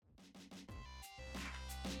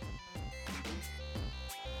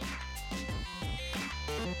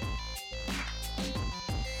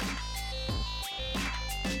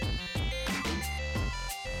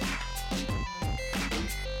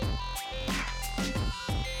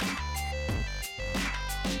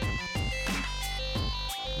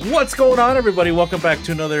What's going on, everybody? Welcome back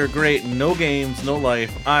to another great No Games, No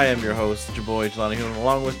Life. I am your host, your boy, Jelani Hoon.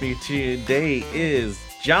 Along with me today is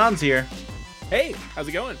John's here. Hey, how's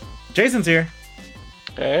it going? Jason's here.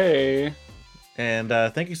 Hey. And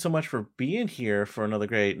thank you so much for being here for another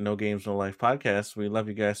great No Games, No Life podcast. We love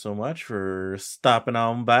you guys so much for stopping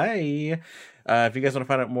on by. If you guys want to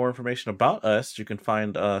find out more information about us, you can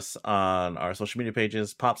find us on our social media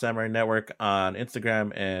pages, Pop Samurai Network on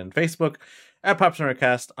Instagram and Facebook, at Pop Samurai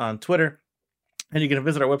Cast on Twitter. And you can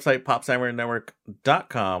visit our website,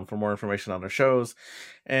 popsamurainetwork.com, for more information on our shows.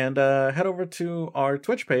 And head over to our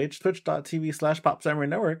Twitch page,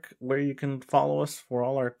 twitch.tv/popsamurainetwork, where you can follow us for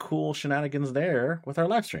all our cool shenanigans there with our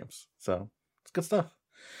live streams. So, it's good stuff.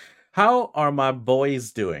 How are my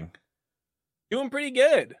boys doing? Doing pretty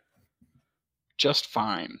good. Just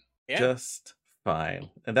fine. Yeah. Just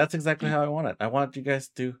fine. And that's exactly how I want it. I want you guys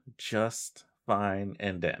to do just fine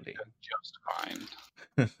and dandy. Just fine.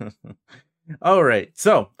 All right,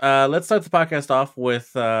 so let's start the podcast off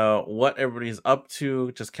with what everybody's up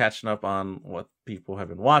to, just catching up on what people have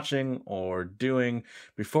been watching or doing.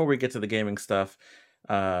 Before we get to the gaming stuff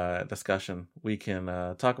discussion, we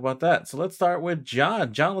can talk about that. So let's start with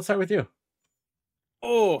John. John, let's start with you.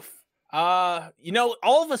 Oof. All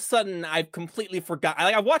of a sudden I've completely forgotten.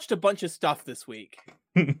 I've watched a bunch of stuff this week.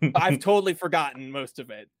 I've totally forgotten most of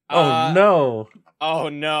it. No. Oh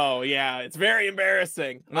no, yeah, it's very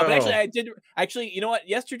embarrassing. But actually, you know what?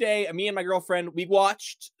 Yesterday, me and my girlfriend, we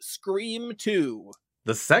watched Scream 2.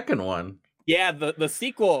 The second one? Yeah, the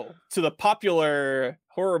sequel to the popular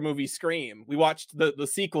horror movie Scream. We watched the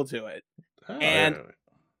sequel to it. And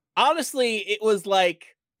honestly, it was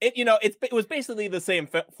like it was basically the same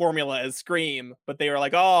formula as Scream, but they were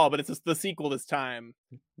like, oh, but it's just the sequel this time.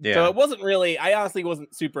 Yeah. So it wasn't really. I honestly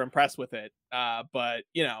wasn't super impressed with it. But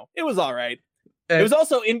it was all right. It was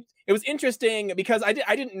also it was interesting because I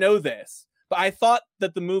didn't know this, but I thought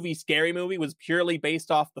that the movie Scary Movie was purely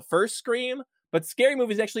based off the first Scream, but Scary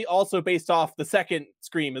Movie is actually also based off the second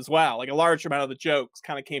Scream as well. Like a large amount of the jokes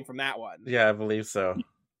kind of came from that one. Yeah, I believe so.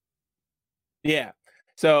 Yeah.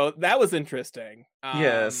 So that was interesting.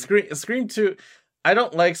 Yeah, Scream 2. I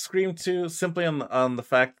don't like Scream 2 simply on the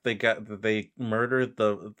fact that they murdered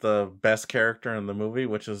the best character in the movie,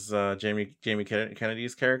 which is Jamie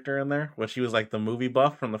Kennedy's character in there, which he was like the movie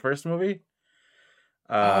buff from the first movie.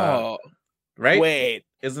 Right? Wait,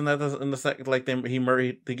 isn't that in the second? Like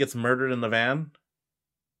he gets murdered in the van.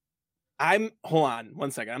 Hold on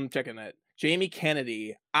 1 second. I'm checking it. Jamie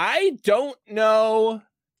Kennedy. I don't know.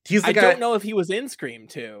 I don't know if he was in Scream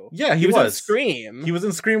 2. Yeah, he was in Scream. He was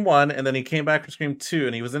in Scream 1, and then he came back for Scream 2,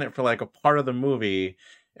 and he was in it for like a part of the movie.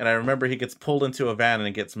 And I remember he gets pulled into a van and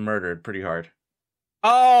he gets murdered pretty hard.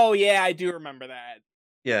 Oh, yeah, I do remember that.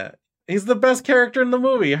 Yeah, he's the best character in the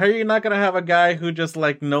movie. How are you not going to have a guy who just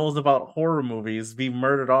like knows about horror movies be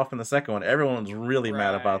murdered off in the second one? Everyone's really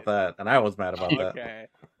mad about that, and I was mad about that.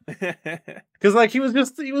 Because like he was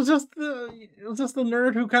just the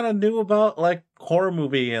nerd who kind of knew about like horror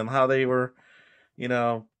movie and how they were,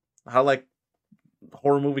 how like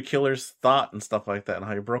horror movie killers thought and stuff like that, and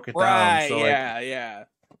how he broke it down. So yeah.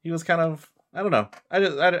 He was kind of, I don't know. I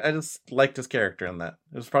just liked his character in that.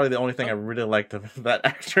 It was probably the only thing I really liked of that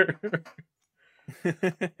actor.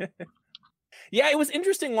 Yeah, it was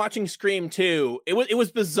interesting watching Scream 2. It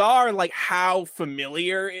was bizarre, like how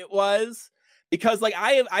familiar it was. Because like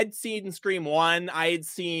I'd seen Scream 1, I had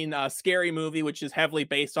seen Scary Movie, which is heavily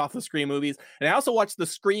based off the Scream movies, and I also watched the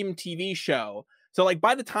Scream TV show. So like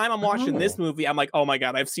by the time I'm watching this movie, I'm like, oh my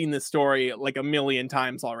god, I've seen this story like a million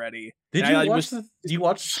times already. Did you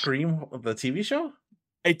watch Scream the TV show?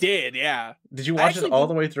 I did, yeah. Did you watch it all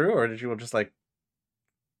the way through, or did you just like?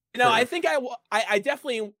 No, I think I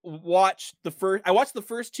definitely watched the first. I watched the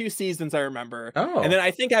first 2 seasons, I remember. Oh, and then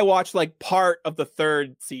I think I watched like part of the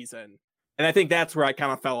 3rd season. And I think that's where I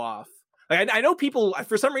kind of fell off. Like I know people,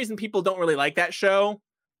 for some reason, people don't really like that show,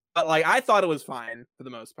 but like I thought it was fine for the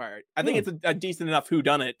most part. I think it's a decent enough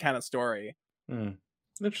whodunit kind of story.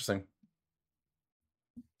 Interesting.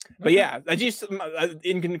 But yeah, I just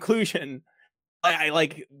in conclusion, I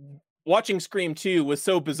like watching Scream 2 was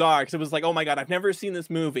so bizarre because it was like, oh my god, I've never seen this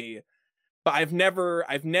movie, but I've never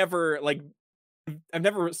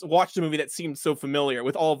watched a movie that seemed so familiar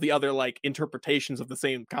with all of the other like interpretations of the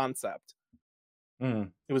same concept.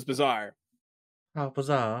 It was bizarre. How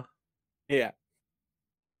bizarre. Yeah.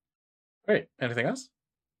 Great. Anything else?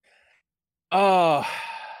 Oh,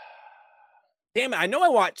 damn it! I know I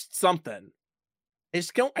watched something. I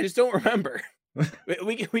just don't remember.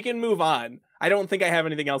 we can move on. I don't think I have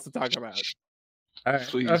anything else to talk about. All right.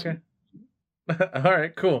 Please. Okay. All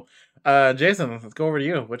right. Cool. Jason, let's go over to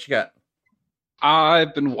you. What you got?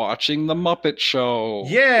 I've been watching The Muppet Show.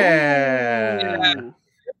 Yeah. Ooh.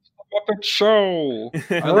 Muppet Show.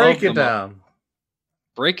 I love Break The it down.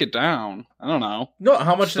 Break it down. I don't know. No,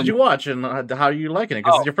 how much It's did the- you watch and how are you liking it?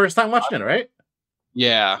 Because it's your first time watching it, right?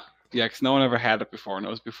 Yeah, because no one ever had it before, and it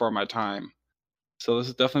was before my time. So this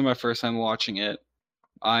is definitely my first time watching it.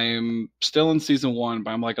 I'm still in season 1,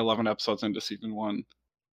 but I'm like 11 episodes into season 1.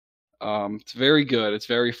 It's very good. It's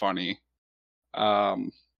very funny. A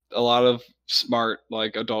lot of smart,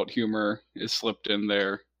 like, adult humor is slipped in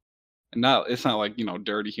there, and it's not like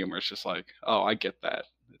dirty humor. It's just like, oh, I get that.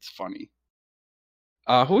 It's funny.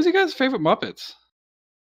 Who was you guys' favorite Muppets?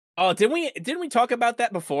 Oh, didn't we talk about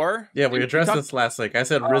that before? Yeah, we addressed this last week. I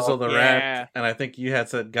said Rizzo the yeah. Rat, and I think you had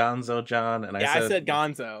said Gonzo John, and I said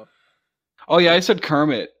Gonzo. Oh yeah, I said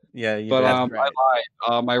Kermit. Yeah, you But did. right.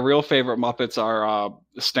 I lied. My real favorite Muppets are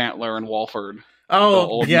Stantler and Walford.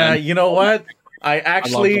 Oh yeah, men. you know what? I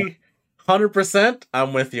actually them. 100%.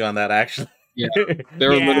 I'm with you on that. Actually, Yeah,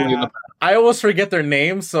 they're literally the I always forget their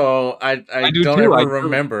names, so I do don't too, ever I do.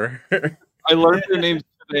 remember. I learned their names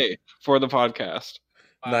today for the podcast.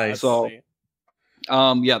 Nice. So,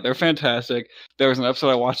 yeah, they're fantastic. There was an episode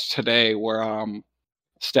I watched today where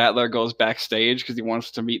Statler goes backstage because he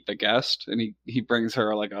wants to meet the guest, and he brings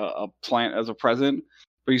her like a plant as a present,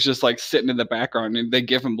 but he's just like sitting in the background, and they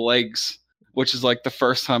give him legs, which is like the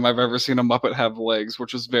first time I've ever seen a Muppet have legs,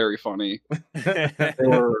 which was very funny. They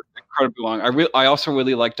were incredibly long. I also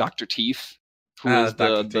really like Dr. Teeth, who is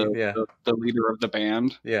Dr. Teeth, yeah. the leader of the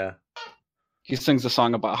band. Yeah. He sings a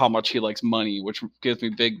song about how much he likes money, which gives me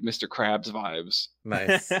big Mr. Krabs vibes.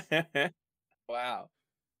 Nice. Wow.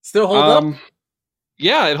 Still hold up?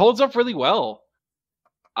 Yeah, it holds up really well.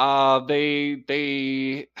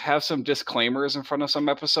 They have some disclaimers in front of some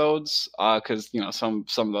episodes, because some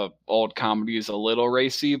of the old comedy is a little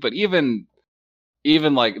racy, but even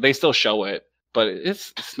like they still show it, but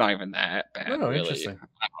it's not even that bad. Oh, really. interesting.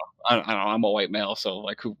 I don't know. I'm a white male, so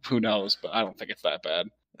like who knows? But I don't think it's that bad.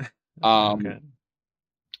 Okay.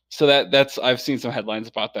 So that's I've seen some headlines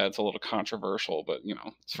about that. It's a little controversial, but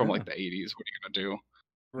it's from like the 80s. What are you gonna do?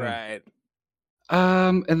 Right.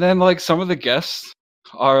 And then like some of the guests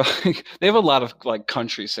are like they have a lot of like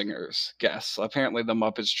country singers guests. Apparently the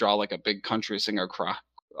Muppets draw like a big country singer crowd.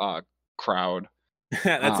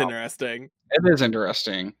 That's interesting. It is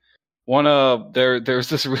interesting. There's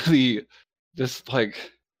this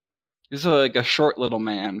like a short little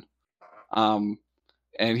man.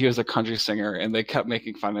 And he was a country singer, and they kept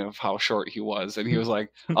making fun of how short he was. And he was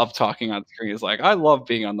like up talking on screen. He's like, I love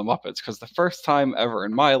being on the Muppets because the first time ever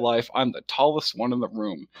in my life, I'm the tallest one in the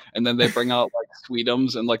room. And then they bring out like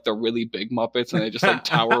Sweetums and like the really big Muppets, and they just like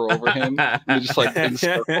tower over him. And they just like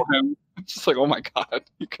encircle him. It's just like, oh my God,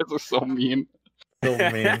 you guys are so mean. So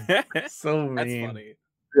mean. So mean. That's funny.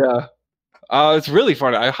 Yeah. It's really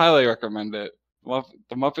funny. I highly recommend it.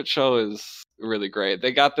 The Muppet Show is really great.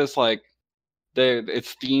 They got this like,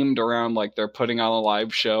 it's themed around like they're putting on a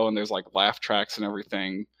live show, and there's like laugh tracks and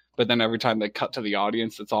everything, but then every time they cut to the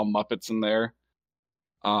audience, it's all Muppets in there.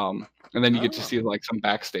 And then you get to see like some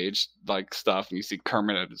backstage like stuff, and you see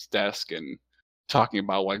Kermit at his desk and talking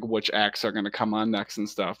about like which acts are going to come on next and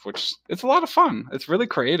stuff, which it's a lot of fun. It's really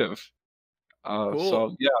creative. Cool.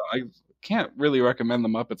 So yeah, I can't really recommend the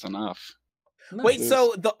Muppets enough. Nice. Wait,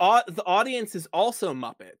 so the audience is also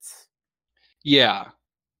Muppets? Yeah.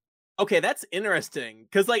 Okay, that's interesting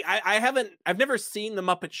because like I've never seen the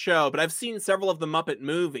Muppet Show, but I've seen several of the Muppet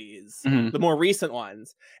movies, the more recent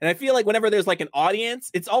ones, and I feel like whenever there's like an audience,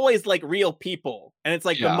 it's always like real people, and it's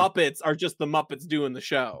like the Muppets are just the Muppets doing the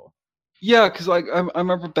show. Yeah, because like I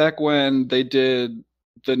remember back when they did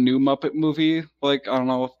the new Muppet movie, like I don't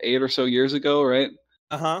know, 8 or so years ago, right?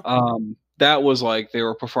 That was like they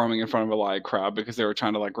were performing in front of a live crowd because they were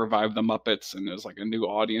trying to like revive the Muppets, and it was like a new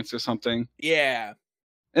audience or something. Yeah.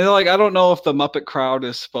 And like I don't know if the Muppet crowd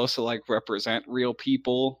is supposed to like represent real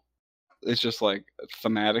people. It's just like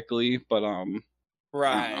thematically, but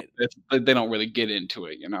right. They don't really get into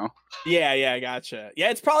it, Yeah, gotcha.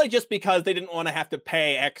 Yeah, it's probably just because they didn't want to have to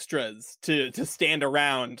pay extras to stand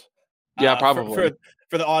around. Yeah, probably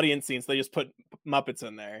for the audience scenes, they just put Muppets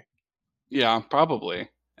in there. Yeah, probably.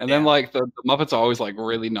 And then like the Muppets are always like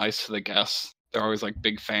really nice to the guests. They're always like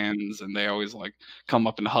big fans, and they always like come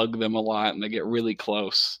up and hug them a lot, and they get really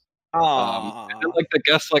close. And then, like the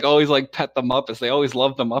guests like always like pet the Muppets. They always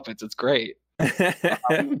love the Muppets. It's great.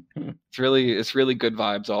 It's really good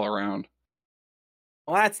vibes all around.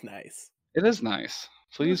 Well, that's nice. It is nice.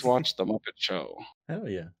 Please watch the Muppet Show. Hell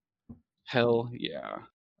yeah. Hell yeah.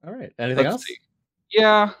 All right. Anything else? See.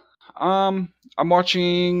 Yeah. I'm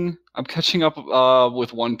catching up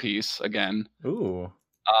with One Piece again. Ooh.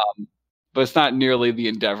 but it's not nearly the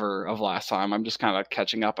endeavor of last time. I'm just kind of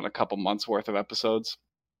catching up on a couple months worth of episodes.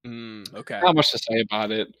 Okay. Not much to say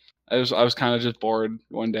about it. I was kind of just bored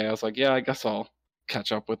one day. I was like, yeah, I guess I'll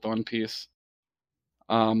catch up with One Piece.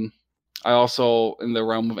 I also, in the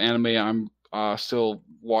realm of anime, I'm still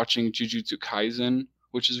watching Jujutsu Kaisen,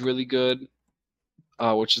 which is really good.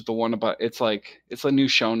 Which is the one about it's a new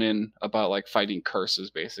shonen about like fighting curses,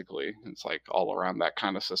 basically. It's like all around that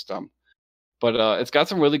kind of system. But it's got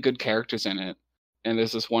some really good characters in it. And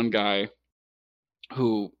there's this one guy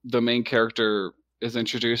who the main character is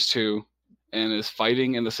introduced to and is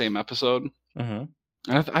fighting in the same episode. Mm-hmm.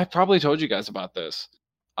 And I probably told you guys about this.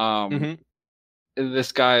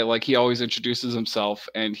 This guy, like, he always introduces himself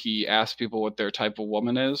and he asks people what their type of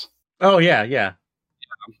woman is. Oh, yeah.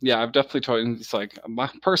 Yeah, I've definitely told him. It's like,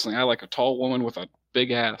 personally, I like a tall woman with a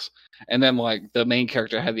big ass. And then, like, the main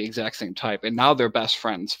character had the exact same type. And now they're best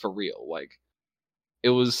friends for real. Like, it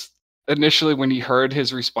was initially when he heard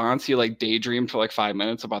his response, he, like, daydreamed for, like, 5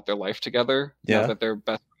 minutes about their life together. Yeah. Now that they're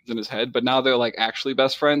best friends in his head. But now they're, like, actually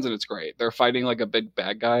best friends, and it's great. They're fighting, like, a big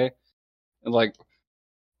bad guy. And, like,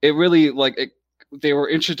 it really, like, they were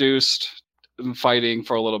introduced and fighting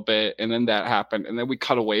for a little bit, and then that happened. And then we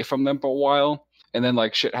cut away from them for a while. And then,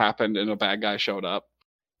 like, shit happened and a bad guy showed up.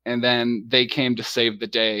 And then they came to save the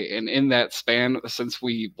day. And in that span, since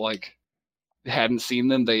we, like, hadn't seen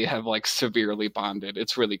them, they have, like, severely bonded.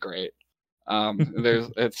 It's really great.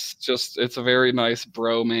 It's a very nice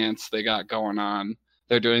bromance they got going on.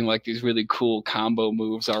 They're doing, like, these really cool combo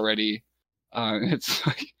moves already. It's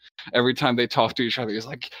like every time they talk to each other, he's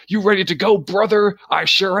like, "You ready to go, brother? I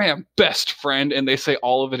sure am, best friend." And they say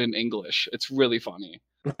all of it in English. It's really funny.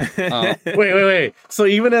 Wait. So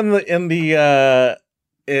even in the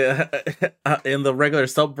regular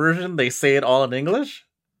sub version, they say it all in English?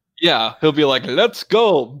 Yeah, he'll be like, "Let's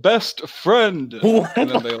go, best friend." What and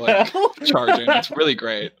then they like hell? charge in. It's really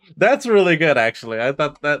great. That's really good, actually. I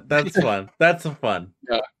thought that's fun. That's fun.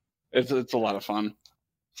 Yeah, it's a lot of fun.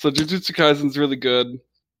 So Jujutsu Kaisen's really good.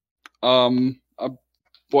 I'm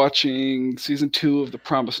watching season 2 of The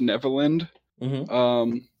Promised Neverland.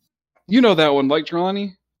 Mm-hmm. You know that one, like,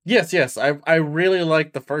 Jelani? Yes. I really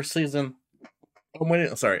like the first season. I'm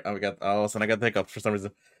waiting. Sorry, I got the hiccups for some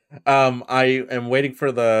reason. I am waiting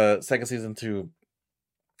for the second season to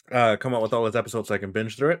come out with all its episodes so I can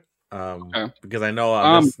binge through it. Okay. Because I know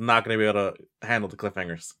I'm just not going to be able to handle the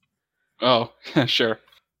cliffhangers. Oh, sure.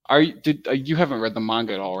 You haven't read the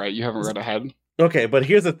manga at all, right? You haven't read ahead? Okay, but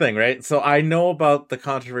here's the thing, right? So I know about the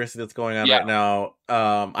controversy that's going on right now.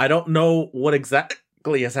 I don't know what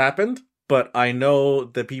exactly has happened, but I know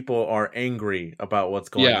that people are angry about what's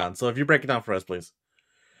going on. So if you break it down for us, please.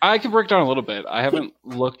 I can break down a little bit. I haven't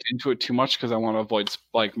looked into it too much because I want to avoid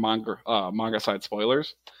like manga side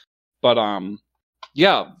spoilers. But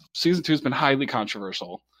season 2 has been highly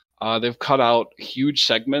controversial. They've cut out huge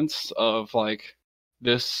segments of like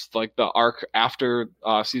this, like the arc after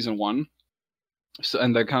season 1. So,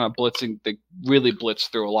 and they're kind of blitzing. They really blitz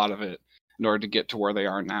through a lot of it in order to get to where they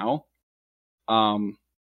are now. And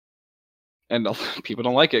people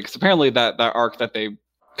don't like it because apparently that arc that they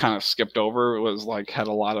kind of skipped over was like had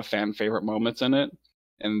a lot of fan favorite moments in it,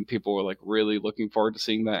 and people were like really looking forward to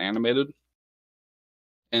seeing that animated.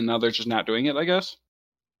 And now they're just not doing it, I guess.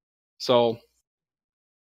 So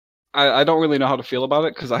I don't really know how to feel about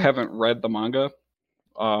it because I haven't read the manga.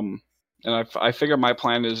 And I figure my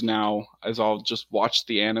plan is now is I'll just watch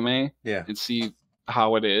the anime and see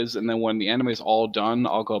how it is, and then when the anime is all done,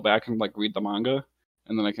 I'll go back and like read the manga,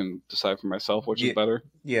 and then I can decide for myself which is better.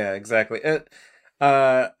 Yeah, exactly. It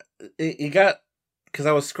got because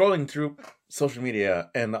I was scrolling through social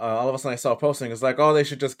media, and all of a sudden I saw a posting. It's like, oh, they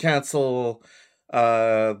should just cancel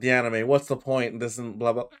the anime. What's the point? And this and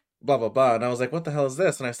blah blah blah blah blah. And I was like, what the hell is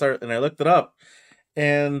this? And I looked it up,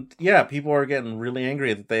 and yeah, people are getting really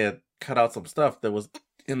angry that they had cut out some stuff that was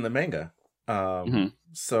in the manga.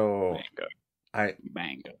 So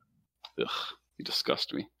manga. Ugh, you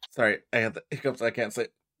disgust me. Sorry, I had the hiccups. I can't say.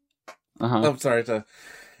 I'm sorry to.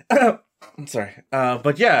 I'm sorry.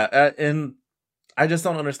 But yeah, and I just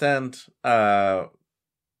don't understand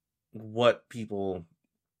what people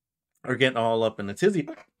are getting all up in a tizzy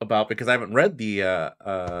about because I haven't read the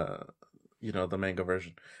the manga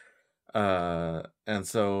version. And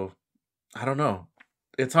so I don't know.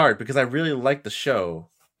 It's hard because I really like the show,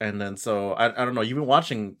 and then so I don't know. You've been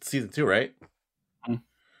watching season 2, right?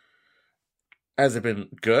 Has it been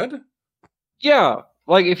good? Yeah,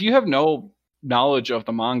 like if you have no knowledge of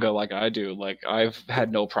the manga like I do, like I've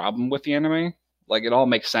had no problem with the anime. Like it all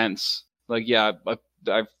makes sense. Like yeah,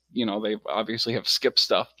 I've they obviously have skipped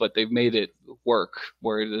stuff, but they've made it work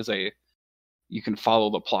where it is a you can follow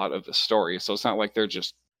the plot of the story. So it's not like they're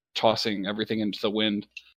just tossing everything into the wind.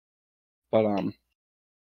 But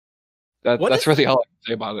that's really all I can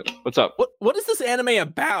say about it. What's up? What is this anime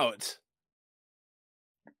about?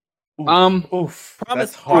 Oof.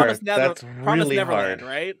 That's hard. That's really Neverland, hard,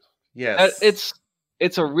 right? Yes.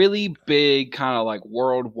 It's a really big kind of like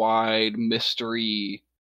worldwide mystery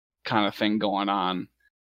kind of thing going on.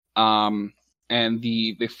 And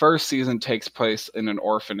the first season takes place in an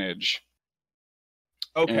orphanage.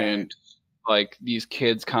 Okay. And like these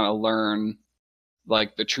kids kind of learn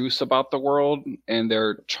like the truths about the world, and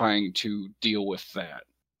they're trying to deal with that.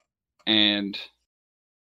 And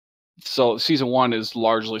so season 1 is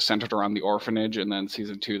largely centered around the orphanage, and then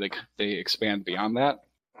season 2 they expand beyond that.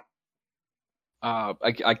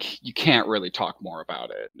 You can't really talk more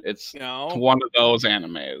about it. It's one of those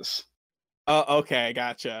animes. Oh, okay,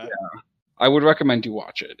 gotcha. Yeah. I would recommend you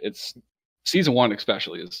watch it. It's season 1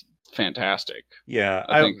 especially is fantastic. Yeah,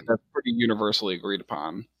 I think that's pretty universally agreed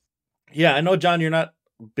upon. Yeah, I know, John, you're not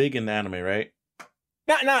big in anime, right?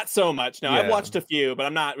 Not so much. No, Yeah. I've watched a few, but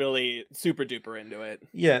I'm not really super duper into it.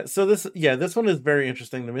 Yeah, so this one is very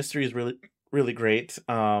interesting. The mystery is really, really great.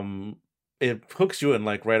 It hooks you in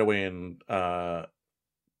like right away in the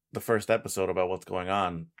first episode about what's going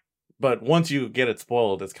on. But once you get it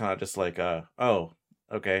spoiled, it's kind of just like oh,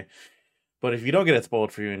 okay. But if you don't get it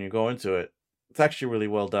spoiled for you and you go into it, it's actually really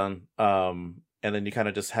well done. And then you kind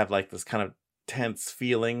of just have like this kind of tense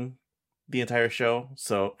feeling the entire show.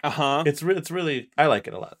 So it's really, I like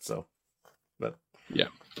it a lot. So, but yeah,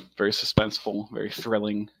 very suspenseful, very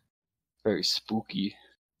thrilling, very spooky.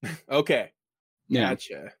 Okay, yeah.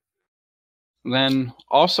 Gotcha. Then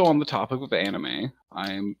also on the topic of anime,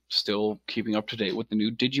 I'm still keeping up to date with the new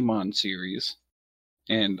Digimon series.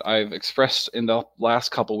 And I've expressed in the last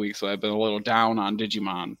couple weeks that I've been a little down on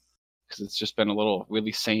Digimon because it's just been a little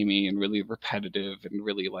really samey and really repetitive and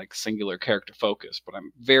really like singular character focused. But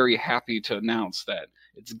I'm very happy to announce that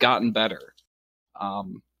it's gotten better.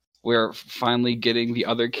 We're finally getting the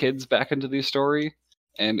other kids back into the story,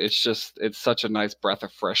 and it's such a nice breath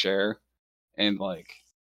of fresh air. And like,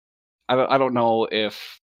 I don't know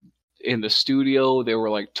if in the studio they were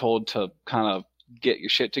like told to kind of get your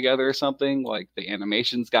shit together or something. Like the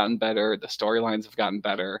animation's gotten better, the storylines have gotten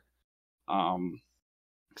better.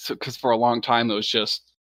 So because for a long time it was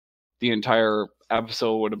just the entire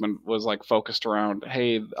episode was like focused around,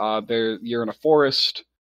 hey, you're in a forest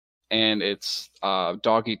and it's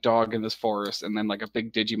dog eat dog in this forest, and then like a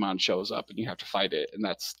big Digimon shows up and you have to fight it, and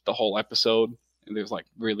that's the whole episode. And there's like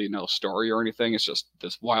really no story or anything. It's just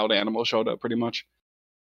this wild animal showed up pretty much.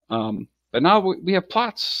 But now we have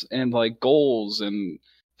plots and like goals, and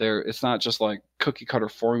it's not just like cookie cutter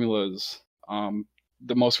formulas.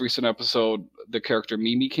 The most recent episode, the character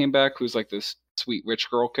Mimi came back, who's like this sweet rich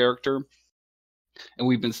girl character, and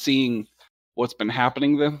we've been seeing what's been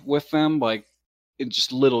happening with them, like in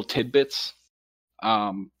just little tidbits.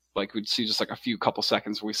 Like we'd see just like a few couple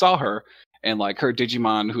seconds where we saw her, and like her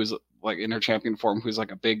Digimon, who's like in her champion form, who's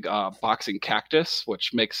like a big boxing cactus,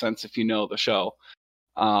 which makes sense if you know the show.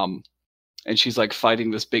 And she's like fighting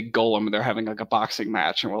this big golem, and they're having like a boxing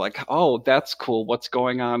match, and we're like, oh, that's cool. What's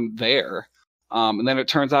going on there? And then it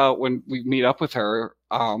turns out when we meet up with her,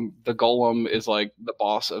 the golem is like the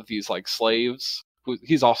boss of these like slaves.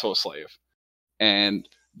 He's also a slave, and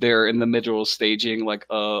they're in the middle of staging like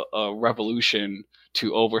a revolution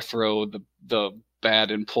to overthrow the bad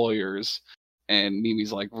employers. And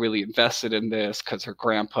Mimi's like really invested in this because her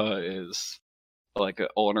grandpa is like an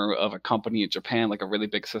owner of a company in Japan, like a really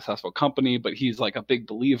big successful company, but he's like a big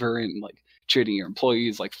believer in like treating your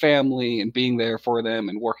employees like family and being there for them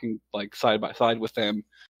and working like side by side with them.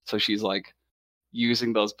 So she's like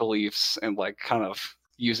using those beliefs and like kind of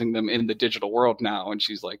using them in the digital world now, and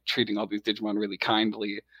she's like treating all these Digimon really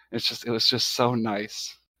kindly. It was just so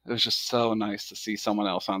nice. It was just so nice to see someone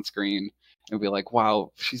else on screen and be like,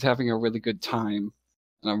 wow, she's having a really good time,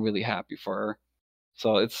 and I'm really happy for her.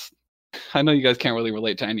 So I know you guys can't really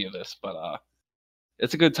relate to any of this, but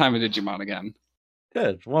it's a good time in Digimon again.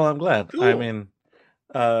 Good. Well, I'm glad. Cool. I mean,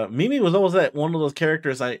 Mimi was always one of those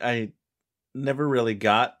characters I never really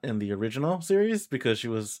got in the original series, because she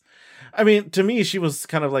was, I mean, to me, she was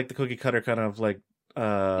kind of like the cookie cutter, kind of like,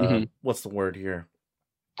 what's the word here?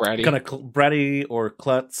 Bratty. Kind of bratty or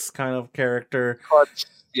klutz kind of character. Klutz,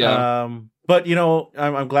 yeah. But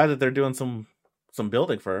I'm glad that they're doing some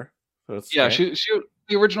building for her. So it's great. She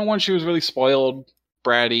the original one, she was really spoiled,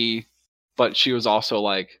 bratty, but she was also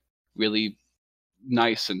like really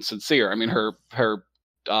nice and sincere. I mean, her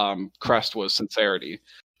crest was sincerity,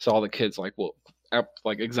 so all the kids will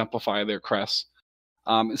exemplify their crests.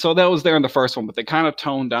 So that was there in the first one, but they kind of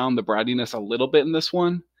toned down the brattiness a little bit in this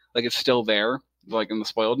one. Like it's still there, like in the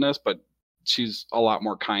spoiledness, but she's a lot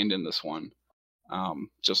more kind in this one.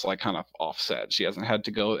 Just like kind of offset. She hasn't had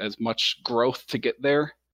to go as much growth to get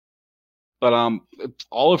there. But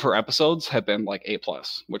all of her episodes have been like A+,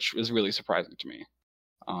 which is really surprising to me.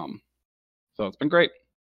 So it's been great.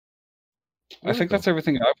 I think that's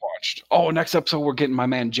everything I've watched. Oh, next episode we're getting my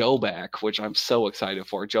man Joe back, which I'm so excited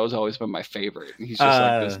for. Joe's always been my favorite. He's just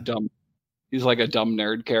like this dumb. He's like a dumb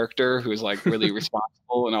nerd character who's like really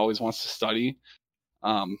responsible and always wants to study.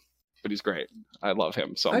 But he's great. I love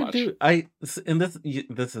him so much. And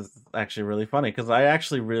this is actually really funny because I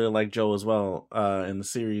actually really like Joe as well in the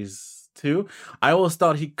series too. I always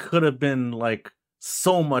thought he could have been like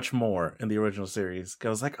so much more in the original series. Cause I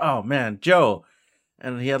was like, oh man, Joe.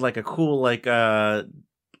 And he had like a cool like Digimon.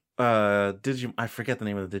 I forget the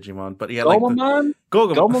name of the Digimon, but he had Gomamon?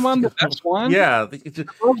 Gomamon, the best one. Yeah,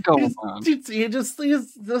 Gomamon. He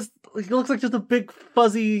looks like just a big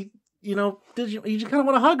fuzzy, Digimon. You just kind of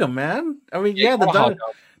want to hug him, man. I mean, yeah,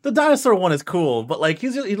 the dinosaur one is cool, but like he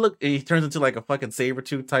turns into like a fucking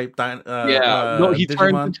Sabertooth type. He Digimon.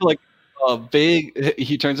 turns into like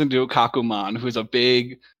he turns into a Kakumon, who's a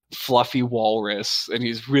big fluffy walrus, and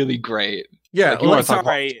he's really great. Yeah, like,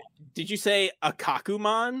 sorry. Did you say a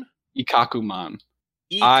Kakumon? Ikakumon.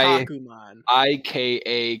 Ikakumon. Ikakkumon.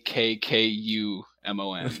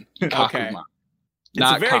 Okay.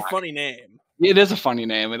 It's a very funny name. It is a funny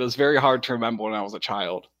name. It was very hard to remember when I was a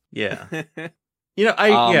child. Yeah. There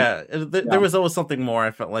was always something more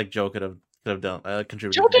I felt like Joe could have done,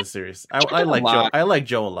 contributed to the series. I like Joe. I like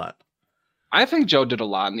Joe a lot. I think Joe did a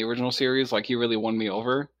lot in the original series. Like, he really won me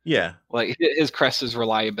over. Yeah. Like, his crest is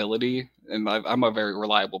reliability, and I'm a very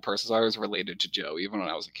reliable person, so I was related to Joe, even when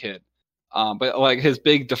I was a kid. But, like, his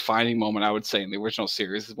big defining moment, I would say, in the original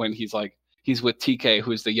series is when he's with TK,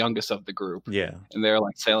 who's the youngest of the group. Yeah. And they're,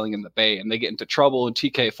 like, sailing in the bay, and they get into trouble, and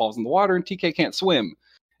TK falls in the water, and TK can't swim.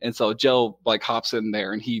 And so Joe, like, hops in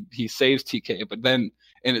there, and he saves TK, but then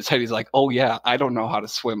in his head, he's like, oh, yeah, I don't know how to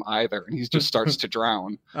swim either. And he just starts to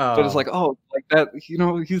drown. Oh. But it's like, oh, like that,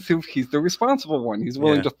 he's the responsible one. He's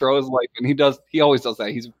willing to throw his life. And he always does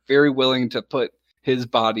that. He's very willing to put his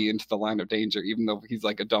body into the line of danger, even though he's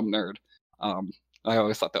like a dumb nerd. I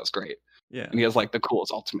always thought that was great. Yeah. And he has like the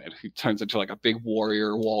coolest ultimate. He turns into like a big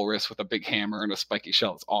warrior walrus with a big hammer and a spiky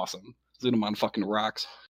shell. It's awesome. Zunamon fucking rocks.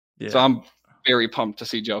 Yeah. So I'm very pumped to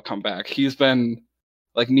see Joe come back. He's been...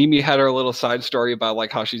 Like, Mimi had her little side story about,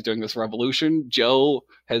 like, how she's doing this revolution. Joe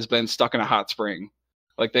has been stuck in a hot spring.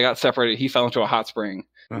 Like, they got separated. He fell into a hot spring.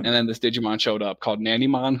 And then this Digimon showed up called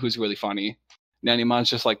Nannymon, who's really funny. Nannymon's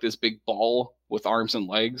just, like, this big ball with arms and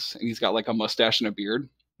legs. And he's got, like, a mustache and a beard.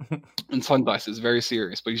 And sunglasses. Very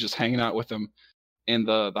serious. But he's just hanging out with him in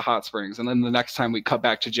the hot springs. And then the next time we cut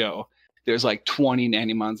back to Joe, there's, like, 20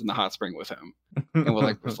 Nannymons in the hot spring with him. And we're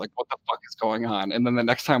like, what the fuck is going on? And then the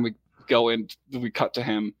next time we cut to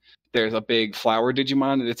him, there's a big flower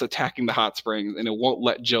Digimon, and it's attacking the hot springs, and it won't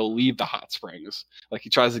let Joe leave the hot springs. Like, he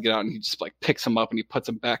tries to get out, and he just like picks him up and he puts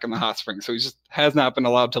him back in the hot springs. So he just has not been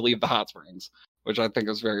allowed to leave the hot springs, which I think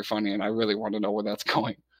is very funny, and I really want to know where that's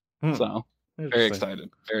going. So very excited,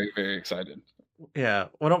 very, very excited. Yeah,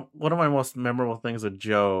 one of my most memorable things with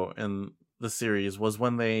Joe in the series was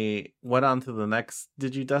when they went on to the next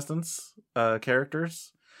Digidestined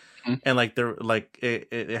characters. And like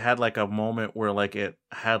it had like a moment where like it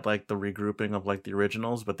had like the regrouping of like the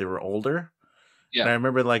originals, but they were older. Yeah. And I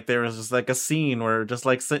remember like there was just like a scene where just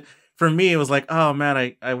like for me it was like, oh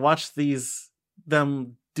man, I watched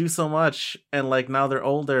them do so much, and like now they're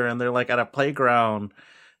older and they're like at a playground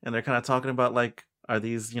and they're kind of talking about like, are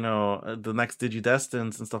these the next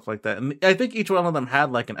Digidestined and stuff like that. And I think each one of them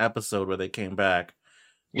had like an episode where they came back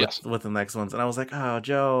with the next ones, and I was like, oh,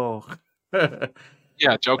 Joe.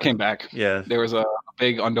 Yeah, Joe came back. Yeah. There was a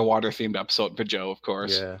big underwater themed episode for Joe, of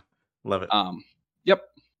course. Yeah. Love it. Yep.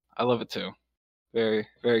 I love it too. Very,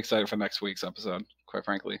 very excited for next week's episode, quite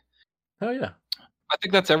frankly. Oh yeah. I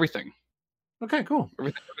think that's everything. Okay, cool.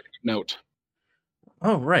 Everything note.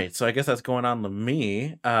 Oh, right. So I guess that's going on to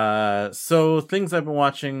me. So things I've been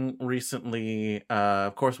watching recently,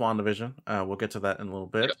 of course, WandaVision. We'll get to that in a little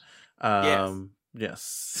bit.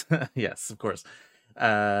 Yes. Yes, of course.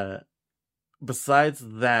 Besides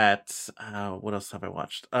that, what else have I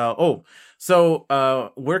watched?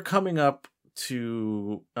 So we're coming up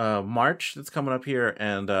to March. That's coming up here,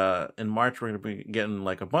 and in March we're going to be getting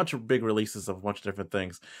like a bunch of big releases of a bunch of different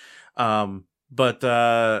things. But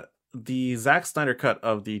the Zack Snyder cut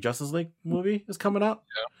of the Justice League movie is coming out.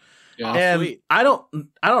 Yeah. And sweet.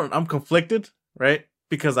 I'm conflicted, right?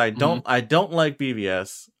 Because I don't like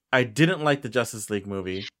BVS. I didn't like the Justice League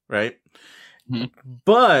movie, right? Mhm.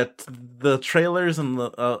 But the trailers and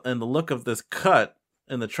the look of this cut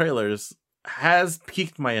in the trailers has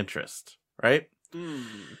piqued my interest, right?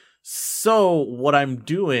 So what I'm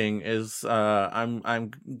doing is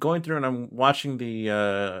I'm going through and I'm watching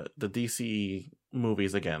the DC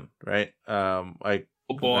movies again, right? Oh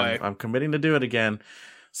boy. I'm committing to do it again.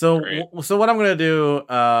 So Great. so what I'm gonna do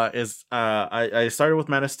is I started with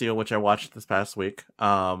Man of Steel, which I watched this past week.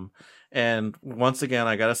 And once again,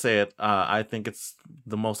 I gotta say it. I think it's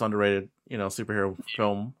the most underrated, superhero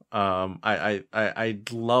film. I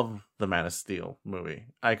love the Man of Steel movie.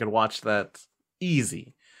 I could watch that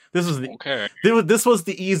easy. This was Okay. this was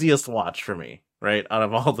the easiest watch for me, right? Out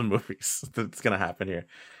of all the movies that's gonna happen here.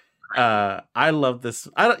 I love this.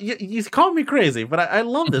 You call me crazy, but I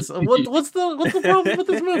love this. What's the problem with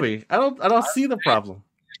this movie? I don't see the problem.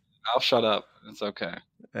 I'll shut up. It's okay.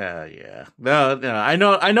 Yeah. No, I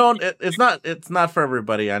know it's not for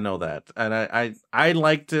everybody. I know that. And I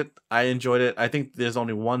liked it. I enjoyed it. I think there's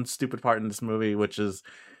only one stupid part in this movie, which is,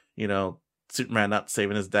 Superman not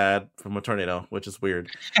saving his dad from a tornado, which is weird.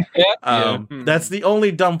 That's the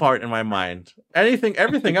only dumb part in my mind. Everything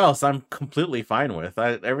else I'm completely fine with.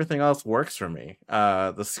 Everything else works for me.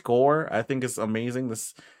 The score I think is amazing.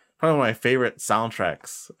 This probably one of my favorite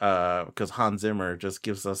soundtracks, because Hans Zimmer just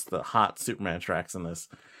gives us the hot Superman tracks in this.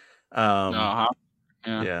 Yeah,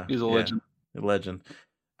 he's a legend. Legend.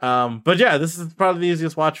 But yeah, this is probably the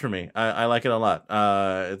easiest watch for me. I like it a lot.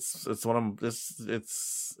 It's one of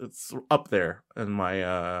it's up there in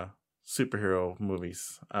my superhero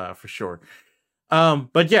movies, for sure.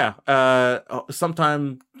 But yeah,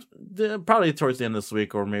 sometime probably towards the end of this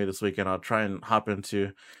week or maybe this weekend, I'll try and hop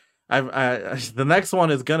into. The next one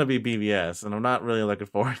is gonna be BVS, and I'm not really looking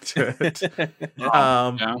forward to it.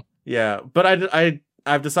 Yeah, but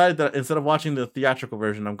I've decided that instead of watching the theatrical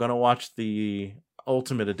version, I'm gonna watch the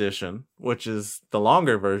Ultimate Edition, which is the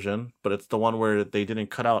longer version, but it's the one where they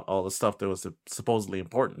didn't cut out all the stuff that was supposedly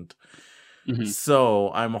important. Mm-hmm.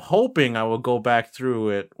 So I'm hoping I will go back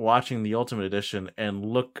through it, watching the Ultimate Edition, and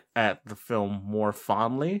look at the film more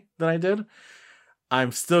fondly than I did.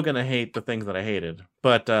 I'm still gonna hate the things that I hated,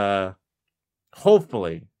 but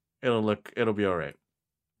hopefully it'll be all right.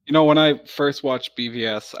 When I first watched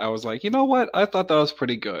BVS, I was like, you know what? I thought that was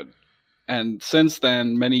pretty good. And since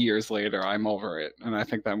then, many years later, I'm over it, and I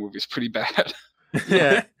think that movie's pretty bad.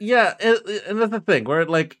 Yeah. And that's the thing where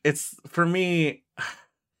it's for me.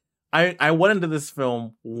 I went into this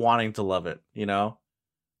film wanting to love it,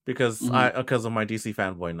 because because of my DC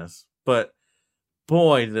fanboyness. But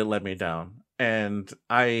boy, did it let me down. And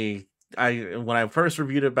I when I first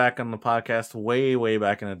reviewed it back on the podcast way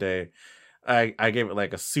back in the day, I gave it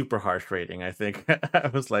like a super harsh rating. I think I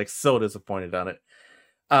was like so disappointed on it.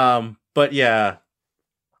 But yeah,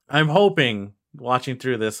 I'm hoping watching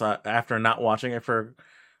through this after not watching it for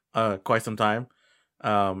quite some time,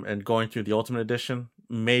 and going through the Ultimate Edition,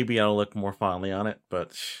 maybe I'll look more fondly on it,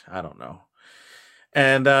 but I don't know.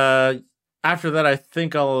 And after that, I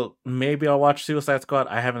think I'll watch Suicide Squad.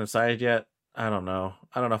 I haven't decided yet. I don't know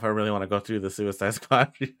if I really want to go through the Suicide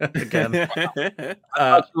Squad again.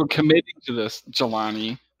 We're committing to this,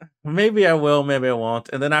 Jelani. Maybe I will, maybe I won't.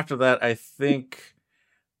 And then after that, I think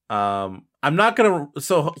I'm not gonna.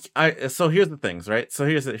 So here's the things, right? So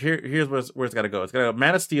here's where it's gotta go. It's gotta go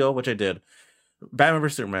Man of Steel, which I did, Batman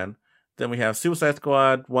vs Superman. Then we have Suicide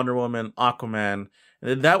Squad, Wonder Woman, Aquaman.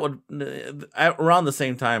 And that would around the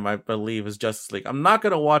same time, I believe, as Justice League. I'm not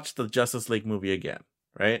gonna watch the Justice League movie again,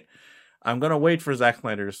 right? I'm gonna wait for Zack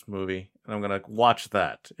Snyder's movie, and I'm gonna watch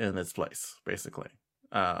that in its place, basically.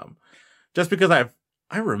 Just because I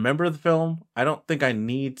remember the film, I don't think I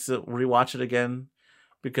need to rewatch it again,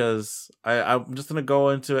 because I'm just gonna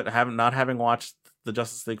go into it not having watched the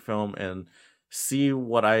Justice League film and see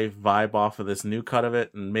what I vibe off of this new cut of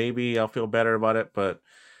it, and maybe I'll feel better about it. But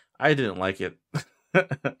I didn't like it.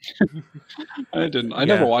 I didn't. I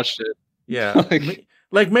never watched it. Yeah.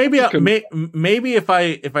 Maybe if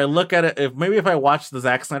I look at it, if I watch the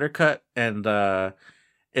Zack Snyder cut and I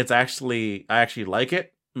actually like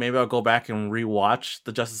it, maybe I'll go back and rewatch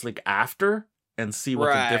the Justice League after and see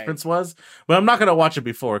what the difference was. But I'm not gonna watch it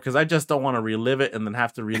before, because I just don't want to relive it and then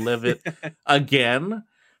have to relive it again.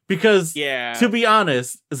 Because to be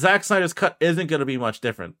honest, Zack Snyder's cut isn't gonna be much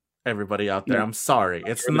different. Everybody out there, I'm sorry,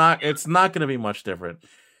 it's not gonna be much different.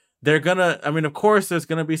 They're gonna, of course, there's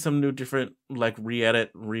gonna be some new different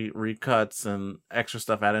re-edit, recuts, and extra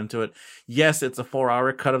stuff added into it. Yes, it's a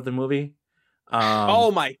 4-hour cut of the movie.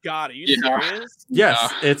 Oh my god, are you serious?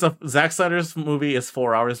 Yes, it's Zack Snyder's movie is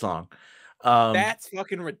 4 hours long. That's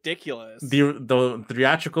fucking ridiculous. The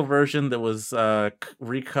theatrical version that was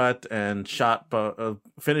recut and shot,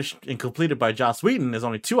 finished and completed by Joss Whedon is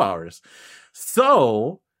only 2 hours.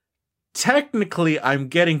 So technically, I'm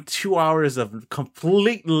getting 2 hours of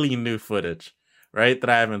completely new footage, right? That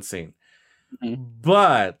I haven't seen. Mhm.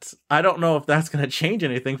 But I don't know if that's going to change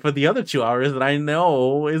anything for the other 2 hours that I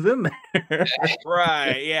know is in there.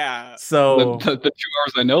 Right, yeah. So The 2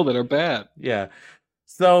 hours I know that are bad. yeah.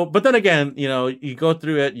 So, but then again, you go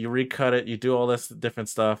through it, you recut it, you do all this different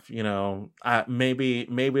stuff. Maybe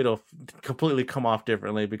it'll completely come off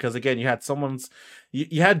differently because again, you had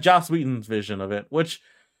you had Joss Whedon's vision of it, which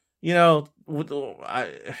it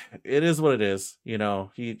is what it is. He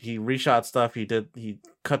reshot stuff. He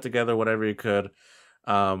cut together whatever he could.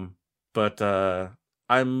 But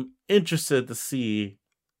I'm interested to see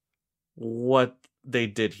what they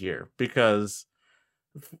did here because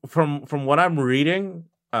from what I'm reading,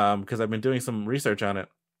 because I've been doing some research on it,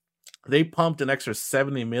 they pumped an extra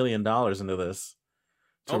 $70 million into this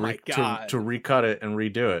to recut it and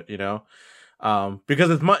redo it. Because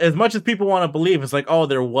as much as people want to believe, it's like, oh,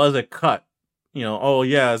 there was a cut. Oh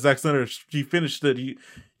yeah, Zack Snyder, he finished it. He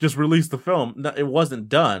just released the film. No, it wasn't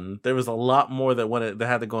done. There was a lot more that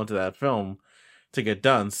had to go into that film to get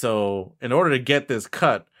done. So in order to get this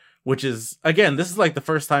cut, which is, again, this is like the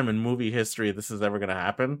first time in movie history this is ever going to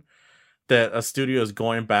happen, that a studio is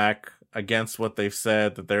going back against what they've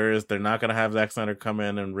said, that they're not going to have Zack Snyder come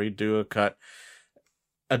in and redo a cut.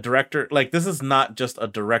 A director, like, this is not just a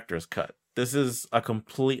director's cut. This is a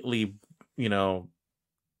completely,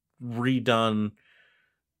 redone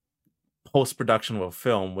post-production of a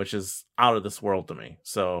film, which is out of this world to me.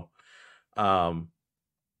 So,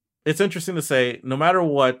 it's interesting to say, no matter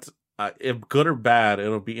what, if good or bad,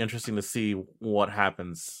 it'll be interesting to see what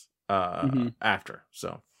happens after.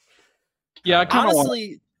 So, yeah, I kind of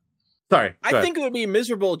honestly, sorry, I think it would be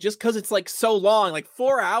miserable just because it's like so long. Like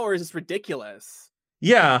 4 hours is ridiculous.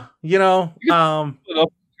 Yeah, listen.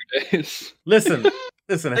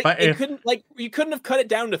 Like, you couldn't have cut it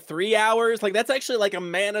down to 3 hours. Like, that's actually like a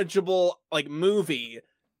manageable like movie.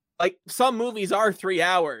 Like, some movies are 3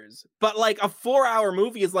 hours, but like a 4-hour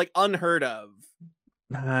movie is like unheard of.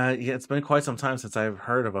 Yeah, it's been quite some time since I've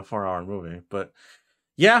heard of a 4-hour movie, but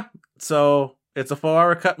yeah, so it's a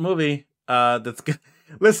 4-hour cut movie. That's good.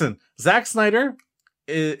 Listen, Zack Snyder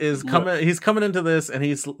is coming. He's coming into this, and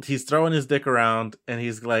he's throwing his dick around, and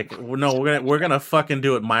he's like, "No, we're gonna fucking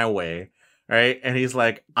do it my way, right?" And he's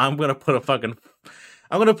like, I'm gonna put a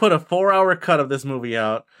 4-hour cut of this movie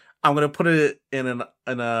out. I'm gonna put it in the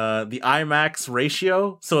IMAX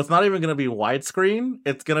ratio, so it's not even gonna be widescreen.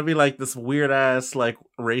 It's gonna be like this weird ass like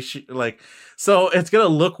ratio, like, so it's gonna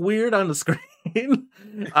look weird on the screen.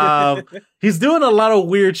 He's doing a lot of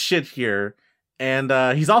weird shit here, and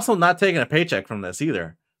he's also not taking a paycheck from this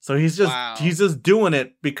either. So he's just doing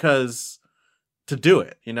it because to do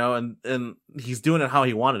it, and he's doing it how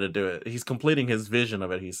he wanted to do it. He's completing his vision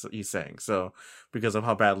of it. He's saying so because of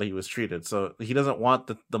how badly he was treated. So he doesn't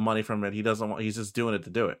want the money from it. He's just doing it to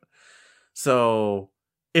do it. So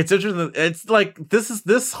it's interesting. It's like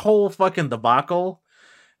this whole fucking debacle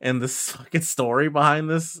and this fucking story behind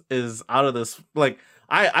this is out of this. Like,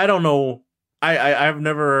 I don't know. I've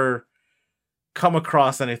never come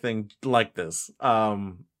across anything like this.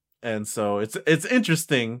 And so it's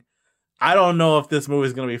interesting. I don't know if this movie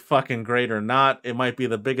is going to be fucking great or not. It might be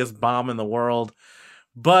the biggest bomb in the world,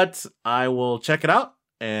 but I will check it out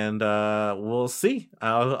and we'll see.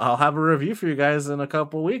 I'll have a review for you guys in a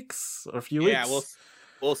couple weeks or a few weeks. Yeah,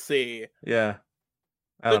 we'll see. Yeah.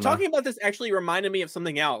 So talking about this actually reminded me of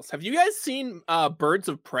something else. Have you guys seen Birds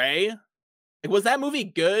of Prey? Like, was that movie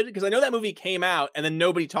good? Because I know that movie came out and then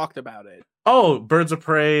nobody talked about it. Oh, Birds of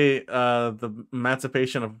Prey, the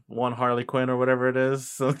Emancipation of One Harley Quinn or whatever it is.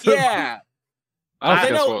 So yeah. I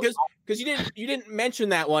know because you didn't mention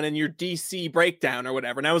that one in your DC breakdown or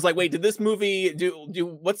whatever, and I was like, wait, did this movie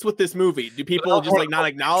do what's with this movie? Do people just like not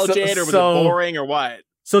acknowledge it, or was it boring, or what?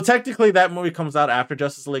 So technically, that movie comes out after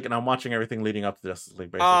Justice League, and I'm watching everything leading up to Justice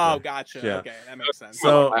League. Basically. Oh, gotcha. Yeah. Okay, that makes sense.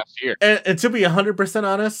 So last year. And to be 100%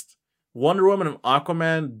 honest, Wonder Woman and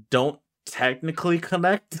Aquaman don't technically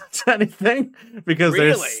connect to anything because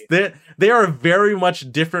they are very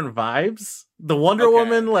much different vibes. The Wonder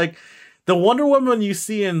Woman you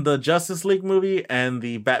see in the Justice League movie and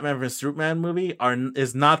the Batman vs Superman movie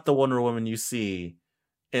is not the Wonder Woman you see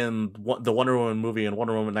in the Wonder Woman movie in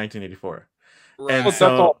Wonder Woman 1984. Right. And that's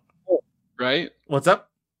all, right? What's up?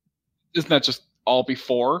 Isn't that just all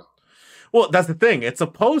before? Well, that's the thing. It's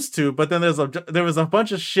supposed to, but then there was a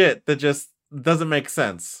bunch of shit that just doesn't make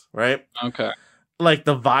sense, right? Okay. Like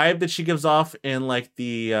the vibe that she gives off in like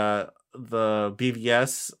the the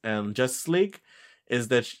BVS and Justice League is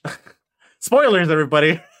that spoilers,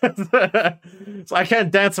 everybody. So I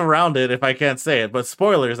can't dance around it if I can't say it, but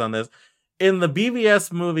spoilers on this. In the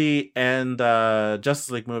BVS movie and Justice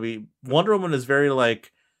League movie, Wonder Woman is very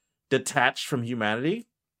like detached from humanity,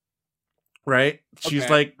 right? She's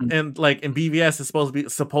Okay. like, and like in BVS, it's supposed to be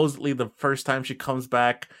supposedly the first time she comes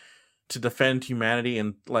back to defend humanity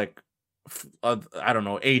in like I don't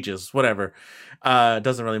know, ages, whatever.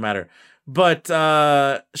 Doesn't really matter.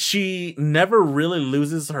 But she never really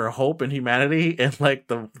loses her hope in humanity in like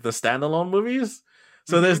the standalone movies.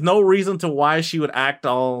 So there's no reason to why she would act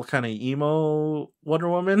all kind of emo Wonder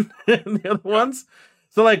Woman in the other ones.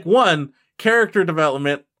 So like one, character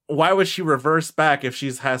development, why would she reverse back if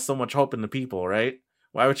she has so much hope in the people, right?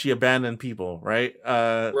 Why would she abandon people, right?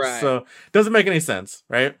 Right. So doesn't make any sense,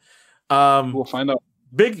 right? We'll find out.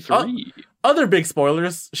 Big 3. other big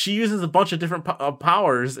spoilers. She uses a bunch of different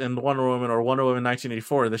powers in Wonder Woman or Wonder Woman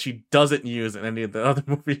 1984 that she doesn't use in any of the other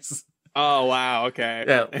movies. Oh wow, okay.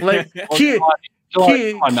 Yeah, like Come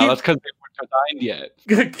on now, that's because they weren't designed yet.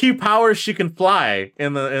 key powers, she can fly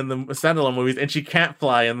in the standalone movies, and she can't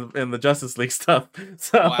fly in the Justice League stuff.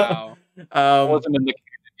 So Wow. It wasn't in the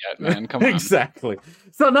canon yet, man. Come on. Exactly.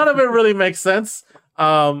 So none of it really makes sense.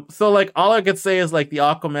 So like all I could say is like the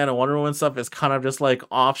Aquaman and Wonder Woman stuff is kind of just like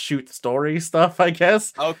offshoot story stuff, I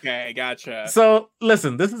guess. Okay, gotcha. So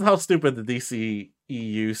listen, this is how stupid the DC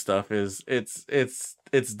EU stuff is.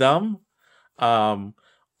 It's dumb.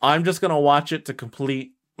 I'm just gonna watch it to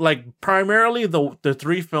complete, like, primarily the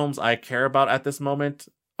 3 films I care about at this moment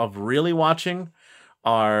of really watching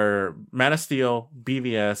are Man of Steel,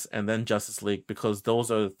 BVS, and then Justice League, because those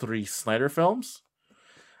are the 3 Snyder films.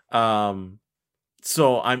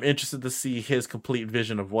 So I'm interested to see his complete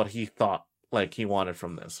vision of what he thought, like, he wanted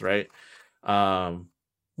from this, right?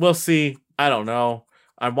 We'll see. I don't know.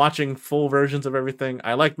 I'm watching full versions of everything.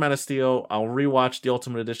 I like Man of Steel. I'll rewatch the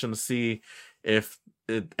Ultimate Edition to see if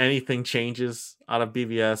anything changes out of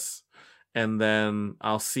BVS, and then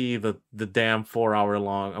I'll see the damn 4-hour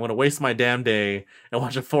long. I'm gonna waste my damn day and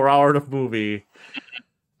watch a 4-hour movie,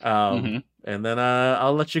 and then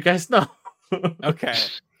I'll let you guys know. Okay,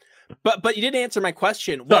 but you didn't answer my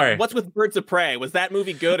question. Sorry. What's with Birds of Prey? Was that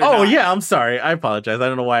movie good or Oh not? yeah, I'm sorry. I apologize. I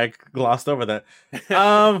don't know why I glossed over that. It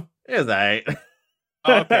was alright.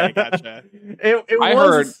 Okay, gotcha. I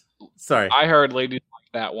heard. Sorry. I heard ladies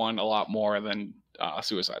like that one a lot more than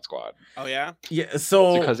Suicide Squad. Oh yeah. Yeah.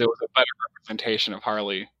 So because it was a better representation of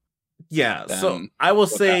Harley. Yeah. So I will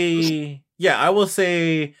say,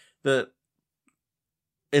 that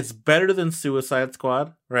it's better than Suicide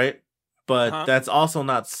Squad, right? But that's also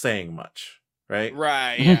not saying much, right?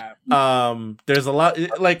 Right. Yeah. There's a lot,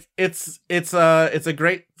 like it's a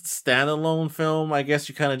great standalone film. I guess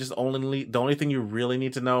you kind of just the only thing you really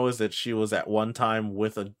need to know is that she was at one time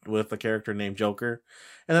with a character named Joker,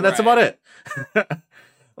 and then that's about it.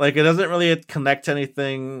 Like, it doesn't really connect to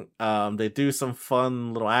anything. They do some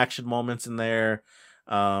fun little action moments in there.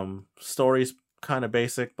 Story's kind of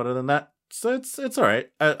basic, but other than that, so it's all right.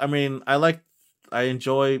 I mean, I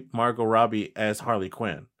enjoy Margot Robbie as Harley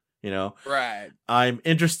Quinn. You know, right. I'm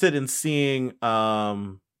interested in seeing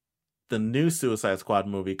the new Suicide Squad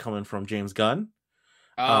movie coming from James Gunn.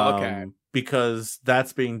 Oh, okay. Because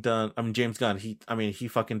that's being done. I mean, James Gunn. He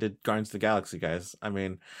fucking did Guardians of the Galaxy, guys. I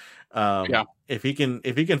mean, if he can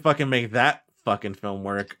fucking make that fucking film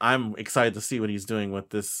work, I'm excited to see what he's doing with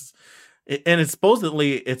this. And it's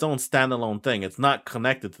supposedly its own standalone thing. It's not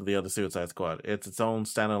connected to the other Suicide Squad. It's its own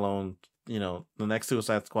standalone. You know, the next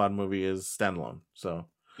Suicide Squad movie is standalone. So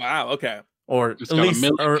wow, okay. Or it's at least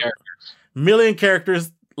million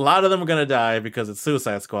characters. A lot of them are gonna die because it's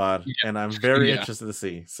Suicide Squad, and I'm very interested to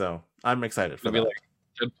see. So I'm excited for that. Like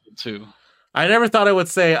Deadpool 2. I never thought I would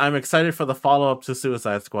say I'm excited for the follow up to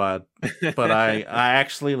Suicide Squad, but I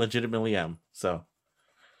actually legitimately am. So,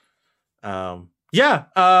 man,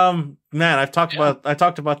 I talked about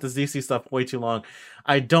this DC stuff way too long.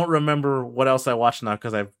 I don't remember what else I watched now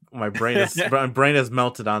because my brain has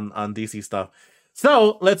melted on DC stuff.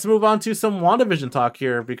 So let's move on to some WandaVision talk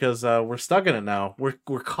here because we're stuck in it now. We're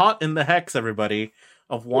caught in the hex, everybody,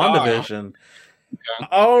 of WandaVision. Okay.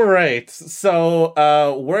 All right,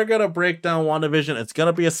 so we're gonna break down WandaVision. It's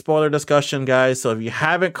gonna be a spoiler discussion, guys. So if you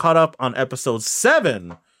haven't caught up on episode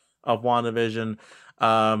 7 of WandaVision,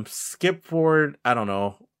 skip forward. I don't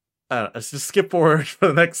know. Let's just skip forward for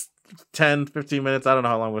the next 10-15 minutes. I don't know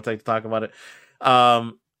how long it will take to talk about it.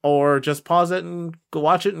 Or just pause it and go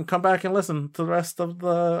watch it and come back and listen to the rest of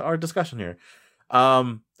our discussion here.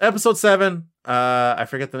 Episode 7. I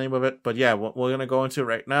forget the name of it, but yeah, we're gonna go into it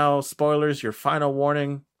right now. Spoilers, your final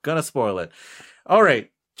warning. Gonna spoil it. All right,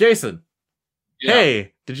 Jason. Yeah.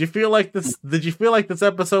 Hey, did you feel like this? Did you feel like this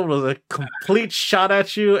episode was a complete shot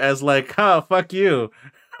at you as like, huh, fuck you?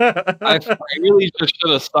 I really just should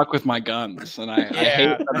have stuck with my guns, and I hate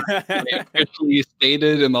Yeah. that I officially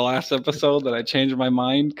stated in the last episode that I changed my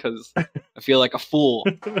mind because I feel like a fool.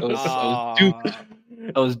 I was duped,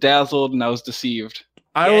 I was dazzled, and I was deceived.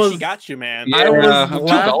 She got you, man. I was I'm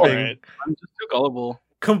laughing. I'm just too gullible.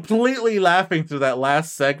 Completely laughing through that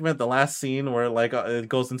last segment, the last scene where like it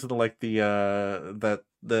goes into the like the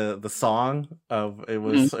song of it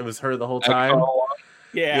was her the whole time.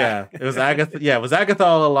 Yeah, it was Agatha. Yeah, it was Agatha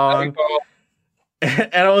all along.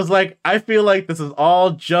 And I was like, I feel like this is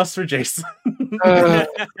all just for Jason.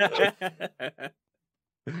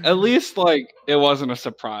 At least like it wasn't a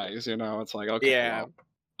surprise, you know. It's like, okay, Yeah.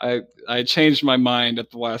 well, I changed my mind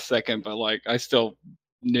at the last second, but like I still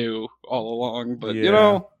knew all along. But you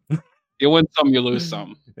know, you win some, you lose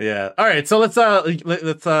some. Yeah. All right. So let's how we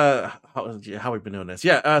been doing this?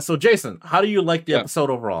 Yeah. So Jason, how do you like the episode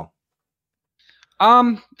overall?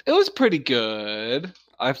 It was pretty good.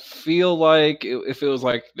 I feel like if it was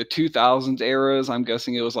like the 2000s eras, I'm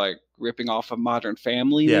guessing it was like ripping off of Modern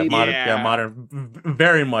Family. Yeah, maybe? modern,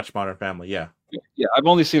 very much Modern Family. Yeah. Yeah, I've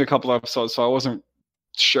only seen a couple episodes, so I wasn't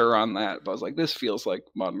sure on that. But I was like, this feels like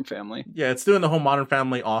Modern Family. Yeah, it's doing the whole Modern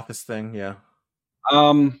Family office thing. Yeah.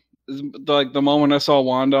 Like the moment I saw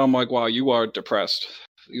Wanda, I'm like, wow, you are depressed.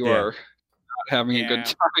 You are not having a good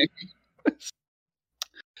time.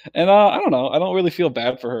 And I don't know. I don't really feel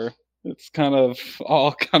bad for her. It's kind of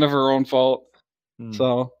all kind of her own fault.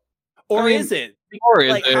 So, or is it? Or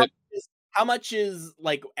is like, it? How much is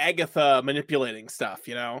like Agatha manipulating stuff?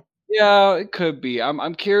 You know? Yeah, it could be.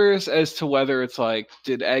 I'm curious as to whether it's like,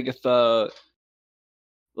 did Agatha,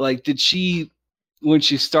 like, did she, when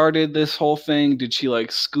she started this whole thing, did she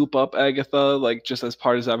like scoop up Agatha like just as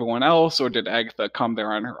part as everyone else, or did Agatha come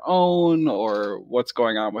there on her own, or what's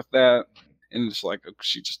going on with that? And it's like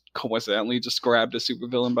she just coincidentally just grabbed a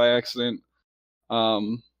supervillain by accident. I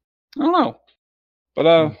don't know, but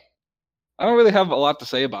I don't really have a lot to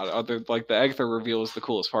say about it. Other like the Agatha reveal is the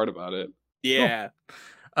coolest part about it. Yeah.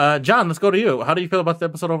 Cool. John, let's go to you. How do you feel about the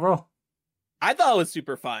episode overall? I thought it was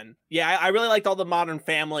super fun. Yeah, I really liked all the Modern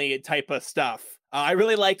Family type of stuff. I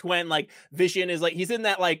really liked when like Vision is like he's in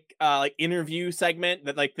that like interview segment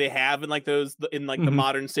that like they have in like those in like the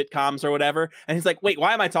modern sitcoms or whatever, and he's like, wait,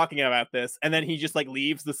 why am I talking about this? And then he just like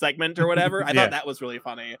leaves the segment or whatever. I thought that was really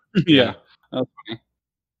funny. Yeah, that's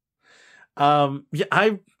funny.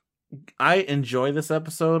 Yeah, I enjoy this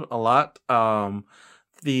episode a lot. Of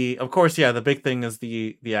course, the big thing is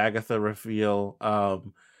the Agatha reveal.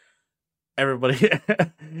 Everybody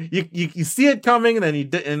you see it coming, and then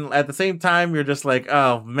and at the same time you're just like,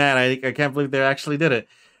 oh man, I can't believe they actually did it.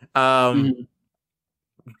 But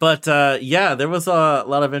there was a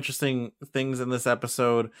lot of interesting things in this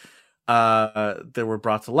episode that were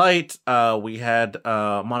brought to light. We had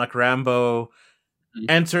Monica Rambeau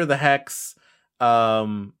enter the Hex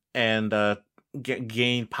and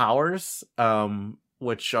gain powers,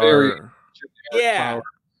 which are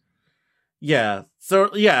so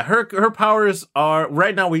her powers are,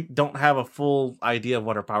 right now we don't have a full idea of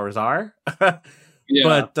what her powers are. But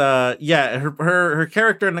her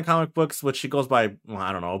character in the comic books, which she goes by,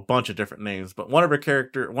 I don't know, a bunch of different names, but one of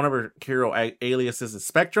her hero aliases is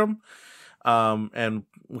Spectrum. And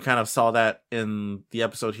we kind of saw that in the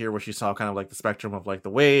episode here where she saw kind of like the spectrum of like the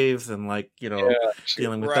waves and like,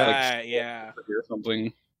 dealing with that. Or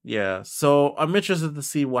something. Yeah, so I'm interested to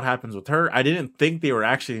see what happens with her. I didn't think they were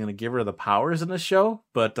actually going to give her the powers in this show,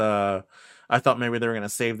 but I thought maybe they were going to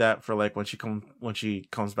save that for like when she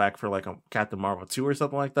comes back for like a Captain Marvel 2 or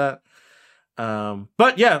something like that.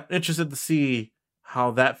 But yeah, interested to see how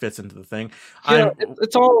that fits into the thing. Yeah,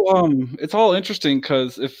 it's all interesting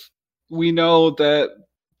because if we know that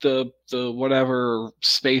the whatever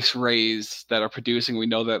space rays that are producing, we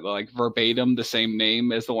know that like verbatim the same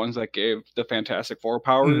name as the ones that gave the Fantastic Four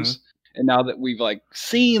powers. And now that we've like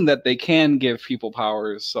seen that they can give people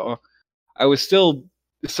powers, so I was still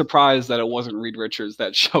surprised that it wasn't Reed Richards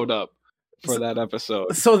that showed up for that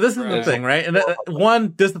episode. So this is the thing, right? And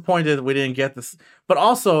one, disappointed we didn't get this, but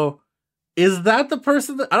also, is that the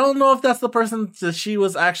person I don't know if that's the person that she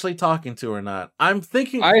was actually talking to or not. I'm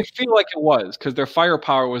thinking, I feel like it was, because their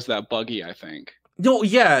firepower was that buggy, I think. No,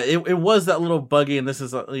 yeah, it was that little buggy, and this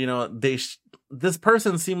is this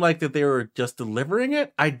person seemed like that they were just delivering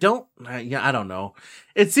it. I don't know.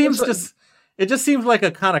 It seems it just seems like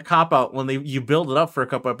a kind of cop out when you build it up for a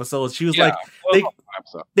couple episodes. She was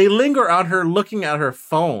they linger on her looking at her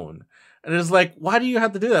phone. And it's like, why do you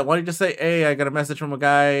have to do that? Why don't you just say, hey, I got a message from a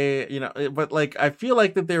guy, But like, I feel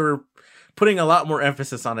like that they were putting a lot more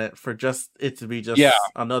emphasis on it for just it to be just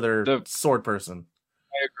another sword person.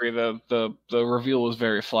 I agree. The reveal was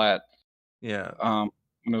very flat. Yeah.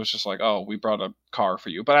 And it was just like, oh, we brought a car for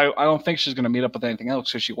you. But I don't think she's going to meet up with anything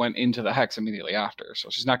else because she went into the Hex immediately after.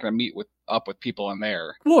 So she's not going to meet up with people in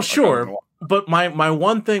there. Well, sure. But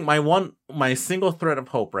my single thread of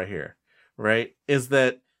hope right here, right, is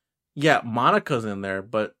that, yeah, Monica's in there,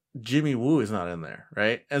 but Jimmy Woo is not in there,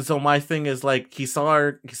 right? And so my thing is, like, he saw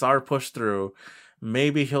her push through.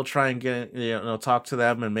 Maybe he'll try and get, talk to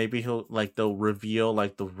them, and maybe they'll reveal,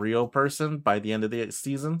 like, the real person by the end of the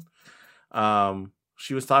season.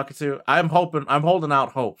 She was talking to. I'm holding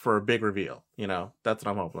out hope for a big reveal. That's what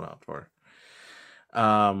I'm hoping out for.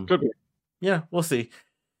 Could be. Yeah, we'll see.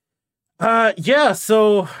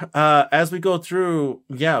 So as we go through,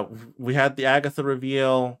 we had the Agatha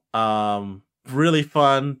reveal. Really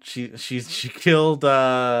fun. She killed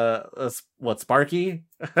Sparky?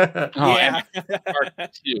 Yeah.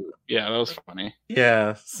 Yeah, that was funny.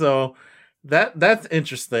 Yeah, so that's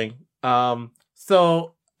interesting.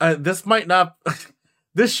 This might not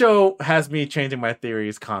this show has me changing my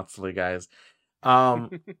theories constantly, guys.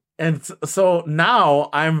 And so now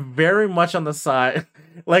I'm very much on the side,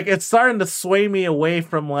 like, it's starting to sway me away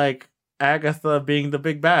from, like, Agatha being the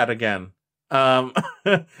big bad again. How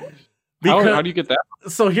do you get that?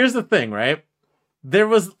 So here's the thing, right?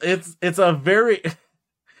 It's a very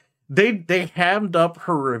they hammed up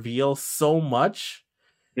her reveal so much,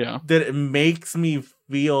 that it makes me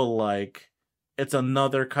feel like it's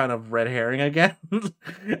another kind of red herring again.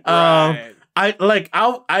 Right.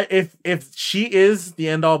 If she is the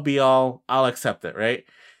end all be all, I'll accept it, right?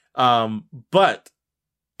 But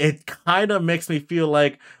it kind of makes me feel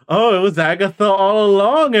like, oh, it was Agatha all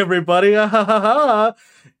along, everybody.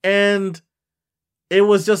 And it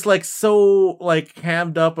was just, like, so, like,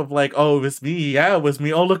 hammed up of, like, oh, it was me. Yeah, it was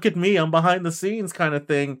me. Oh, look at me. I'm behind the scenes kind of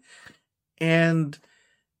thing. And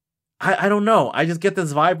I don't know. I just get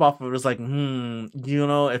this vibe off of it. It's like,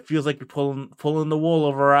 it feels like you're pulling the wool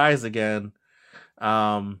over our eyes again.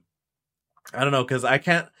 I don't know, because I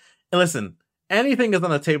can't listen. Anything is on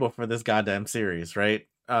the table for this goddamn series, right?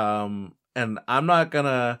 And I'm not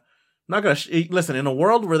gonna listen. In a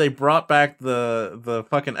world where they brought back the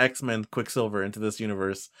fucking X-Men Quicksilver into this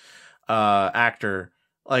universe, actor,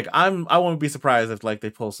 like, I won't be surprised if, like, they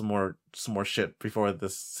pull some more shit before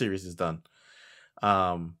this series is done.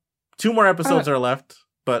 2 more episodes are left,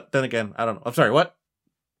 but then again, I don't know. I'm sorry, what?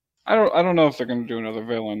 I don't know if they're gonna do another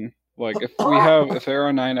villain. Like, if there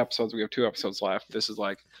are 9 episodes, we have 2 episodes left. This is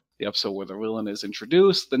like the episode where the villain is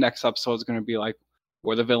introduced. The next episode is gonna be like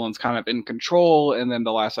where the villain's kind of in control, and then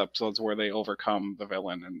the last episode's where they overcome the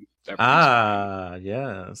villain and everything's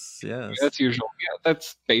yes. That's usual. Yeah,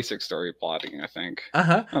 that's basic story plotting, I think.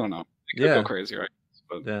 I don't know. It could go crazy, right?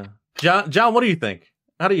 But... Yeah. John, what do you think?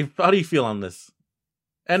 How do you feel on this?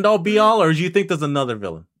 End all be all, or do you think there's another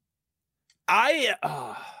villain? I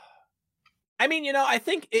mean, I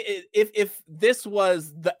think if this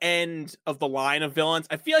was the end of the line of villains,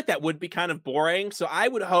 I feel like that would be kind of boring. So I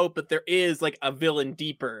would hope that there is, like, a villain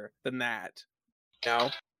deeper than that.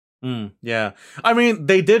 Yeah. I mean,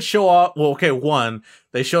 they did show off. Well, okay,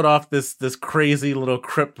 they showed off this crazy little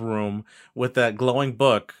crypt room with that glowing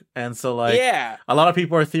book, and so, like, a lot of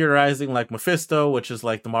people are theorizing, like, Mephisto, which is,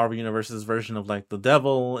 like, the Marvel Universe's version of, like, the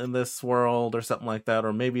devil in this world or something like that,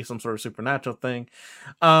 or maybe some sort of supernatural thing.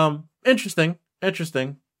 Interesting.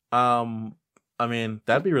 I mean,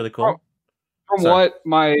 that'd be really cool. From what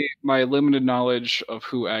my limited knowledge of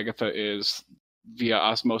who Agatha is via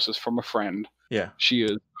osmosis from a friend, she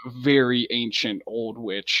is a very ancient old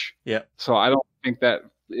witch. Yeah. So I don't think that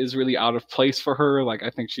is really out of place for her. Like, I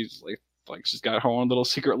think she's like she's got her own little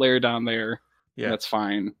secret lair down there. Yeah, that's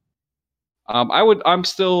fine. I'm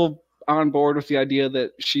still on board with the idea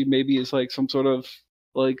that she maybe is, like, some sort of,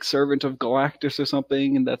 like, servant of Galactus or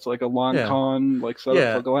something, and that's, like, a long con, like, set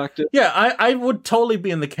up for Galactus. Yeah, I would totally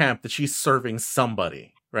be in the camp that she's serving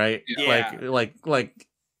somebody, right? Yeah. Like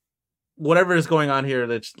whatever is going on here,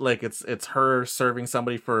 that's, like, it's her serving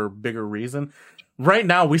somebody for a bigger reason. Right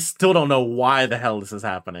now, we still don't know why the hell this is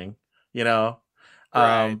happening,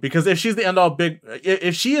 Right. Because if she's the end all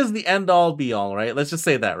if she is the end all be all, right? Let's just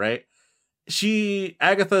say that, right?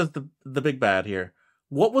 Agatha is the big bad here.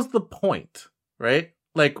 What was the point, right?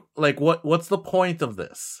 Like what's the point of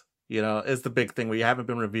this? Is the big thing we haven't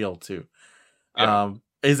been revealed to.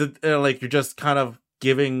 Is it like you're just kind of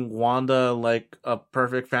giving Wanda, like, a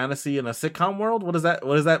perfect fantasy in a sitcom world? What does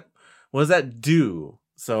that do?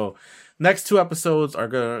 So next 2 episodes are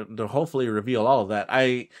going to hopefully reveal all of that.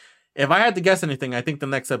 If I had to guess anything, I think the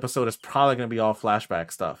next episode is probably going to be all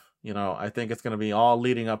flashback stuff. You know, I think it's going to be all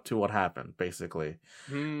leading up to what happened, basically.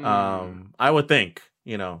 I would think,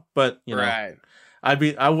 you know, but you know, Right.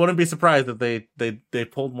 I wouldn't be surprised if they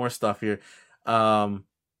pulled more stuff here.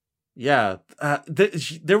 Yeah,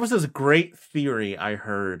 there was this great theory I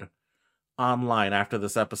heard online after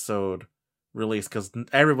this episode released, because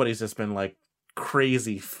everybody's just been like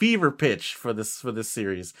crazy fever pitch for this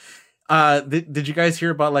series. Did you guys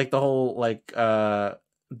hear about like the whole like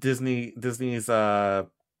Disney's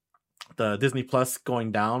the Disney Plus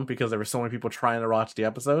going down because there were so many people trying to watch the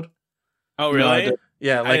episode? Oh, No, I really? didn't.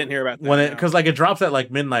 Yeah, like I didn't hear about that. when it, no. because like it drops at like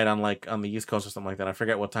midnight on the East Coast or something like that. I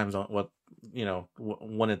forget what time zone, what you know,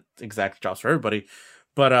 when it exactly drops for everybody.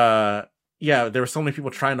 But yeah, there were so many people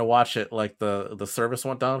trying to watch it. Like the service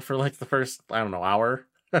went down for like the first, I don't know, hour.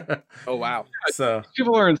 Oh, wow. So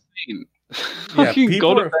People are insane. yeah, You can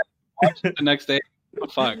people go to are- bed, watch it the next day. What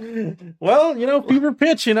the fuck? Well, you know, fever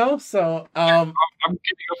pitch, you know. So I'm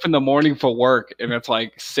getting up in the morning for work, and it's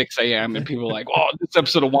like 6 a.m. and people are like, "Oh, this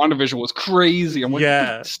episode of WandaVision was crazy." I'm like,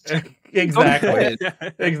 yeah, "Stop exactly.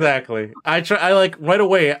 it." Exactly. I like right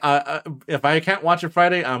away. If I can't watch it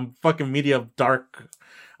Friday, I'm fucking media dark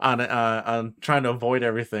on trying to avoid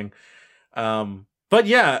everything. But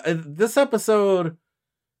yeah, this episode.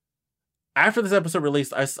 After this episode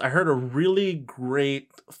released, I heard a really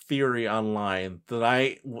great theory online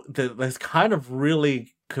that has kind of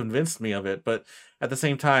really convinced me of it. But at the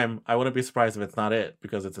same time, I wouldn't be surprised if it's not it,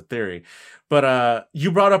 because it's a theory. But you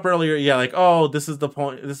brought up earlier, yeah, like, oh, this is the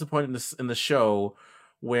point. This is the point in the show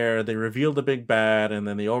where they reveal the big bad and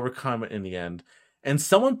then they overcome it in the end. And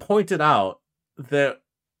someone pointed out that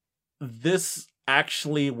this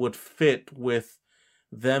actually would fit with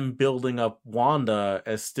them building up Wanda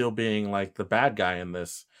as still being like the bad guy in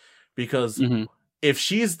this, because Mhm. if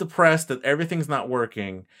she's depressed that everything's not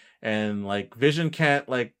working and like Vision can't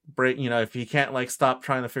like break, you know, if he can't like stop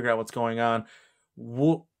trying to figure out what's going on,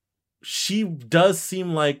 she does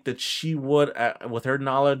seem like that she would, with her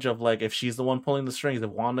knowledge of like, if she's the one pulling the strings, if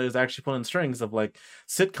Wanda is actually pulling the strings of like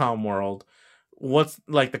sitcom world, what's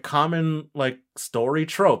like the common like story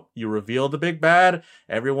trope: you reveal the big bad,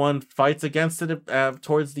 everyone fights against it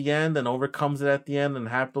towards the end and overcomes it at the end, and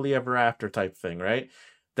happily ever after type thing, right?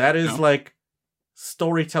 That is like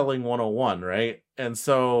storytelling 101, right? And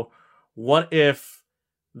so what if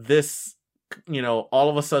this, you know, all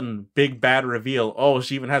of a sudden big bad reveal, oh,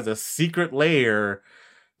 she even has a secret layer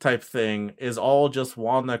type thing, is all just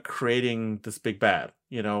Wanda creating this big bad,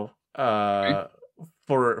 you know?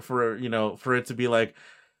 For you know, for it to be like,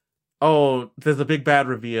 oh, there's a big bad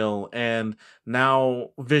reveal and now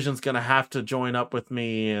Vision's gonna have to join up with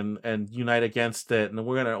me and unite against it, and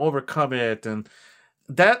we're gonna overcome it, and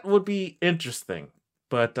that would be interesting.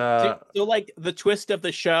 But So like the twist of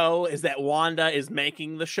the show is that Wanda is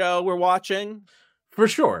making the show we're watching. for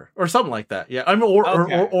sure, or something like that. Yeah, I mean, or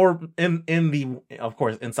Okay. or in the, of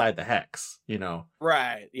course, inside the hex, you know.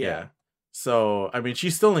 Right. Yeah. So, I mean,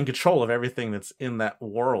 she's still in control of everything that's in that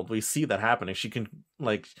world. We see that happening. She can,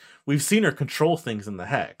 like, we've seen her control things in the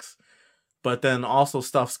hex, but then also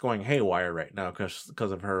stuff's going haywire right now because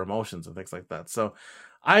of her emotions and things like that. So,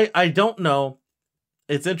 I don't know.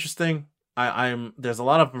 It's interesting. There's a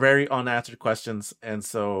lot of very unanswered questions, and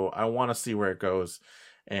so I want to see where it goes.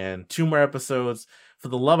 And 2 more episodes. For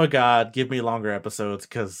the love of God, give me longer episodes,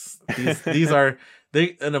 because these are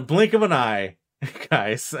they in a blink of an eye.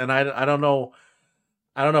 Guys, and I don't know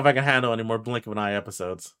if I can handle any more blink of an eye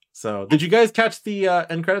episodes. So, did you guys catch the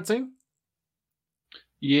end credit scene?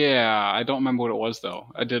 Yeah, I don't remember what it was though.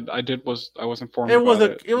 I was informed. It was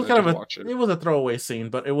about it was and I kind of did a watch it. it was a throwaway scene,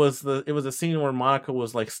 but it was a scene where Monica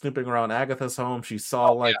was like snooping around Agatha's home. She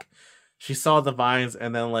saw she saw the vines,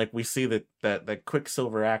 and then like we see that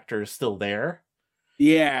Quicksilver actor is still there.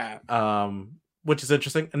 Yeah. Which is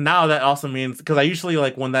interesting. And now that also means, because I usually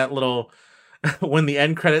like when that little when the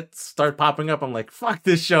end credits start popping up, I'm like, fuck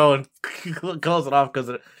this show, and close it off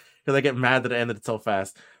because I get mad that it ended so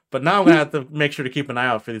fast. But now I'm gonna have to make sure to keep an eye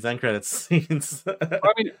out for these end credits scenes.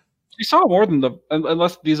 I mean, she saw more than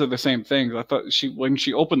unless these are the same things. I thought when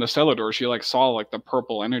she opened the cellar door, she like saw like the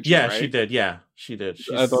purple energy. Yeah, right? she did. Yeah, she did.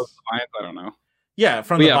 Those vines, I don't know. Yeah,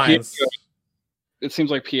 from But the yeah, vines. It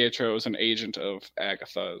seems like Pietro is an agent of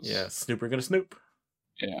Agatha's. Yeah, Snooper gonna snoop.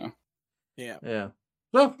 Yeah. Yeah.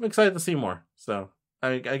 Well, I'm excited to see more. So,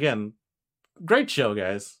 again, great show,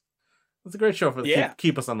 guys. It's a great show for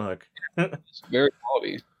keep us on the hook. It's very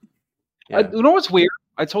quality. Yeah. You know what's weird?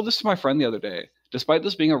 I told this to my friend the other day. Despite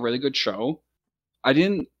this being a really good show, I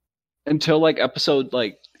didn't, until like episode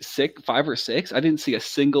like 5 or 6, I didn't see a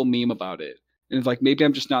single meme about it. And it's like, maybe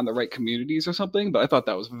I'm just not in the right communities or something, but I thought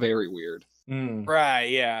that was very weird. Mm. Right.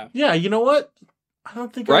 Yeah. Yeah, you know what? I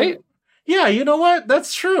don't think Right? Yeah, you know what?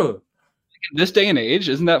 That's true. In this day and age,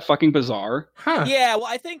 isn't that fucking bizarre? Huh. Yeah, well,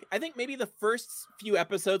 I think maybe the first few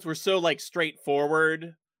episodes were so like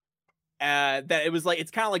straightforward that it was like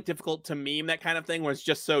it's kind of like difficult to meme that kind of thing where it's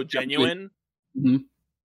just so genuine. Mhm.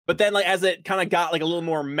 But then like as it kind of got like a little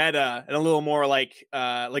more meta and a little more like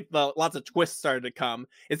lots of twists started to come,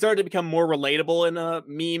 it started to become more relatable in a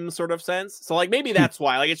meme sort of sense. So like maybe that's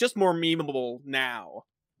why like it's just more memeable now.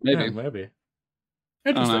 Maybe. Yeah, maybe.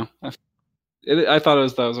 I don't Interesting. know. I thought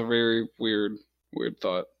that was a very weird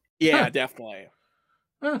thought. Yeah, Huh. definitely.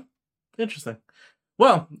 Interesting.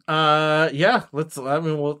 Well, yeah,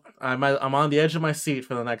 I'm on the edge of my seat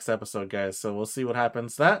for the next episode, guys. So we'll see what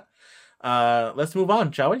happens to that. Let's move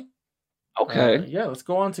on, shall we? Okay. Yeah, let's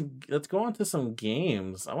go on to some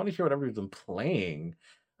games. I want to hear what everybody's been playing.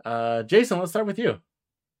 Jason, let's start with you.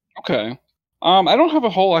 Okay. I don't have a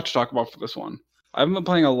whole lot to talk about for this one. I haven't been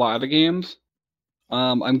playing a lot of games.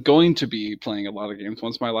 I'm going to be playing a lot of games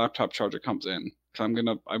once my laptop charger comes in. So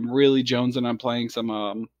I'm really jonesing on playing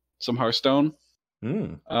some Hearthstone.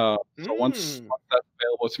 So once that's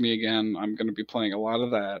available to me again, I'm gonna be playing a lot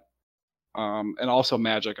of that. And also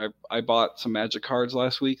Magic. I bought some Magic cards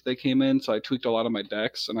last week. They came in, so I tweaked a lot of my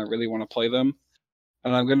decks, and I really want to play them.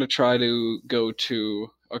 And I'm gonna try to go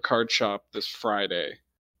to a card shop this Friday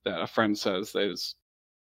that a friend says is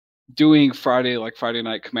doing Friday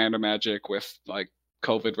night Commander Magic with like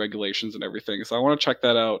COVID regulations and everything. So I want to check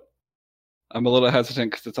that out. I'm a little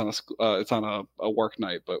hesitant because it's on a work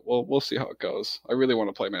night, but we'll see how it goes. I really want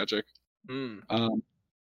to play Magic. I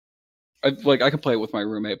can play it with my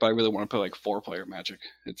roommate, but I really want to play like 4-player Magic.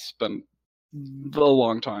 It's been a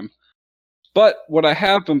long time. But what I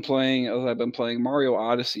have been playing is I've been playing Mario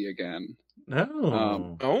Odyssey again.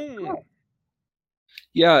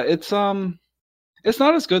 Yeah, it's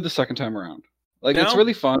not as good the second time around. Like it's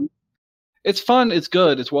really fun. It's fun. It's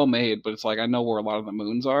good. It's well made, but it's like I know where a lot of the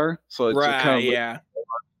moons are, so it's kind of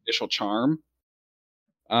initial charm.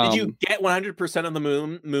 Did you get 100% of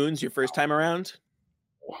the moons your first time around?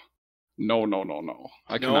 No.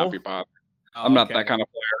 I cannot be bothered. I'm not that kind of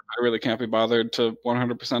player. I really can't be bothered to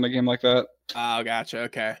 100% a game like that. Oh, gotcha.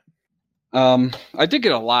 Okay. I did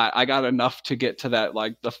get a lot. I got enough to get to that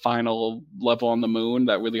like the final level on the moon,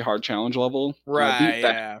 that really hard challenge level. Right.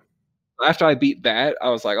 Yeah. After I beat that, I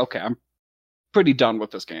was like, okay, I'm pretty done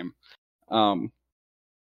with this game. But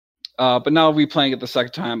now replaying it the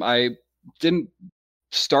second time, I didn't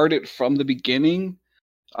start it from the beginning.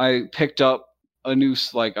 I picked up a new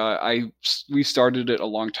I restarted it a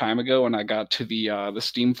long time ago, and I got to the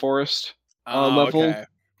Steam Forest level. Okay.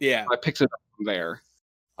 Yeah, I picked it up from there,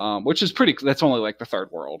 which is pretty. That's only like the third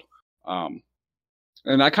world, and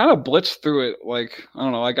I kind of blitzed through it. Like I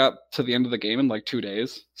don't know, I got to the end of the game in like 2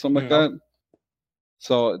 days, something like that.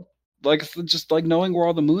 So like it's just like knowing where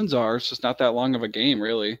all the moons are, it's just not that long of a game,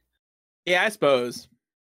 really. Yeah, I suppose.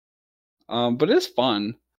 But it's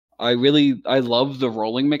fun. I love the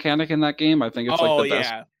rolling mechanic in that game. I think it's like the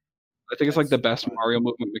best. I think it's like the best Mario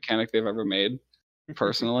movement mechanic they've ever made,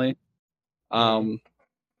 personally.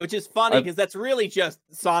 Which is funny because that's really just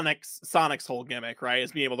Sonic's whole gimmick, right?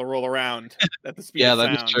 Is being able to roll around at the speed of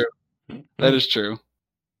sound. That is true. That is true.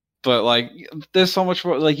 But like, there's so much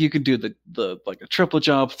more. Like, you could do the like a triple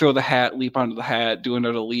jump, throw the hat, leap onto the hat, do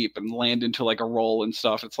another leap, and land into like a roll and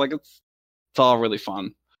stuff. It's like it's all really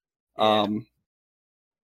fun. Yeah.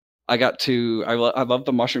 I love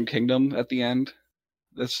the Mushroom Kingdom at the end.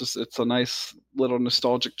 It's a nice little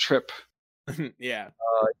nostalgic trip. Yeah.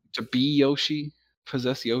 To be Yoshi,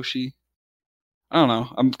 possess Yoshi. I don't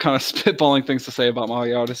know. I'm kind of spitballing things to say about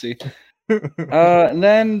Mario Odyssey. And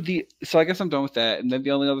then so I guess I'm done with that. And then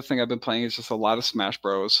the only other thing I've been playing is just a lot of Smash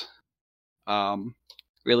Bros.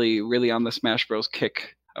 Really, really on the Smash Bros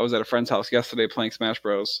kick. I was at a friend's house yesterday playing Smash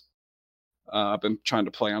Bros. I've been trying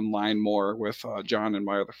to play online more with John and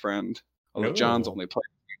my other friend. Although John's only played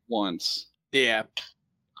once. Yeah.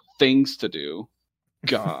 Things to do.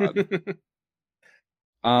 God.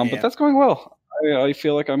 But that's going well. I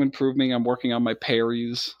feel like I'm improving. I'm working on my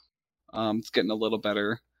parries. It's getting a little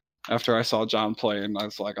better. After I saw John play, and I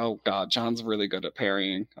was like, "Oh God, John's really good at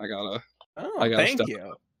parrying. I gotta thank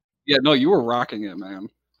you. Yeah, no, you were rocking it, man.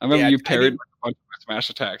 I remember you parried a bunch of my smash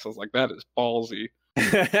attacks. I was like, that is ballsy.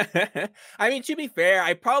 I mean, to be fair,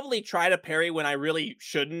 I probably try to parry when I really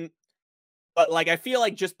shouldn't. But like, I feel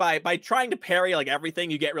like just by trying to parry like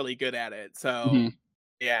everything, you get really good at it. So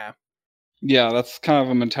yeah. Yeah, that's kind of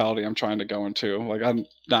a mentality I'm trying to go into. Like, I'm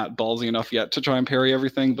not ballsy enough yet to try and parry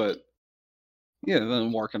everything, but yeah, then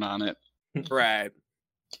I'm working on it. Right.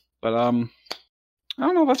 But I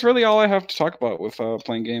don't know. That's really all I have to talk about with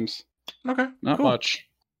playing games. Okay. Not much.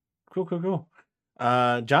 Cool.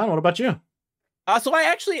 John, what about you? So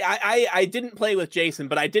I didn't play with Jason,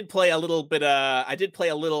 but I did play a little bit. I did play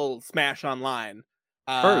a little Smash Online.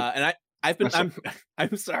 And I've been.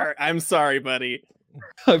 I'm sorry, buddy.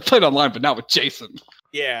 I played online, but not with Jason.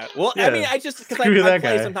 Yeah. Well, Yeah. I mean, I just because I Screw that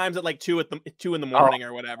play guy. sometimes at like 2 in the morning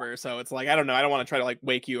or whatever. So it's like I don't know. I don't want to try to like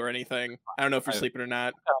wake you or anything. I don't know if you're sleeping or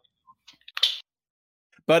not.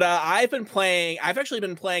 But I've actually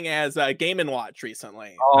been playing as Game & Watch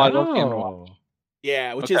recently. Oh, I love Game & Watch.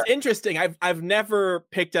 Yeah, which is interesting. I've never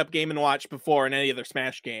picked up Game & Watch before in any other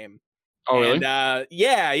Smash game. Oh, really? And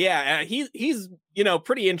yeah. He's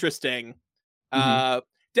pretty interesting.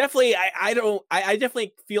 Definitely, I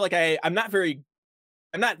definitely feel like I'm not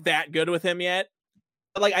that good with him yet.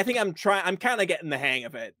 But like I think I'm kind of getting the hang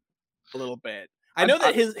of it a little bit. I know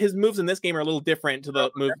that his moves in this game are a little different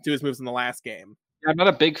to his moves in the last game. I'm not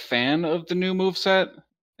a big fan of the new moveset.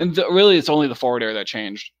 And really, it's only the forward air that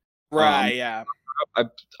changed. Right, yeah.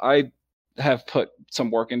 I have put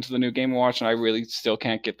some work into the new Game & Watch, and I really still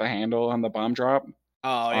can't get the handle on the bomb drop.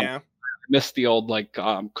 Oh, yeah? I missed the old,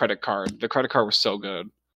 credit card. The credit card was so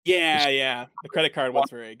good. Yeah. The credit card was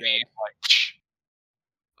very good.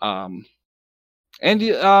 And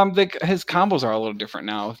his combos are a little different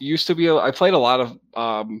now. Used to be I played a lot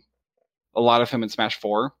of him in Smash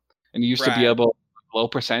 4, and you used to be able low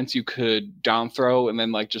percents you could down throw and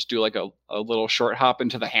then like just do like a little short hop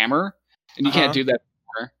into the hammer, and you can't do that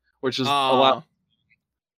anymore, which is a lot.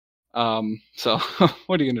 So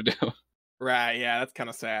what are you gonna do? Right, yeah, that's kind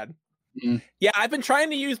of sad. Mm-hmm. Yeah, I've been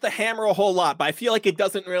trying to use the hammer a whole lot, but I feel like it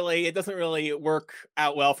doesn't really work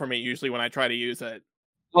out well for me usually when I try to use it.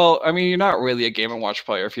 Well, I mean, you're not really a Game & Watch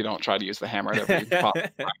player if you don't try to use the hammer at every pop.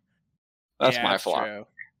 That's my philosophy.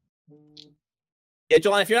 Yeah,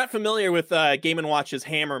 Jolan, if you're not familiar with Game & Watch's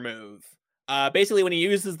hammer move, basically when he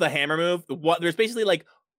uses the hammer move, there's basically like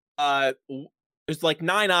there's like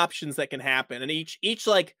 9 options that can happen, and each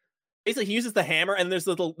like basically he uses the hammer, and there's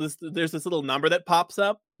this little number that pops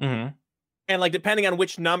up, and like depending on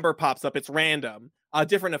which number pops up, it's random. A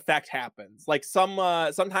different effect happens. Like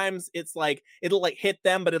sometimes it's like it'll like hit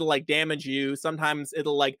them, but it'll like damage you. Sometimes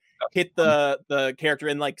it'll like hit the character,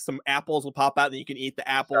 and like some apples will pop out, and you can eat the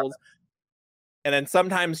apples. And then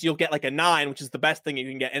sometimes you'll get like a 9, which is the best thing you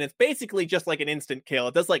can get, and it's basically just like an instant kill.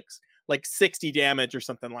 It does like 60 damage or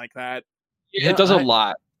something like that. It does a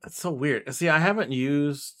lot. That's so weird. See, I haven't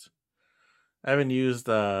used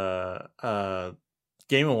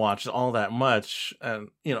Game & Watch all that much, and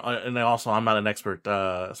and also I'm not an expert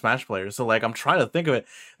Smash player, so like I'm trying to think of it.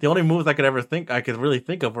 The only moves I could really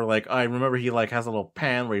think of were like I remember he like has a little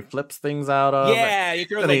pan where he flips things out of. Yeah, he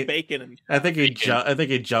throws like bacon. And I think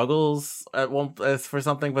he juggles at one for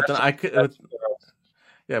something, but then I could.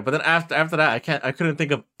 Yeah, but then after that, I couldn't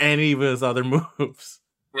think of any of his other moves.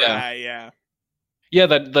 Yeah. Yeah,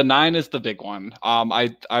 the 9 is the big one.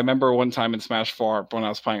 I remember one time in Smash 4 when I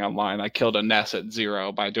was playing online, I killed a Ness at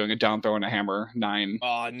 0 by doing a down throw and a hammer 9.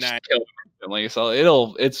 Oh, nice. Killed him instantly. So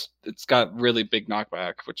it's got really big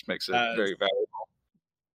knockback, which makes it very valuable.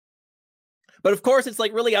 But of course, it's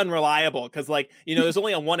like really unreliable because like there's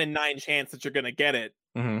only a 1 in 9 chance that you're gonna get it.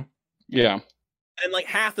 Mm-hmm. Yeah. And like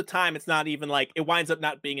half the time, it's not even like it winds up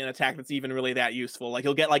not being an attack that's even really that useful. Like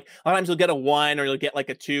you'll get like a lot of times you'll get a 1 or you'll get like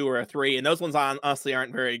a 2 or a 3, and those ones honestly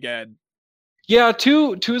aren't very good. Yeah,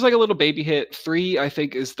 2 is like a little baby hit. 3 I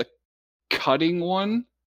think is the cutting one.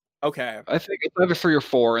 Okay. I think it's either 3 or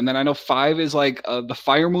 4, and then I know 5 is like the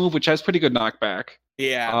fire move, which has pretty good knockback.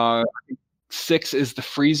 Yeah. 6 is the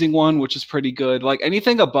freezing one, which is pretty good. Like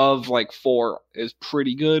anything above like 4 is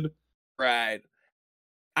pretty good. Right.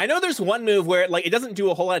 I know there's one move where like it doesn't do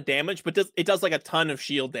a whole lot of damage, but it does like a ton of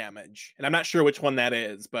shield damage, and I'm not sure which one that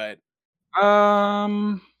is, but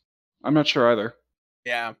I'm not sure either.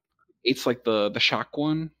 Yeah, it's like the shock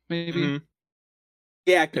one, maybe. Mm-hmm.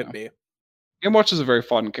 Yeah, it could be. Game Watch is a very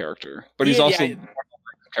fun character, but he's also one of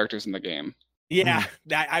the characters in the game. Yeah,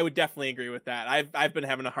 I would definitely agree with that. I've been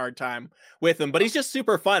having a hard time with him, but he's just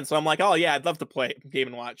super fun. So I'm like, oh yeah, I'd love to play Game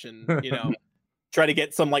 & Watch and try to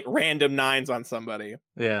get some like random 9s on somebody.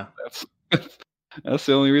 Yeah, that's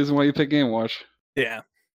the only reason why you pick Game Watch. Yeah.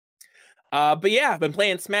 But yeah, I've been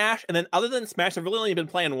playing Smash, and then other than Smash, I've really only been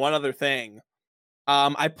playing one other thing.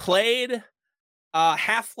 I played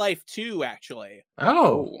Half-Life 2 actually.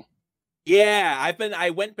 Oh. Yeah, I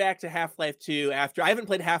went back to Half-Life 2 after I haven't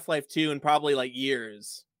played Half-Life 2 in probably like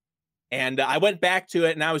years. And I went back to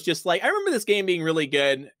it and I was just like, I remember this game being really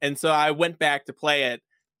good, and so I went back to play it.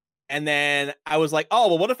 And then I was like, oh,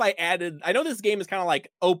 well, what if I added... I know this game is kind of like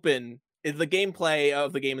open. The gameplay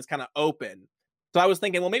of the game is kind of open. So I was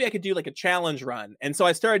thinking, well, maybe I could do like a challenge run. And so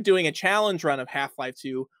I started doing a challenge run of Half-Life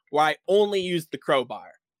 2 where I only used the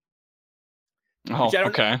crowbar. Oh,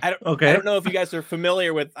 okay. I don't know if you guys are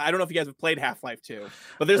familiar with. I don't know if you guys have played Half-Life 2,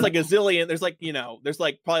 but there's like a zillion. There's like there's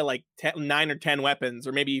like probably like 9 or 10 weapons,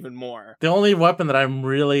 or maybe even more. The only weapon that I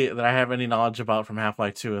have any knowledge about from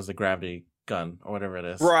Half-Life 2 is the gravity gun or whatever it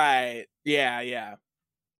is. Right. Yeah.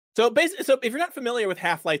 So basically, if you're not familiar with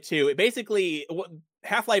Half-Life 2, it basically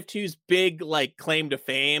Half-Life 2's big like claim to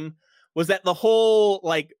fame was that the whole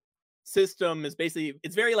like system is basically,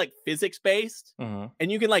 it's very like physics based,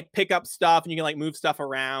 and you can like pick up stuff and you can like move stuff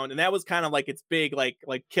around, and that was kind of like its big like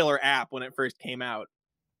killer app when it first came out.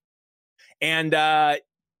 And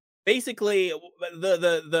basically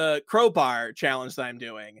the crowbar challenge that I'm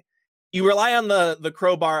doing, you rely on the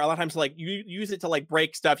crowbar a lot of times to like you use it to like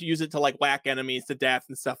break stuff, you use it to like whack enemies to death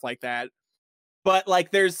and stuff like that. But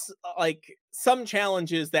like there's like some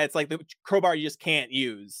challenges that's like the crowbar you just can't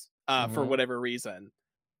use for whatever reason.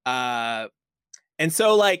 And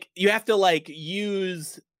so like you have to like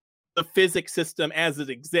use the physics system as it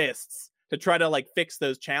exists to try to like fix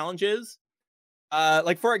those challenges.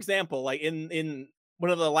 Like for example, like in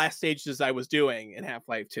one of the last stages I was doing in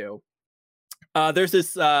Half-Life 2, there's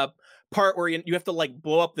this part where you have to like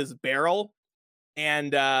blow up this barrel,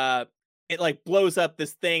 and it like blows up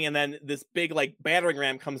this thing, and then this big like battering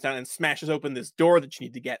ram comes down and smashes open this door that you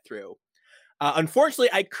need to get through. Unfortunately,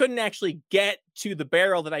 I couldn't actually get to the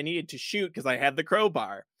barrel that I needed to shoot because I had the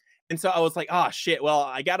crowbar. And so I was like, oh shit, well,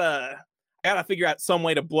 I gotta figure out some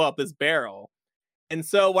way to blow up this barrel. And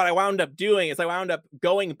so what I wound up doing is I wound up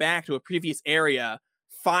going back to a previous area,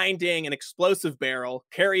 finding an explosive barrel,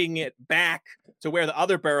 carrying it back to where the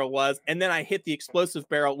other barrel was, and then I hit the explosive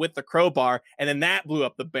barrel with the crowbar, and then that blew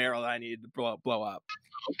up the barrel that I needed to blow up.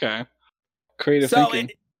 Okay. Creative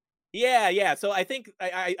thinking. Yeah. So I think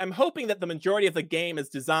I'm hoping that the majority of the game is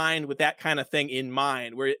designed with that kind of thing in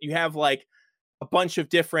mind, where you have like a bunch of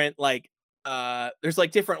different like there's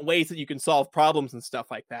like different ways that you can solve problems and stuff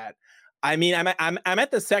like that. I mean, I'm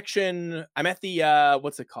at the section. I'm at the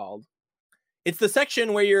what's it called? It's the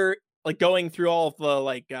section where you're like going through all of the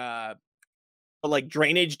like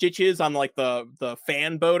drainage ditches on like the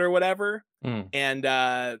fan boat or whatever, and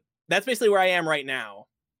that's basically where I am right now.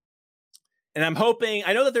 And I'm hoping,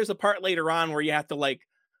 I know that there's a part later on where you have to like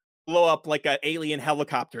blow up like an alien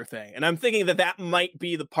helicopter thing. And I'm thinking that might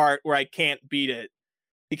be the part where I can't beat it,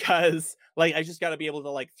 because like I just got to be able to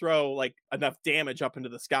like throw like enough damage up into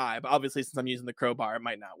the sky. But obviously, since I'm using the crowbar, it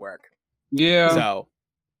might not work. Yeah. So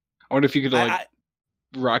I wonder if you could like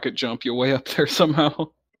rocket jump your way up there somehow.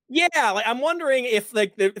 Yeah, like I'm wondering if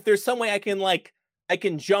like if there's some way I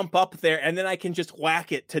can jump up there and then I can just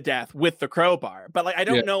whack it to death with the crowbar. But like I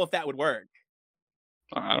don't know if that would work.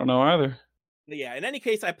 I don't know either. But yeah, in any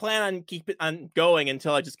case, I plan on going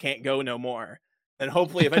until I just can't go no more. And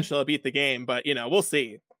hopefully eventually I'll beat the game, but we'll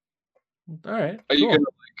see. All right. Are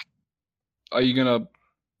you gonna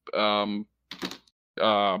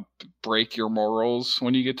break your morals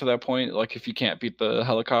when you get to that point? Like if you can't beat the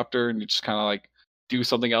helicopter and you just kind of like do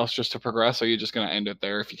something else just to progress, or are you just gonna end it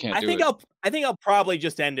there if you can't do it? I think I'll probably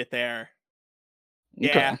just end it there.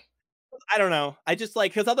 Okay. Yeah. I don't know. I just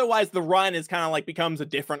like, because otherwise the run is kind of like becomes a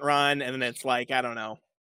different run, and then it's like, I don't know.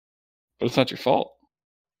 But it's not your fault.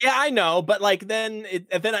 Yeah, I know, but like I've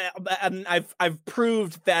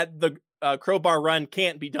proved that the crowbar run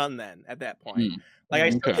can't be done then at that point. Like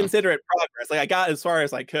I still consider it progress. Like I got as far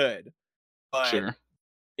as I could. But, sure.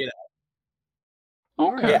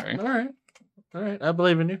 Okay. Yeah. All right. I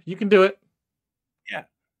believe in you. You can do it. Yeah.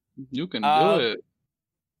 You can do it.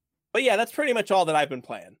 But yeah, that's pretty much all that I've been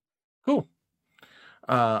playing. Cool.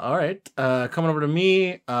 All right. Coming over to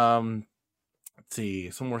me. Let's see.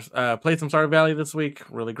 Some more. Played some Stardew Valley this week.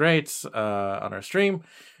 Really great. On our stream.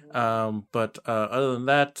 But other than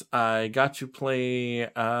that, I got to play.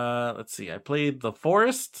 Let's see. I played The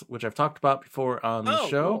Forest, which I've talked about before on the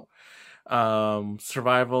show. Cool.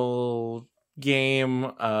 Survival game.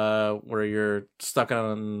 Where you're stuck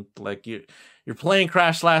on like you're playing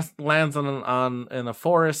Crash lands on in a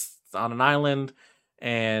forest on an island.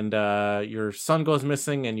 And your son goes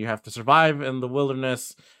missing, and you have to survive in the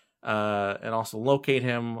wilderness and also locate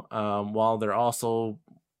him while there are also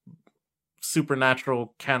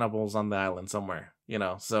supernatural cannibals on the island somewhere,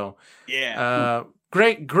 So, yeah,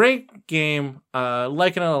 great game.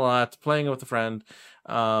 Liking it a lot. Playing it with a friend.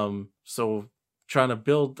 So trying to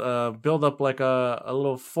build up like a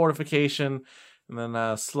little fortification, and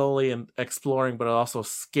then slowly and exploring, but also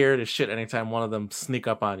scared as shit anytime one of them sneak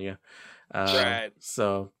up on you. Right.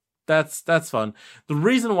 So that's fun. The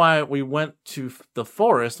reason why we went to the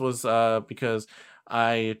forest was because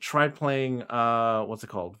I tried playing what's it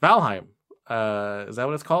called? Valheim. Is that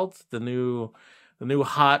what it's called? The new new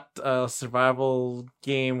hot survival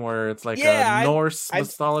game where it's like Yeah, a Norse I've-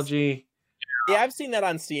 mythology. Yeah, I've seen that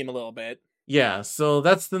on Steam a little bit. Yeah, so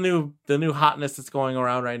that's the new hotness that's going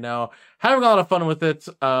around right now. Having a lot of fun with it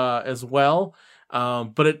as well.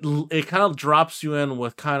 But it kind of drops you in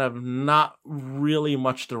with kind of not really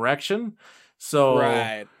much direction. So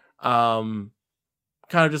Right. kind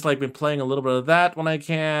of just like been playing a little bit of that when I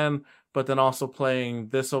can, but then also playing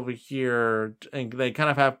this over here, and they kind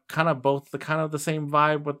of have kind of both the same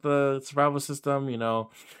vibe with the survival system. You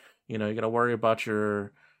got to worry about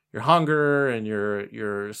your hunger and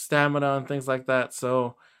your stamina and things like that.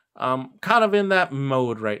 So kind of in that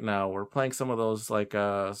mode right now. We're playing some of those like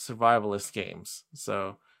survivalist games.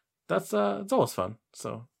 So that's it's always fun.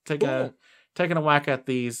 So taking a whack at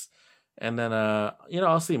these, and then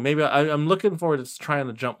I'll see. Maybe I'm looking forward to trying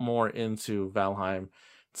to jump more into Valheim,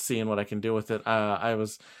 seeing what I can do with it.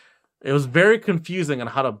 It was very confusing on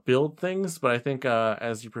how to build things, but I think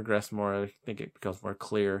as you progress more, I think it becomes more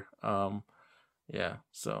clear. Yeah,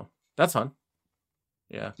 so that's fun.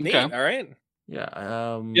 Yeah. Neat. Okay. All right.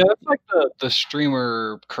 Yeah. Yeah, that's like the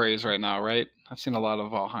streamer craze right now, right? I've seen a lot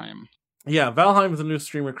of Valheim. Yeah, Valheim is a new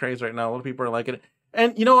streamer craze right now. A lot of people are liking it,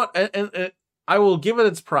 and you know what? And I will give it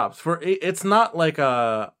its props for it's not like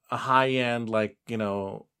a high end like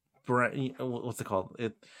what's it called?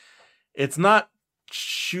 It's not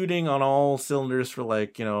shooting on all cylinders for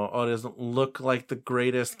like it doesn't look like the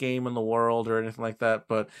greatest game in the world or anything like that,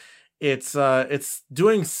 but it's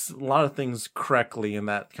doing a lot of things correctly in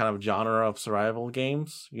that kind of genre of survival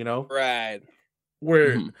games, Right.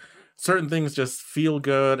 where Mhm. certain things just feel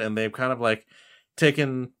good, and they've kind of like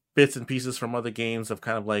taken bits and pieces from other games of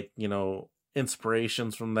kind of like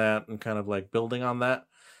inspirations from that and kind of like building on that.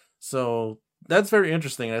 So that's very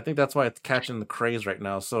interesting, and I think that's why it's catching the craze right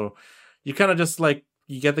now. So you kind of just like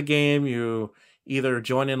you get the game, you either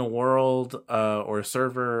join in a world or a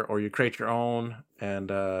server, or you create your own, and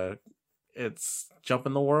it's jump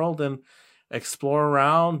in the world and explore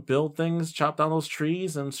around, build things, chop down those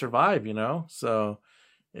trees, and survive. So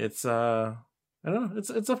it's I don't know,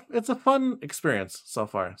 it's a fun experience so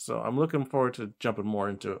far. So I'm looking forward to jumping more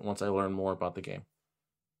into it once I learn more about the game.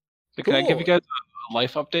 So can I give you Cool. guys a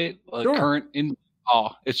life update? Like Sure.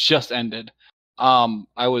 it's just ended.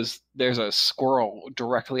 There's a squirrel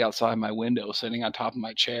directly outside my window sitting on top of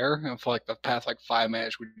my chair, and for like the past 5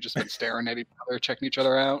 minutes we've just been staring at each other, checking each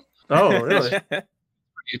other out. Oh, really? Pretty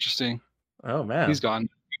interesting. Oh, man. He's gone.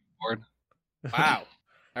 Bored. Wow.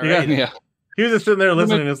 All Yeah. right. Yeah. He was just sitting there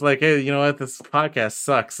listening. It's like, hey, you know what? This podcast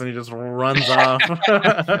sucks, and he just runs off.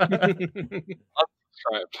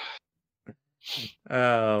 Right.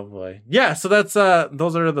 Oh boy, yeah. So that's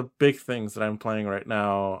those are the big things that I'm playing right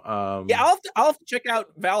now. Yeah, I'll have to check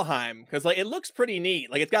out Valheim because like it looks pretty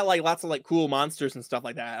neat. Like it's got like lots of like cool monsters and stuff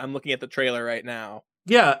like that. I'm looking at the trailer right now.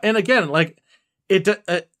 Yeah, and again, like it's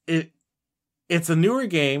a newer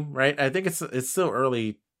game, right? I think it's still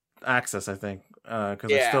early access. I think because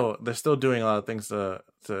they're still doing a lot of things to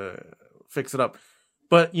fix it up.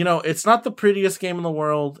 But it's not the prettiest game in the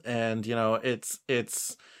world, and it's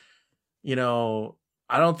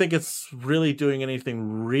I don't think it's really doing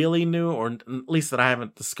anything really new, or at least that I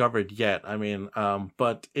haven't discovered yet. I mean,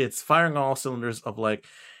 but it's firing on all cylinders of like,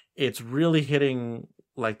 it's really hitting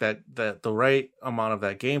like that the right amount of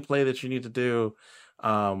that gameplay that you need to do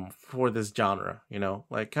for this genre,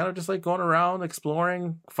 like kind of just like going around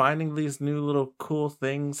exploring, finding these new little cool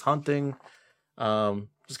things, hunting,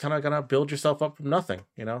 just kind of gonna build yourself up from nothing,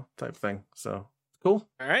 type thing. So cool.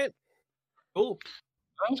 All right. Cool.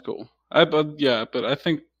 That's cool. But I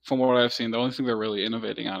think from what I've seen, the only thing they're really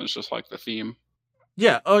innovating on is just like the theme.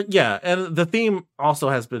 Yeah. Oh, yeah. And the theme also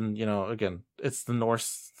has been, again, it's the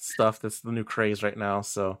Norse stuff that's the new craze right now.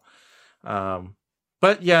 So,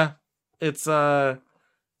 but yeah, it's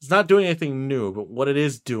not doing anything new. But what it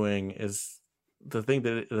is doing is the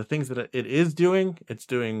things that it is doing, it's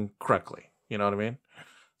doing correctly. You know what I mean?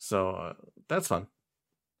 So that's fun.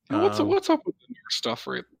 Yeah, what's up with the new stuff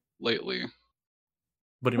lately?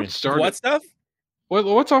 What do you mean? What stuff?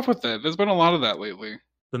 What's up with that? There's been a lot of that lately.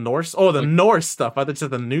 The Norse? Oh, the Norse stuff. I thought you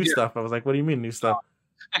said the new stuff. I was like, what do you mean new stuff?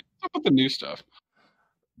 What's up with the new stuff?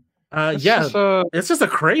 It's just a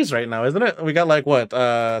craze right now, isn't it? We got like what?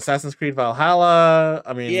 Assassin's Creed Valhalla.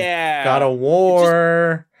 I mean, Yeah. God of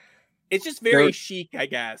War. It's just very chic, I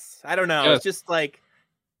guess. I don't know. Yeah. It's just like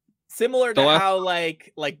similar to how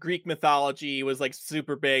like Greek mythology was like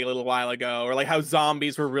super big a little while ago, or like how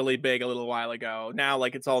zombies were really big a little while ago. Now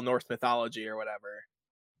like it's all Norse mythology or whatever.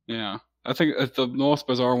 Yeah. I think the most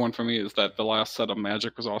bizarre one for me is that the last set of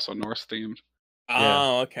Magic was also Norse themed.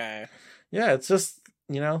 Oh, okay. Yeah, it's just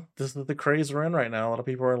this is the craze we're in right now. A lot of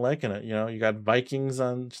people are liking it. You got Vikings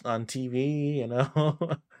on TV.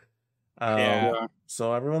 Yeah.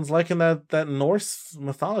 So everyone's liking that Norse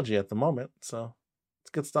mythology at the moment. So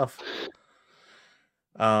it's good stuff.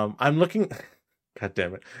 I'm looking. God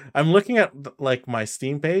damn it! I'm looking at like my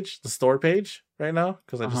Steam page, the store page right now,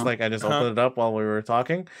 because I just opened it up while we were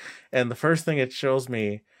talking, and the first thing it shows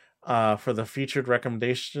me, for the featured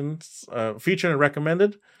recommendations, featured and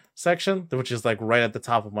recommended section, which is like right at the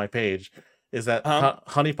top of my page, is that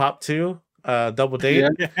Honey Pop 2 Double Date.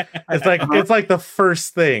 Yeah. It's like the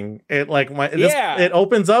first thing. It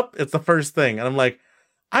opens up, it's the first thing, and I'm like,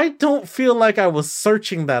 I don't feel like I was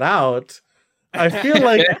searching that out. I feel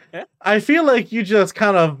like you just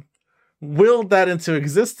kind of willed that into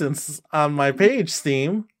existence on my page,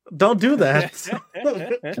 Steam. Don't do that.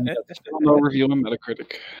 No review on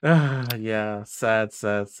Metacritic. Yeah, sad.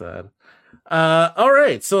 All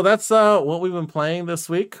right, so that's what we've been playing this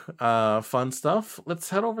week. Fun stuff. Let's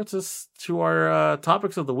head over to our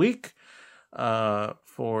topics of the week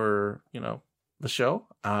for the show.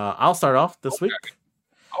 I'll start off this week.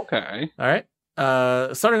 Okay. All right.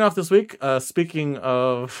 Starting off this week, speaking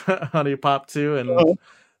of Honey Pop 2 and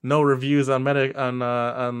no reviews on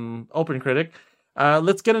OpenCritic,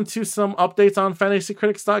 let's get into some updates on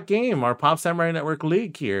FantasyCritics.game, our Pop Samurai Network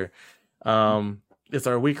League here. It's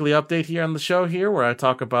our weekly update here on the show here, where I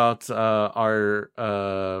talk about our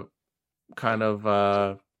kind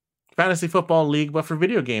of fantasy football league, but for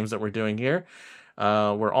video games that we're doing here,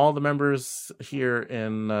 where all the members here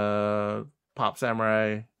in the Pop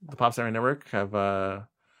Samurai Network have our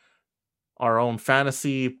own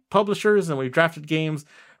fantasy publishers, and we've drafted games.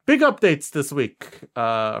 Big updates this week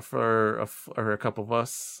for a couple of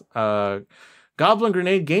us. Goblin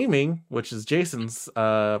Grenade Gaming, which is Jason's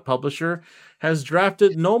publisher, has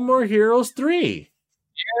drafted No More Heroes 3.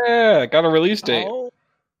 Yeah, got a release date.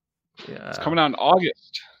 Yeah, it's coming out in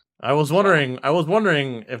August. I was wondering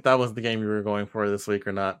if that was the game you were going for this week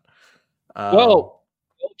or not. Well,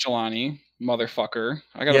 Jelani, motherfucker,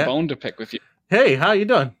 I got a bone to pick with you. Hey, how you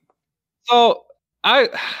doing? So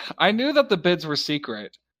I knew that the bids were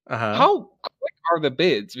secret. How quick are the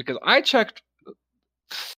bids? Because I checked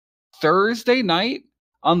Thursday night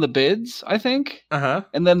on the bids, I think. And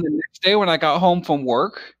then the next day when I got home from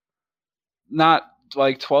work, not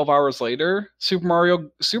like 12 hours later, Super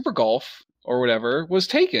Mario Super Golf or whatever was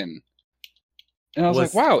taken. And I was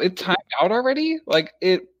like, wow, it timed out already? Like,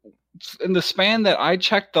 it in the span that I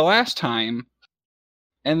checked the last time,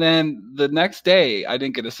 and then the next day I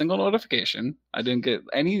didn't get a single notification. I didn't get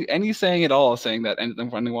any saying at all saying that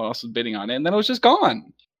anyone else was bidding on it, and then it was just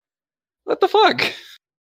gone. What the fuck?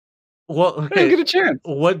 Well, okay. I didn't get a chance.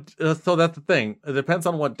 So that's the thing. It depends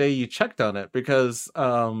on what day you checked on it, because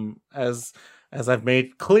as I've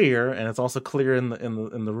made clear, and it's also clear in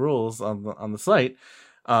the rules on the site,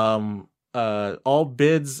 all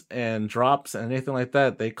bids and drops and anything like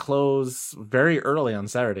that, they close very early on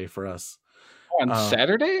Saturday for us. On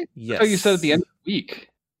Saturday? Yes. Oh, you said at the end of the week.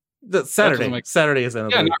 Saturday. Saturday is the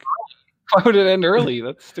end of the week. Why would it end early?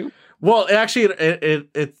 That's stupid. Well, actually,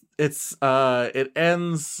 it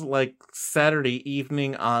ends like Saturday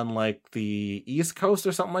evening on like the East Coast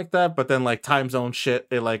or something like that. But then like time zone shit,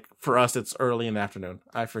 for us it's early in the afternoon.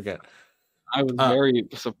 I forget. I was very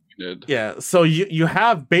disappointed. Yeah, so you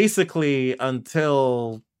have basically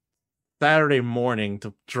until Saturday morning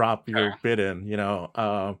to drop your bid in.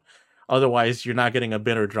 Otherwise you're not getting a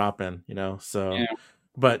bid or drop in. So. Yeah.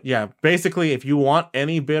 But yeah, basically, if you want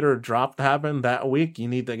any bid or drop to happen that week, you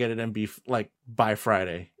need to get it in by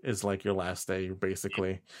Friday is like your last day,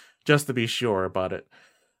 basically, just to be sure about it.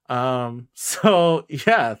 So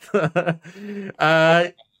yeah,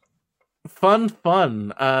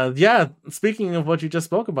 fun. Yeah. Speaking of what you just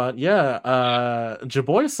spoke about,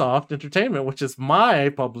 Jaboysoft Entertainment, which is my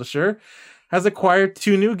publisher, has acquired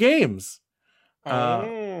 2 new games.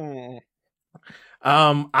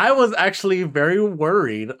 I was actually very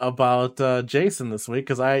worried about Jason this week,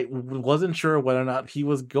 because I wasn't sure whether or not he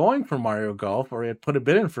was going for Mario Golf or he had put a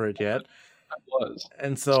bid in for it yet. I was.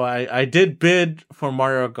 And so I did bid for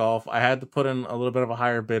Mario Golf. I had to put in a little bit of a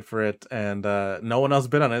higher bid for it, and no one else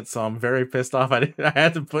bid on it, so I'm very pissed off. I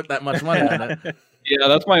had to put that much money on it. Yeah,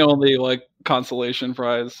 that's my only consolation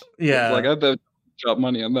prize. Yeah. I had to drop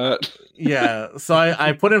money on that. Yeah, so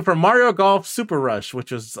I put in for Mario Golf Super Rush,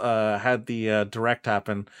 which was had the direct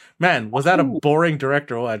happen. Man, was that a boring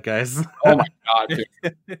direct or what, guys? Oh my god, dude.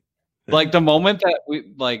 The moment that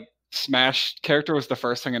we Smash character was the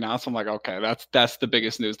first thing announced, I'm like, okay, that's the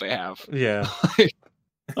biggest news they have. Yeah.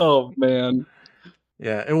 Oh man.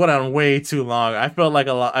 Yeah, it went on way too long. I felt like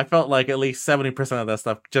at least 70% of that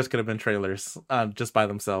stuff just could have been trailers, just by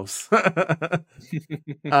themselves. But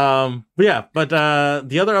the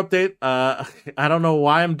other update, I don't know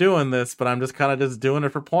why I'm doing this, but I'm just kind of just doing it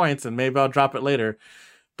for points, and maybe I'll drop it later.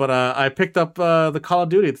 But I picked up the Call of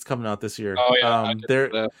Duty that's coming out this year. Oh yeah,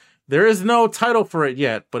 there is no title for it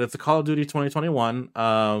yet, but it's a Call of Duty 2021.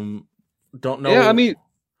 Don't know. Yeah, I mean,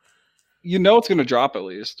 it's going to drop at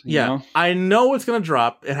least. Yeah, know? I know it's going to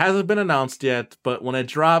drop. It hasn't been announced yet, but when it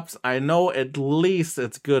drops, I know at least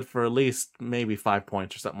it's good for at least maybe 5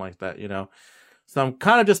 points or something like that, So I'm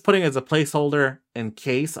kind of just putting it as a placeholder in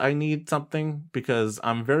case I need something, because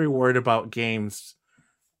I'm very worried about games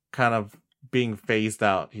kind of being phased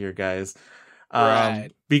out here, guys.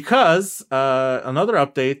 Right. Because another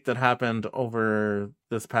update that happened over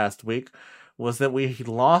this past week was that we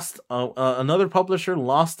lost another publisher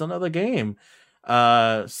lost another game.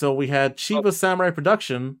 So we had Chiba Samurai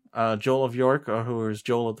Production, Joel of York, who is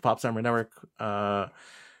Joel of the Pop Samurai Network.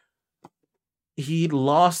 He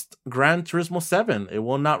lost Gran Turismo 7. It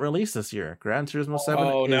will not release this year. Gran Turismo 7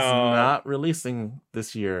 is not releasing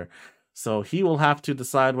this year. So he will have to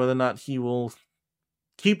decide whether or not he will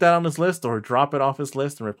keep that on his list or drop it off his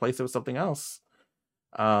list and replace it with something else.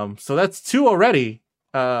 So that's 2 already.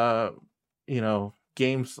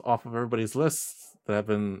 Games off of everybody's lists that have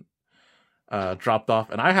been dropped off,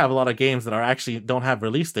 and I have a lot of games that actually don't have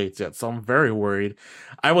release dates yet, so I'm very worried.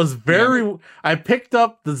 I picked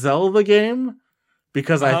up the Zelda game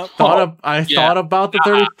because I thought about the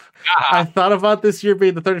 30. I thought about this year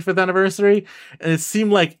being the 35th anniversary, and it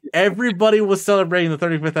seemed like everybody was celebrating the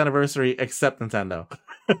 35th anniversary except Nintendo.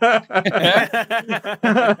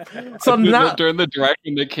 So now during the direct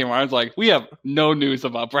when they came out, I was like, we have no news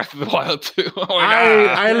about Breath of the Wild 2. Oh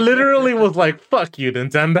I literally was like, fuck you,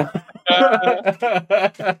 Nintendo.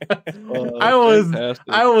 I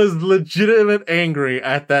was legitimate angry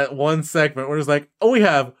at that one segment where it's like, oh, we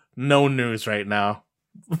have no news right now.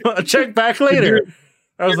 Check back later.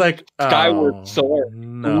 I was like, Skyward Sword.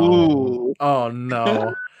 No. Ooh. Oh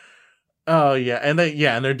no. Oh yeah, and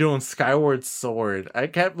they're doing Skyward Sword. I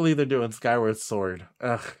can't believe they're doing Skyward Sword.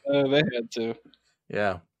 Ugh. They had to.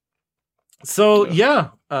 Yeah. So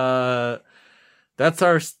that's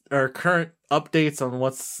our current updates on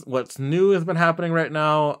what's new has been happening right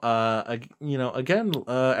now.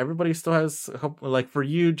 Everybody still has like for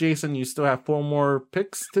you, Jason, you still have 4 more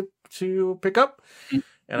picks to pick up,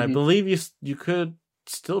 and I believe you could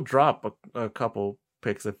still drop a couple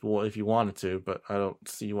picks if you wanted to, but I don't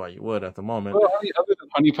see why you would at the moment. Well, other than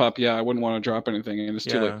Honey Pop, I wouldn't want to drop anything, and it's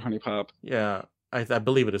too late for Honey Pop. Yeah, I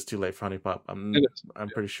believe it is too late for Honey Pop. I'm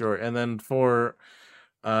pretty sure. And then for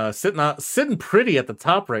sitting pretty at the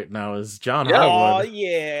top right now is John Harwood. Oh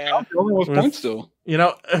yeah, with points still.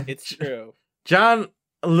 It's true. John,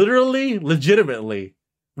 legitimately,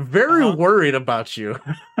 very worried about you.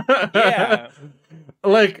 Yeah,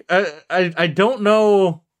 like I don't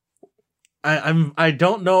know. I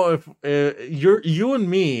don't know if you and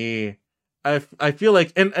me. I feel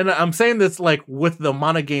like, and I'm saying this like with the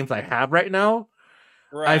amount of games I have right now.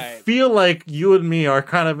 Right. I feel like you and me are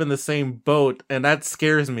kind of in the same boat, and that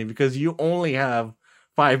scares me because you only have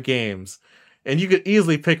 5 games, and you could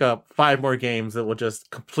easily pick up 5 more games that will just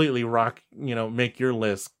completely rock, make your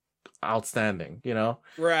list outstanding,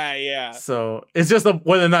 Right, yeah. So it's just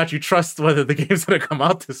whether or not you trust whether the game's going to come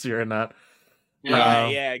out this year or not.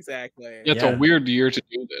 Yeah, exactly. It's a weird year to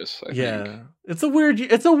do this. I think. It's a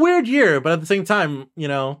weird year, but at the same time,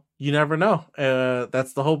 you never know.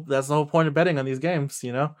 That's the whole point of betting on these games,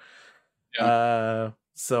 Yeah.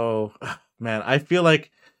 So man, I feel like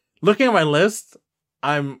looking at my list,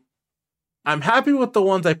 I'm happy with the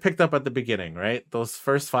ones I picked up at the beginning, right? Those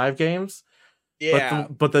first 5 games. Yeah.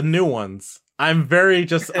 But the new ones, I'm very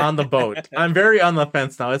just on the boat. I'm very on the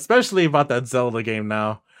fence now, especially about that Zelda game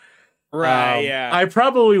now. Right, yeah. I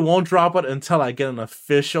probably won't drop it until I get an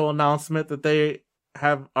official announcement that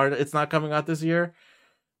it's not coming out this year.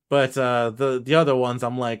 But the other ones,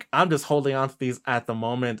 I'm just holding on to these at the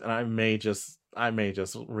moment, and I may just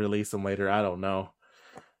release them later. I don't know.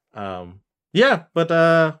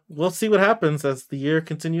 But we'll see what happens as the year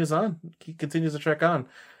continues on. He continues to trek on.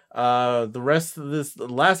 The rest of the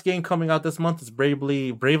last game coming out this month is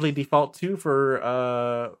Bravely Default 2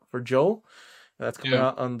 for Joel. That's coming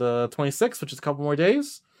out on the 26th, which is a couple more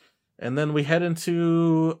days. And then we head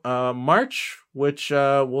into March, which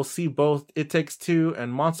we'll see both It Takes Two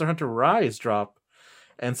and Monster Hunter Rise drop.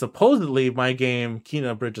 And supposedly my game,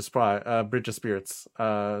 Kena Bridge of Spirits,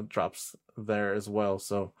 drops there as well.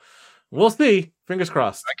 So we'll see. Fingers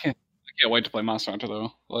crossed. I can't wait to play Monster Hunter,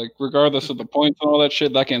 though. Like, regardless of the points and all that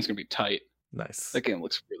shit, that game's going to be tight. Nice. That game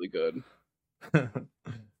looks really good.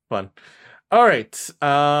 Fun. All right.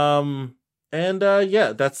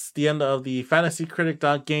 Yeah, that's the end of the Fantasy Critic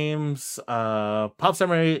Games Pop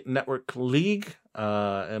Samurai Network League.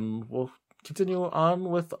 And we'll continue on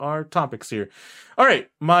with our topics here. All right,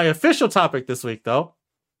 my official topic this week though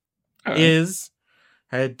is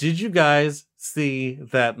did you guys see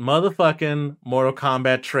that motherfucking Mortal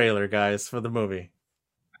Kombat trailer, guys, for the movie?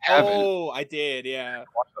 Oh, I did, yeah.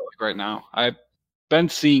 Watch it right now. I've been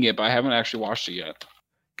seeing it, but I haven't actually watched it yet.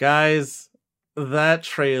 Guys, that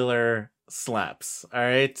trailer slaps. All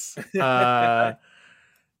right.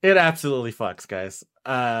 It absolutely fucks, guys.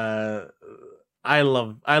 I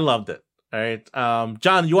loved it. All right.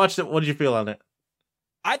 John, you watched it. What did you feel on it?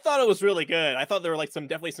 I thought it was really good. I thought there were like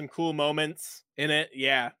definitely some cool moments in it.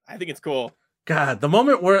 Yeah, I think it's cool. God, the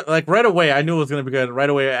moment where like right away I knew it was gonna be good.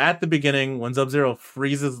 Right away at the beginning when Sub-Zero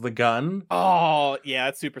freezes the gun. Oh yeah,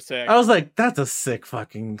 that's super sick. I was like, that's a sick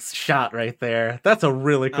fucking shot right there. That's a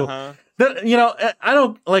really cool. Uh-huh. That, you know, I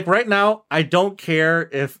don't like right now. I don't care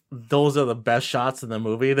if those are the best shots in the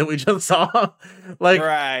movie that we just saw. Like,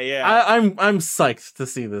 right, yeah. I'm psyched to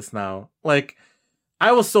see this now. Like,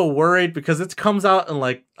 I was so worried because it comes out in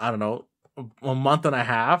like I don't know a month and a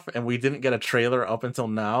half, and we didn't get a trailer up until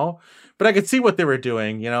now. But I could see what they were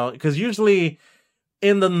doing, you know, because usually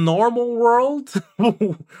in the normal world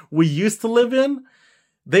we used to live in,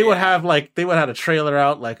 they would have a trailer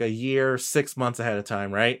out like a year, 6 months ahead of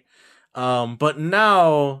time, right? But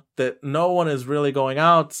now that no one is really going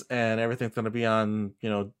out and everything's going to be on, you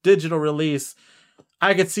know, digital release,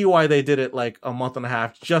 I could see why they did it like a month and a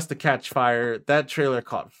half just to catch fire. That trailer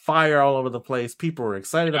caught fire all over the place. People were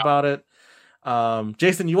excited about it.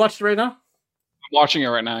 Jason, you watched it right now? I'm watching it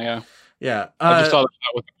right now, yeah. Yeah. I just saw the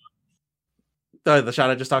shot with the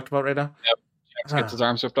shot I just talked about right now? Yep. Jax gets his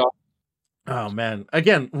arms ripped off. Oh, man.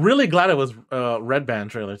 Again, really glad it was Red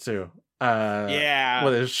Band trailer, too. Yeah.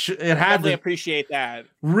 Well, it had to appreciate that.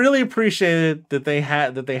 Really appreciated that they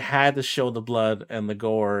had to show the blood and the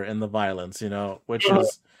gore and the violence, you know, which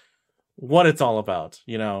is what it's all about,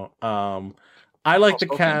 you know. I like the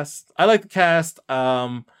cast.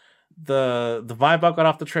 The vibe I got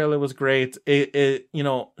off the trailer was great. It you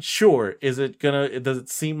know, sure, does it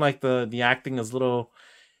seem like the acting is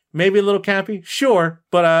maybe a little campy? Sure,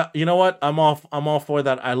 but you know what? I'm all for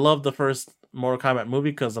that. I love the first Mortal Kombat movie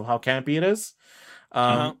because of how campy it is.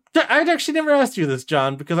 I actually never asked you this,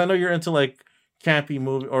 John, because I know you're into like campy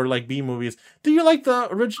movie or like B movies. Do you like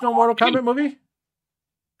the original Mortal Kombat movie?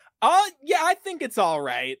 Yeah, I think it's all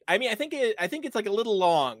right. I mean, I think it's like a little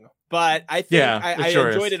long, but I think I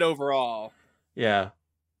enjoyed it overall. Yeah.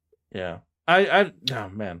 Oh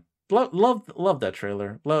man, love that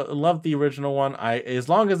trailer. Love the original one. As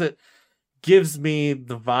long as it gives me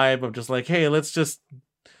the vibe of just like, hey,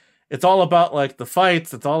 it's all about like the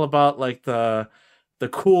fights. It's all about like the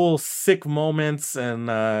cool, sick moments, and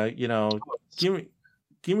you know, give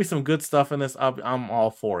me some good stuff in this. I'm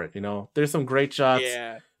all for it. You know, there's some great shots.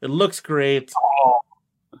 Yeah, it looks great.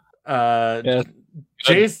 Yeah.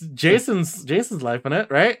 Jason's life in it,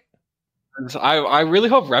 right? I really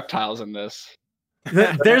hope Reptile's in this.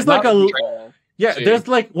 There's like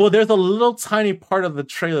there's a little tiny part of the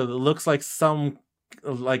trailer that looks like some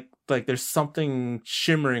like there's something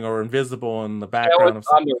shimmering or invisible in the background of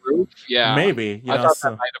on the roof. Yeah, maybe. I thought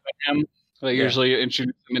that might have been him. They usually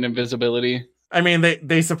introduce him in invisibility. I mean,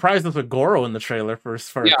 they surprised us with Goro in the trailer for a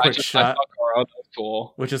quick shot. I saw Goro. That's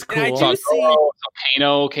cool. Which is cool. And I do see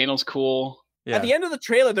Kano. Kano's cool. Yeah. At the end of the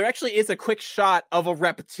trailer, there actually is a quick shot of a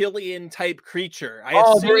reptilian type creature. I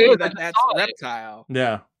assume that's Reptile.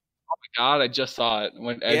 Yeah. Oh my god, I just saw it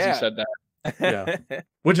as you said that. Yeah.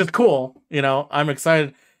 Which is cool. You know, I'm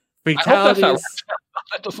excited. Fatalities.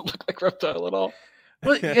 That doesn't look like Reptile at all.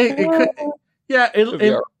 Well, it could. Yeah,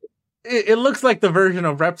 it looks like the version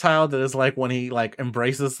of Reptile that is like when he like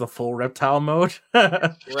embraces the full Reptile mode.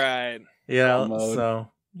 Right. You know,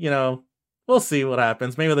 so you know, we'll see what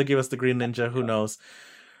happens. Maybe they'll give us the Green Ninja. Who knows?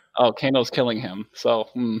 Oh, Kano's killing him. So,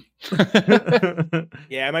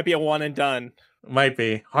 yeah, it might be a one and done. Might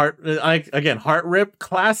be heart rip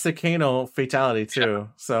classic Kano fatality too. Yeah.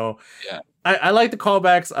 So yeah, I like the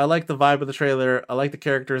callbacks. I like the vibe of the trailer. I like the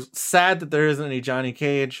characters. Sad that there isn't any Johnny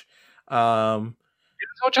Cage. There's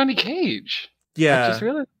no Johnny Cage. Yeah, I just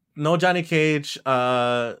realized. No Johnny Cage.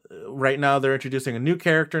 Right now they're introducing a new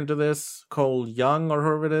character into this, Cole Young or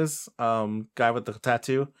whoever it is. Guy with the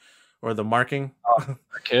tattoo or the marking. Oh,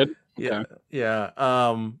 the kid. Yeah, okay.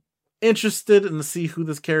 Yeah. Interested in to see who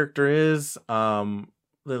this character is. It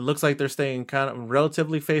looks like they're staying kind of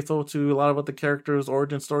relatively faithful to a lot of what the characters'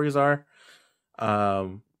 origin stories are.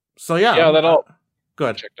 So yeah. Yeah, that'll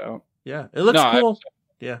good. Checked out. Yeah, it looks No, I cool.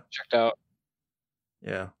 Yeah, checked out.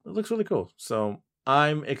 yeah, it looks really cool. So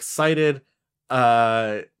I'm excited.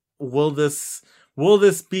 Uh, will this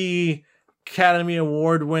be Academy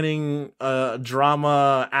Award winning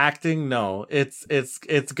drama acting? No, it's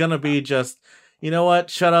gonna be just, you know what?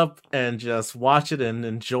 Shut up and just watch it and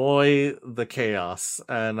enjoy the chaos.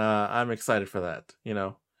 And I'm excited for that.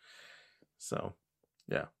 So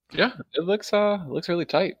yeah, Yeah, it looks really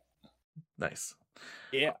tight. nice.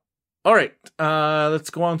 Yeah. All right, let's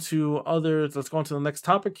go on to the next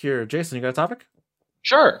topic here. Jason, you got a topic?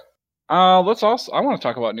 Sure. Let's also. I want to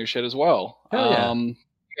talk about new shit as well. Hell yeah. You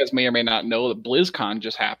guys may or may not know that BlizzCon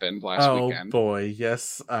just happened last weekend. Boy,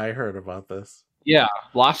 yes, I heard about this. Yeah,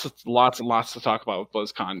 lots and lots to talk about with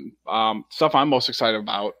BlizzCon. Stuff I'm most excited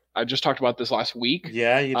about. I just talked about this last week.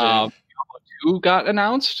 Yeah, you did. Diablo 2 got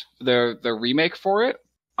announced. Their remake for it.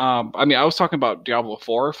 I mean, I was talking about Diablo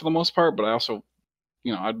 4 for the most part, but I also,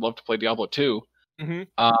 I'd love to play Diablo 2.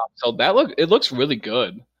 Mm-hmm. So it looks really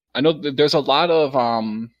good. I know there's a lot of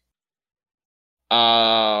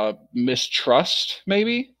mistrust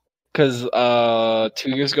maybe because 2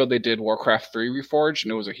 years ago they did Warcraft 3 Reforged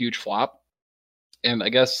and it was a huge flop. And I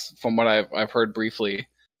guess from what I've heard briefly,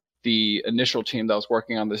 the initial team that was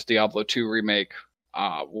working on this Diablo 2 remake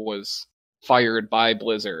was fired by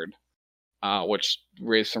Blizzard, which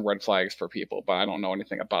raised some red flags for people. But I don't know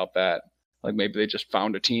anything about that. Like maybe they just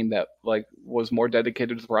found a team that like was more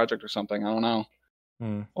dedicated to the project or something. I don't know.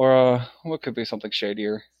 Or what could be something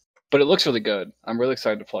shadier. But it looks really good. I'm really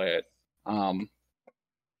excited to play it.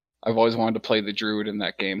 I've always wanted to play the druid in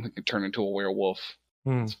that game who could turn into a werewolf.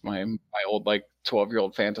 It's my old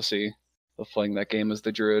 12-year-old fantasy of playing that game as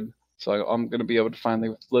the druid. So I'm gonna be able to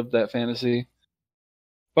finally live that fantasy.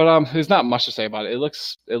 But there's not much to say about it. It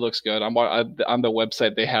looks good. On the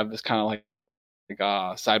website they have this kind of like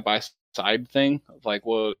side by side thing of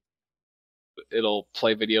it'll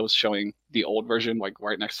play videos showing the old version like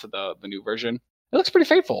right next to the new version. It looks pretty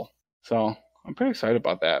faithful. So I'm pretty excited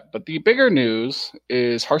about that. But the bigger news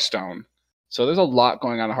is Hearthstone. So there's a lot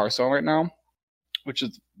going on in Hearthstone right now, which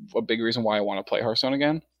is a big reason why I want to play Hearthstone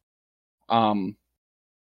again. So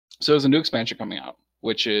there's a new expansion coming out,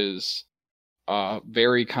 which is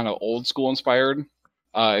very kind of old school inspired.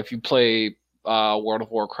 If you play World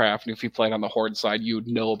of Warcraft and if you played on the Horde side, you would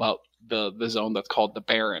know about the zone that's called the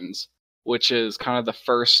Barrens, which is kind of the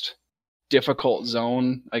first difficult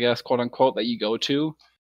zone, I guess, quote unquote, that you go to,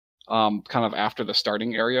 kind of after the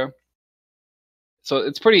starting area. So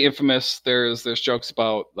it's pretty infamous. There's jokes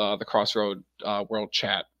about the Crossroad World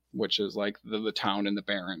Chat, which is like the town in the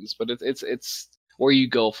Barrens, but it's where you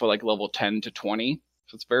go for like level 10 to 20.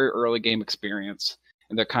 So it's a very early game experience,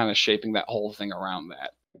 and they're kind of shaping that whole thing around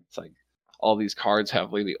that. It's like all these cards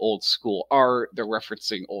have really old school art. They're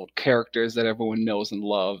referencing old characters that everyone knows and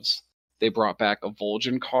loves. They brought back a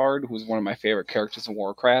Vol'jin card, who's one of my favorite characters in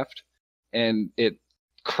Warcraft, and it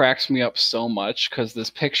cracks me up so much because this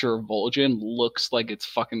picture of Vol'jin looks like it's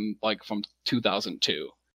fucking like from 2002.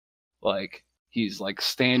 Like he's like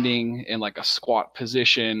standing in like a squat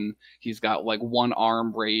position. He's got like one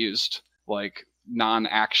arm raised, like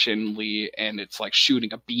non-actionly, and it's like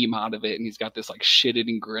shooting a beam out of it, and he's got this like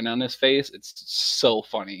shit-eating grin on his face. It's so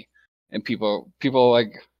funny, and people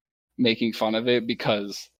like making fun of it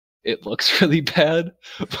because it looks really bad.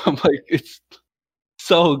 I'm like, it's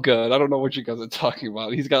so good. I don't know what you guys are talking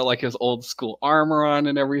about. He's got like his old school armor on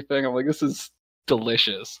and everything. I'm like, this is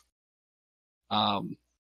delicious. And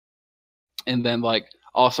then like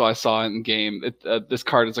also I saw in game, this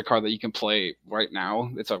card is a card that you can play right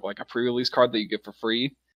now. It's like a pre-release card that you get for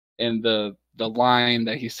free. And the line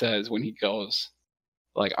that he says when he goes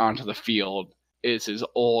like onto the field is his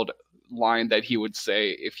old line that he would say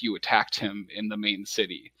if you attacked him in the main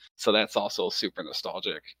city. So that's also super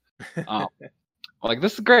nostalgic. Like,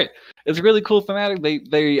 this is great. It's a really cool thematic.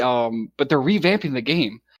 They but they're revamping the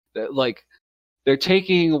game. Like, they're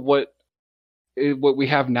taking what we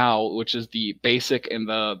have now, which is the basic and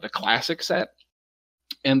the classic set,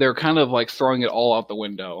 and they're kind of like throwing it all out the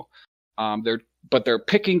window. They're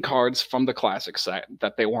picking cards from the classic set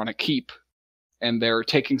that they want to keep, and they're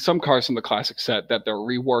taking some cards from the classic set that they're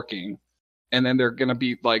reworking, and then they're gonna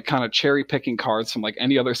be like kind of cherry picking cards from like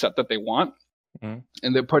any other set that they want.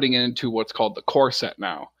 And they're putting it into what's called the core set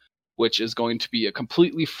now, which is going to be a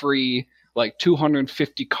completely free, like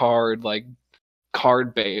 250 card, like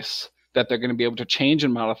card base that they're going to be able to change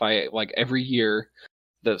and modify it like every year,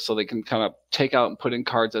 so they can kind of take out and put in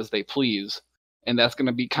cards as they please. And that's going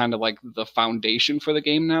to be kind of like the foundation for the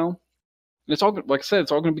game now. And it's all, like I said,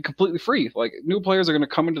 it's all going to be completely free. Like, new players are going to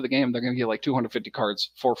come into the game, they're going to get like 250 cards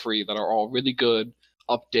for free that are all really good,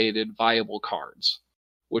 updated, viable cards.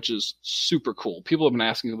 which is super cool. People have been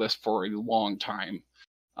asking this for a long time.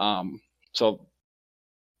 So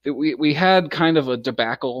we had kind of a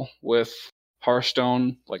debacle with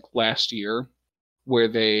Hearthstone like last year, where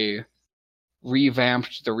they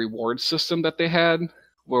revamped the reward system that they had,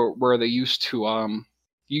 where they used to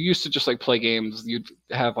you used to just like play games, you'd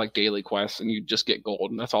have like daily quests and you'd just get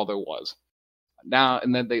gold, and that's all there was. Now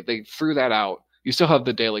and then they threw that out. You still have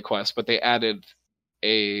the daily quest, but they added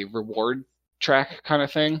a reward track kind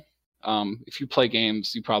of thing. If you play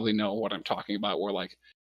games, you probably know what I'm talking about, where like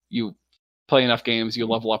you play enough games, you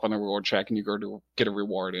level up on the reward track and you go to get a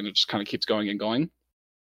reward, and it just kind of keeps going and going.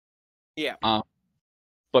 Yeah.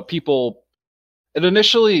 But people, it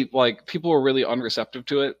initially, like, people were really unreceptive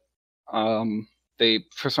to it. They,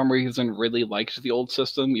 for some reason, really liked the old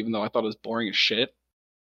system, even though I thought it was boring as shit.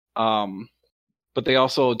 But they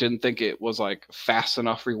also didn't think it was like fast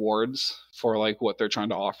enough rewards for like what they're trying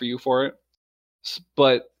to offer you for it.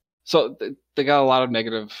 But so they got a lot of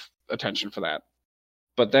negative attention for that.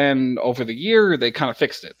 But then over the year, they kind of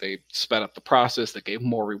fixed it. They sped up the process. They gave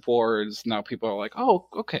more rewards. Now people are like, oh,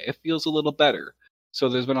 okay, it feels a little better. So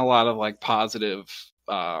there's been a lot of like positive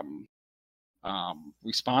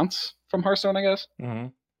response from Hearthstone, I guess.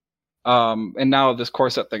 Mm-hmm. And now this core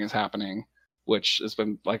set thing is happening, which has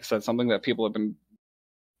been, like I said, something that people have been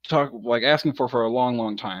asking for a long,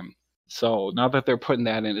 long time. So now that they're putting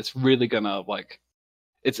that in, it's really gonna like,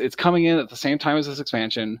 it's coming in at the same time as this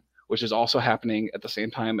expansion, which is also happening at the same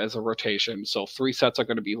time as a rotation. So 3 sets are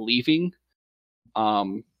going to be leaving.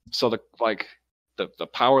 So the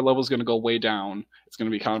power level is going to go way down. It's going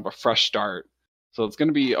to be kind of a fresh start. So it's going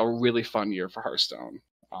to be a really fun year for Hearthstone.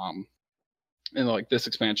 And like this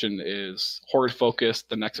expansion is Horde focused.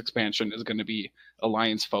 The next expansion is going to be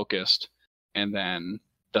Alliance focused, and then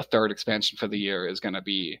the third expansion for the year is going to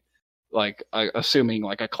be like assuming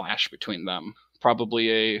like a clash between them.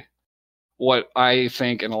 Probably what I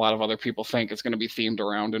think and a lot of other people think is going to be themed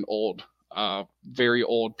around an old, very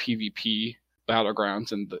old PvP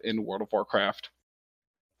battlegrounds in World of Warcraft.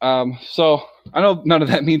 So I know none of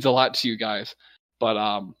that means a lot to you guys,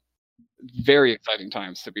 but very exciting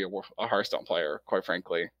times to be a Hearthstone player, quite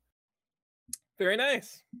frankly. Very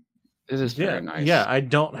nice. It is very nice. Yeah, I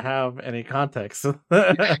don't have any context.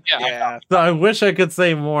 Yeah. So I wish I could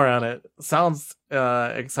say more on it. Sounds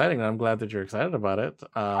exciting, and I'm glad that you're excited about it.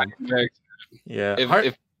 I'm very excited. Yeah.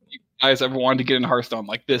 If you guys ever wanted to get into Hearthstone,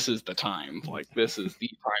 like this is the time. Like this is the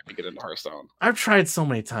time to get into Hearthstone. I've tried so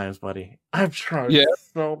many times, buddy. I've tried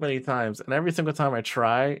so many times, and every single time I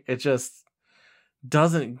try, it just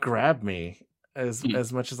doesn't grab me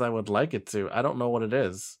as much as I would like it to. I don't know what it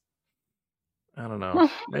is. I don't know.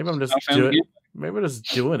 Maybe I'm just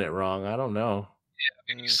doing it wrong. I don't know.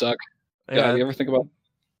 Yeah, you suck. Yeah, you ever think about?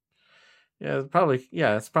 Yeah, it's probably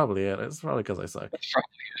it. It's probably because I suck. That's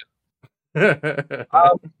probably it.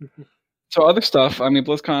 So other stuff. I mean,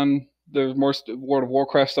 BlizzCon. There's more World of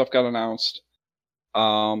Warcraft stuff got announced.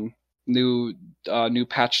 New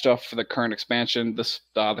patch stuff for the current expansion. The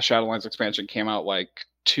Shadowlands expansion came out like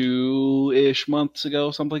 2-ish months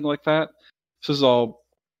ago, something like that. This is all.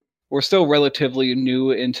 We're still relatively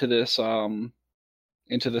new into this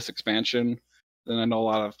expansion. And I know a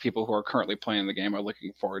lot of people who are currently playing the game are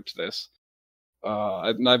looking forward to this.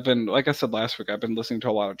 And I've been, like I said last week, I've been listening to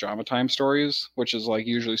a lot of Drama Time stories, which is like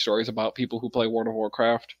usually stories about people who play World of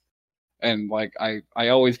Warcraft. And like I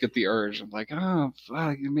always get the urge. I'm like, oh,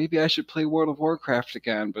 fuck, maybe I should play World of Warcraft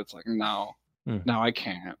again. But it's like, no, I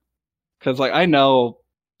can't. Because like I know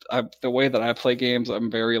the way that I play games, I'm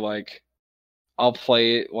very like, I'll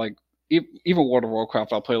play like even World of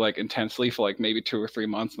Warcraft. I'll play like intensely for like maybe 2 or 3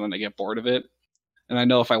 months, and then I get bored of it. And I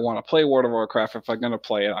know if I want to play World of Warcraft, if I'm going to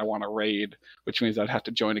play it, I want to raid, which means I'd have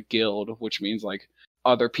to join a guild, which means like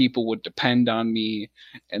other people would depend on me,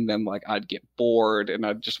 and then like I'd get bored and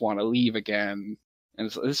I'd just want to leave again. And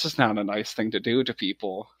it's just not a nice thing to do to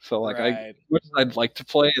people. So like Right. I'd like to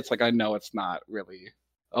play, it's like I know it's not really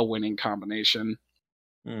a winning combination.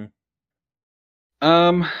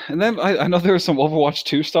 And then I know there was some Overwatch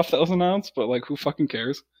 2 stuff that was announced, but like who fucking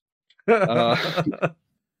cares? Overwatch.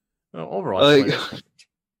 Like,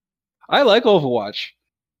 I like Overwatch.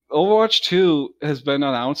 Overwatch 2 has been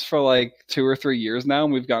announced for like 2 or 3 years now,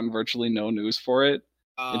 and we've gotten virtually no news for it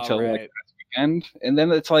until like last weekend. And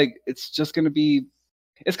then it's like it's just gonna be,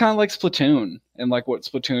 it's kind of like Splatoon and like what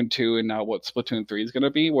Splatoon 2 and now what Splatoon 3 is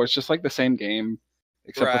gonna be, where it's just like the same game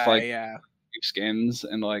except with like new skins,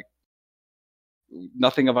 and like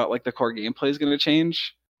nothing about like the core gameplay is gonna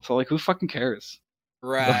change. So like who fucking cares?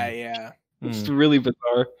 Right, yeah. It's really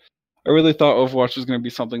bizarre. I really thought Overwatch was gonna be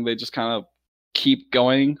something they just kind of keep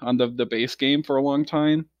going on the base game for a long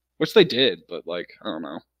time, which they did, but like I don't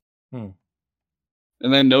know. Hmm.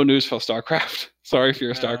 And then no news for StarCraft. Sorry if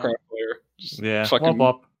you're a No. StarCraft player. Just Yeah. fucking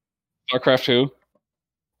Womp StarCraft 2.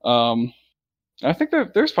 I think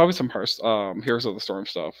that there's probably some Heroes of the Storm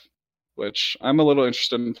stuff, which I'm a little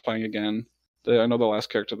interested in playing again. I know the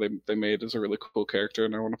last character they made is a really cool character,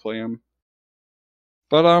 and I want to play him.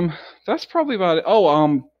 But that's probably about it.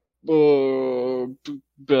 Oh,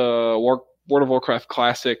 World of Warcraft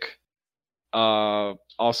Classic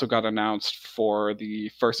also got announced for the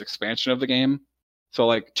first expansion of the game. So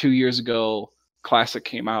like 2 years ago, Classic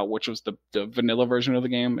came out, which was the vanilla version of the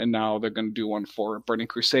game, and now they're going to do one for Burning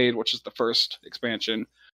Crusade, which is the first expansion,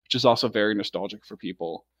 which is also very nostalgic for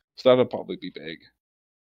people. So that'll probably be big.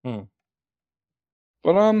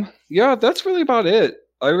 But yeah, that's really about it.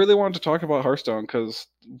 I really wanted to talk about Hearthstone because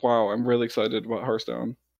wow, I'm really excited about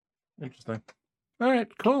Hearthstone. Interesting. All right,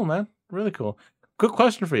 cool, man. Really cool. Good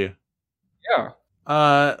question for you. Yeah.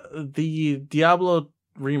 The Diablo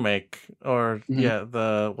remake, or Mhm. yeah,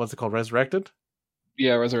 the what's it called, Resurrected?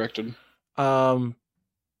 Yeah, Resurrected. You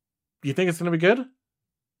think it's gonna be good?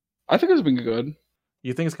 I think it's been good.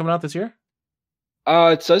 You think it's coming out this year?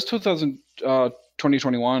 It says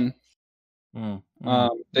 2021.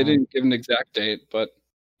 They didn't give an exact date, but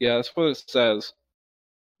yeah, that's what it says.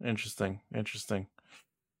 Interesting.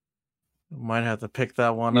 Might have to pick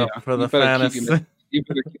that one Yeah, up for the you better fantasy. You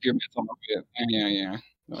better keep your mitts on it. Yeah.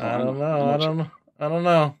 I don't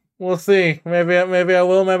know. We'll see. Maybe I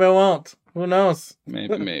will. Maybe I won't. Who knows?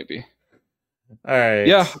 Maybe. All right.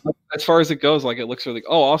 Yeah, as far as it goes, like it looks really.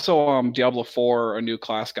 Oh, also, Diablo 4, a new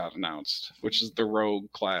class got announced, which is the Rogue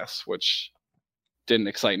class, which didn't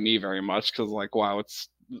excite me very much because, like, wow, it's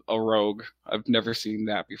a rogue. I've never seen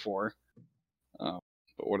that before. But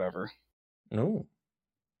whatever. No.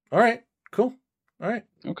 All right. Cool. All right.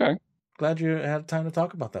 Okay. Glad you had time to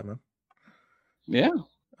talk about that, man. Yeah.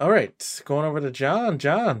 All right. Going over to John.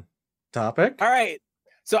 John, topic. All right.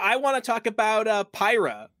 So I want to talk about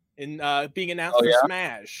Pyra in being announced for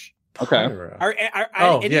Smash. Okay. Pyra. Are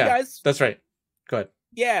any of you guys? That's right. Go ahead.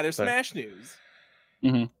 Yeah, there's Smash news.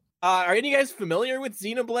 Mm-hmm. Are any of you guys familiar with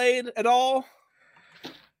Xenoblade at all?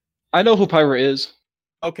 I know who Pyra is.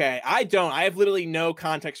 Okay, I don't. I have literally no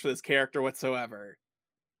context for this character whatsoever.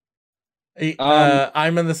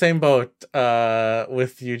 I'm in the same boat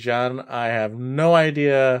with you, John. I have no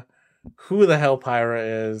idea who the hell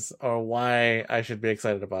Pyra is or why I should be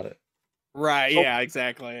excited about it. Right, yeah,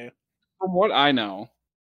 exactly. From what I know,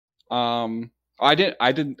 I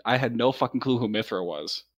had no fucking clue who Mithra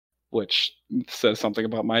was, which says something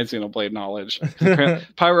about my Xenoblade knowledge.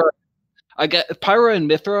 Pyra and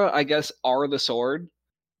Mithra, I guess, are the sword.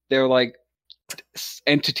 They're like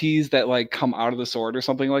entities that like come out of the sword or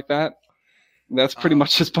something like that. That's pretty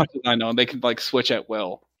much as much as I know. They can like switch at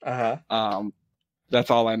will. That's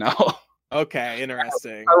all I know. Okay,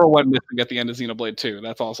 interesting. Pyra went missing at the end of Xenoblade 2.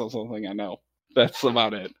 That's also something I know. That's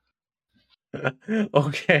about it.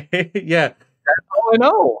 Okay, yeah. That's all I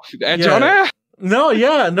know. Yeah.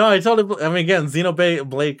 No, I totally. I mean, again,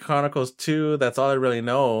 Xenoblade Chronicles 2. That's all I really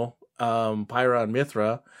know. Pyra and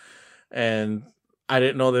Mithra, and I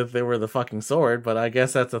didn't know that they were the fucking sword, but I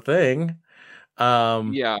guess that's a thing.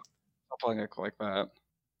 Yeah, something like that.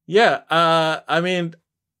 Yeah. I mean,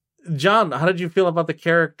 John, how did you feel about the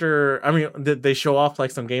character? I mean, did they show off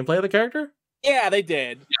like some gameplay of the character? Yeah, they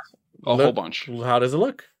did. Yeah, a whole bunch. How does it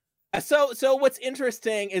look? So what's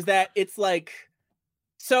interesting is that it's like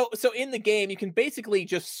so in the game you can basically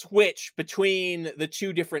just switch between the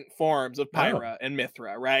two different forms of Pyra and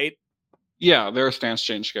Mithra, right? Yeah, they're a stance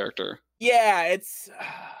change character. Yeah, it's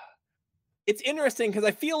interesting because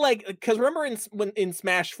I feel like remember in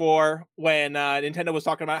Smash 4 when Nintendo was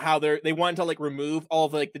talking about how they wanted to like remove all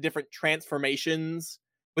of like the different transformations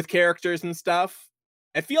with characters and stuff.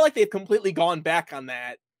 I feel like they've completely gone back on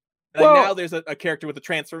that. Like now there's a character with a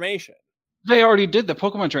transformation. They already did the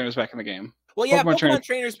Pokemon trainers back in the game. Well, yeah, Pokemon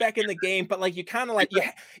trainers back in the game, but like you kind of like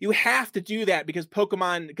you have to do that because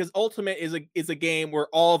Ultimate is a game where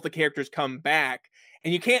all of the characters come back,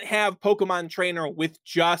 and you can't have Pokemon trainer with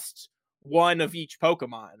just one of each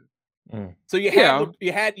Pokemon. So you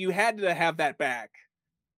had to have that back.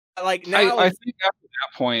 Like now, I think after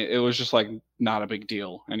that point, it was just like not a big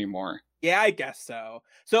deal anymore. Yeah, I guess so.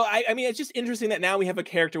 So I mean, it's just interesting that now we have a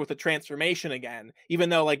character with a transformation again, even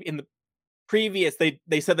though like in the previous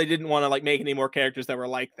they said they didn't want to like make any more characters that were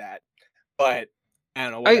like that. But I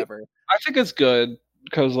don't know, whatever. I think it's good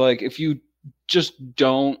because like if you just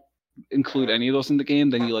don't include any of those in the game,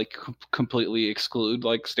 then you like completely exclude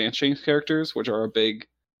like stance change characters, which are a big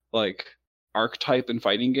like archetype in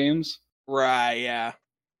fighting games. Right, yeah.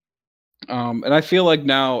 And I feel like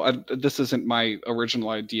now, this isn't my original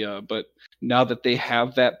idea, but now that they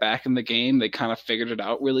have that back in the game, they kind of figured it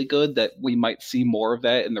out really good that we might see more of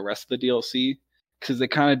that in the rest of the DLC. Because they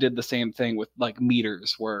kind of did the same thing with like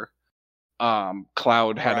meters, where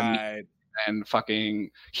Cloud had a meter, and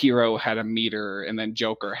fucking Hero had a meter, and then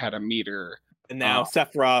Joker had a meter. And now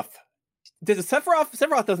Sephiroth.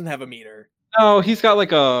 Sephiroth doesn't have a meter. No, he's got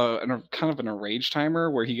like a kind of an enrage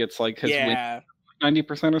timer where he gets like his win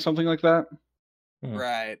 90% or something like that.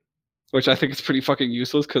 Right. Which I think is pretty fucking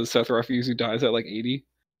useless because Sephiroth usually dies at like 80.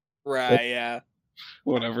 Right, yeah.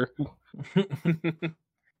 Whatever.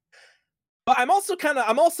 But I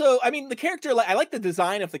mean, the character, like, I like the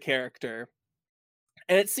design of the character.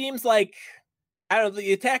 And it seems like, I don't know,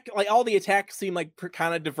 the attack, like all the attacks seem like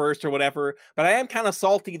kind of diverse or whatever. But I am kind of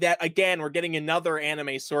salty that, again, we're getting another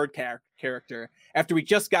anime sword character after we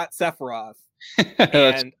just got Sephiroth.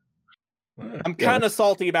 And I'm kind of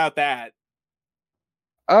salty about that.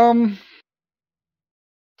 I don't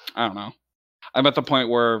know. I'm at the point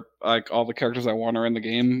where like all the characters I want are in the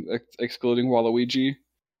game, excluding Waluigi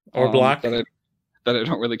or Block. That I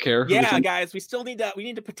don't really care. Yeah, guys, we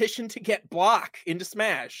need to petition to get Block into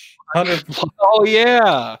Smash. 100%. Oh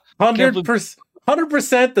yeah,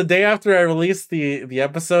 100%. The day after I released the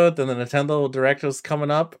episode, then the Nintendo Direct was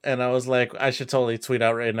coming up, and I was like, I should totally tweet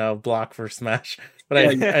out right now Block for Smash, but I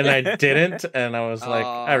didn't, and I was like,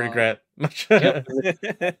 I regret. It's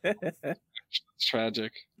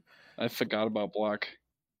tragic. I forgot about Block.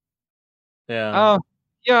 Yeah.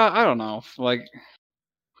 Yeah, I don't know. Like,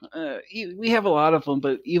 we have a lot of them,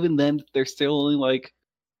 but even then, they're still only like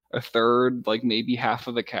a third, like maybe half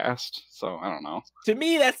of the cast. So I don't know. To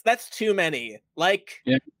me, that's too many. Like,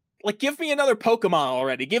 give me another Pokemon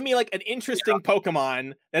already. Give me like an interesting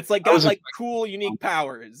Pokemon that's like got like cool, unique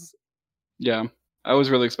powers. Yeah, I was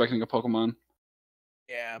really expecting a Pokemon.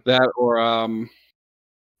 Yeah. That or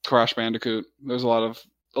Crash Bandicoot. There's a lot of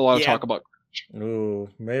talk about Crash. Ooh,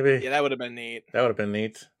 maybe. Yeah, that would have been neat. That would have been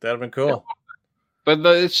neat. That would have been cool. Yeah. But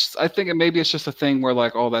I think maybe it's just a thing where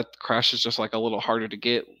like, that Crash is just like a little harder to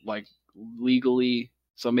get like legally.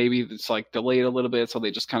 So maybe it's like delayed a little bit. So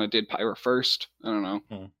they just kind of did Pyra first. I don't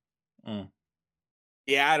know.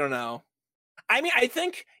 Yeah, I don't know. I mean, I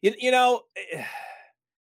think you know,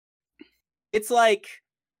 it's like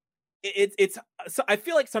it's. So I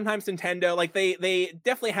feel like sometimes Nintendo, like they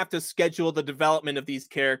definitely have to schedule the development of these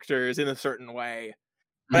characters in a certain way.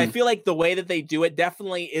 But I feel like the way that they do it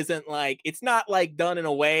definitely isn't like, it's not like done in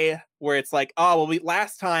a way where it's like, oh, well,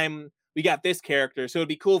 last time we got this character, so it'd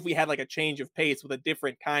be cool if we had like a change of pace with a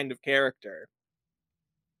different kind of character.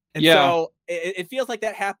 And so it feels like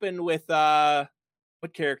that happened with, what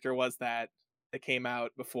character was that came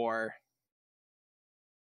out before?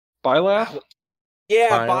 Byleth?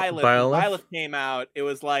 Yeah, Byleth. Byleth came out. It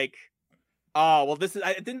was like, oh, well,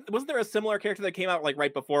 wasn't there a similar character that came out like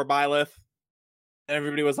right before Byleth? And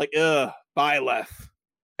everybody was like, ugh, Byleth.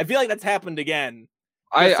 I feel like that's happened again.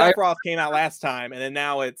 Sephiroth came out last time, and then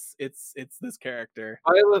now it's this character.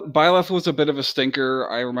 Byleth was a bit of a stinker,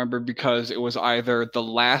 I remember, because it was either the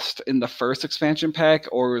last in the first expansion pack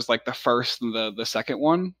or it was like the first in the second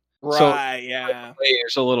one. Right, so, yeah.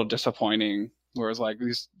 It's a little disappointing. Whereas like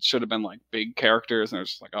these should have been like big characters, and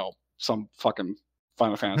it's just like, oh, some fucking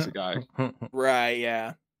Final Fantasy guy. Right,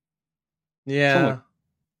 yeah. Yeah.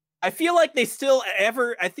 I feel like they still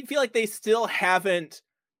haven't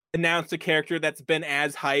announced a character that's been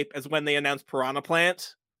as hype as when they announced Piranha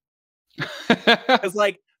Plant. Because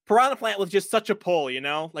like Piranha Plant was just such a pull, you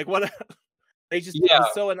know? Like what it was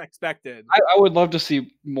so unexpected. I would love to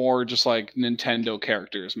see more just like Nintendo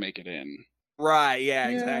characters make it in. Right, yeah.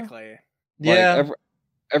 Exactly. Like,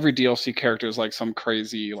 every DLC character is like some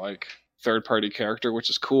crazy like third party character,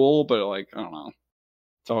 which is cool, but like I don't know.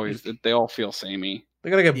 It's always they all feel samey. They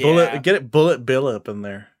gotta get Bullet Bill up in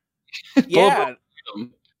there. Yeah.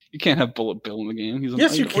 You can't have Bullet Bill in the game.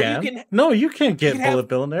 Yes, you can. No, you can't get Bullet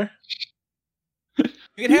Bill in there.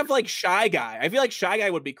 You can have like Shy Guy. I feel like Shy Guy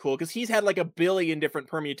would be cool because he's had like a billion different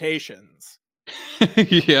permutations.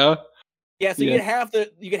 Yeah. Yeah, so you could have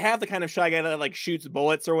the kind of Shy Guy that like shoots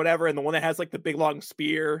bullets or whatever, and the one that has like the big long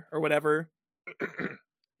spear or whatever.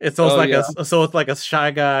 It's almost like a Shy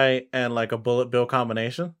Guy and like a Bullet Bill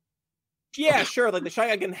combination. Yeah, sure. Like the Shy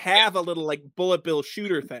Guy can have a little like Bullet Bill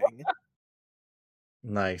shooter thing.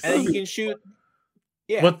 Nice. And he can shoot.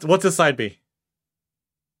 Yeah. What's his side B?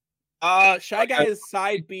 Shy Guy's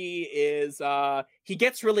side B is he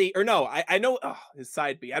gets really, or no, I know his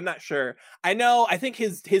side B. I'm not sure. I think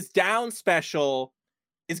his down special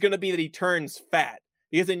is gonna be that he turns fat.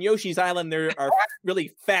 Because in Yoshi's Island there are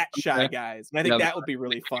really fat Shy Guys. And I think that would be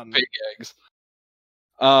really fun. Big eggs.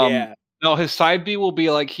 Yeah. No, his side B will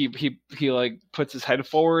be like he like puts his head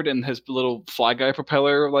forward and his little fly guy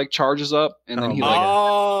propeller like charges up, and then Oh he my like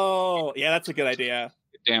Oh, yeah, that's a good idea.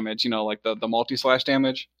 damage, like the multi slash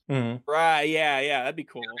damage, Mhm. Right, yeah, that'd be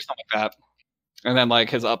cool. or something like that. And then like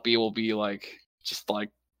his up B will be like just like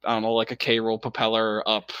I don't know, like a K roll propeller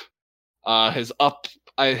up. His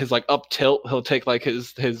like up tilt, he'll take like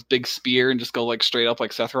his big spear and just go like straight up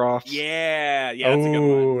like Sephiroth. Yeah, that's a good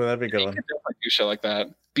one. Oh, that'd be a good He one. could definitely do shit like that.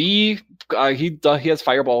 B, he has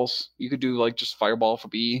fireballs. You could do like just fireball for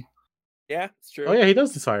B. Yeah, it's true. Oh yeah, he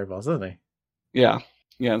does these fireballs, doesn't he? Yeah.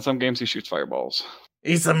 In some games he shoots fireballs.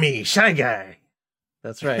 He's a me, Shy Guy.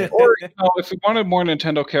 That's right. Or if you wanted more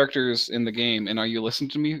Nintendo characters in the game, and are you listening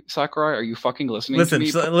to me, Sakurai? Are you fucking listening to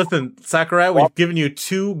me? Listen, Sakurai, we've given you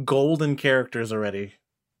 2 golden characters already.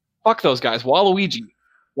 Fuck those guys. Waluigi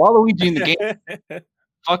in the game.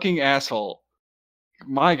 Fucking asshole.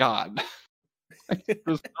 My God. There's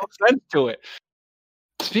no sense to it.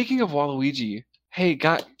 Speaking of Waluigi, hey,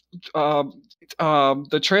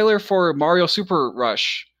 the trailer for Mario Super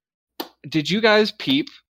Rush. Did you guys peep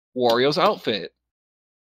Wario's outfit?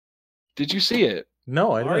 Did you see it?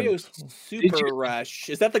 No, I Mario didn't. Super Rush.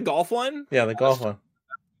 Is that the golf one? Yeah, the golf one.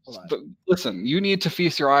 Listen, you need to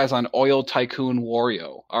feast your eyes on Oil Tycoon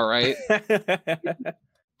Wario, all right?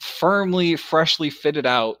 Firmly, freshly fitted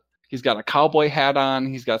out. He's got a cowboy hat on.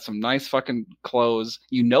 He's got some nice fucking clothes.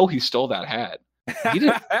 You know he stole that hat. He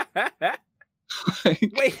didn't.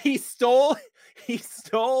 Wait, he stole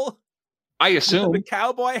I assume. the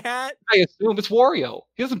cowboy hat? I assume it's Wario.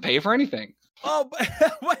 He doesn't pay for anything. Oh,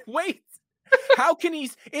 wait. How can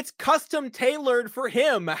he? It's custom tailored for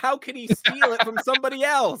him. How can he steal it from somebody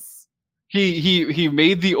else? He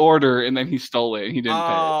made the order and then he stole it. And he didn't pay.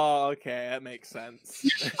 Oh, okay, that makes sense.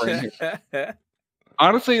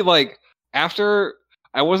 Honestly, like after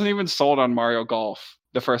I wasn't even sold on Mario Golf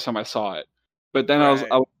the first time I saw it, but then I was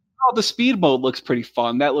oh, the speed mode looks pretty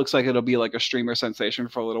fun. That looks like it'll be like a streamer sensation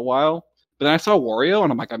for a little while. But then I saw Wario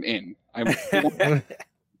and I'm like, I'm in.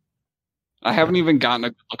 I haven't even gotten a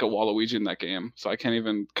good look at Waluigi in that game, so I can't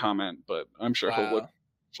even comment. But I'm sure he would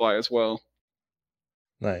fly as well.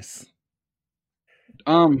 Nice.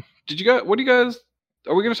 Did you guys? What do you guys?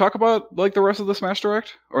 Are we going to talk about like the rest of the Smash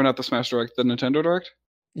Direct, or not the Smash Direct, the Nintendo Direct?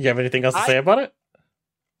 You have anything else to say about it?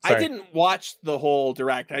 Sorry. I didn't watch the whole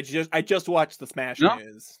Direct. I just watched the Smash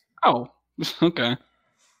news. Oh, okay.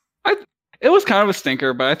 It was kind of a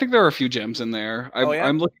stinker, but I think there are a few gems in there.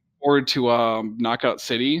 I'm looking forward to Knockout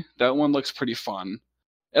City. That one looks pretty fun.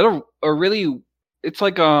 It's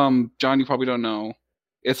like John, you probably don't know.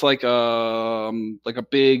 It's like a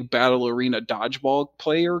big battle arena dodgeball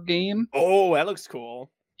player game. Oh, that looks cool.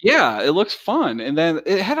 Yeah, it looks fun. And then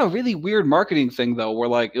it had a really weird marketing thing though, where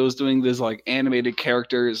like it was doing this like animated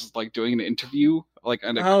characters like doing an interview like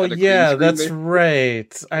at a yeah, that's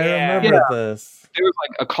right. I remember this. There was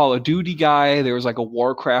like a Call of Duty guy, there was like a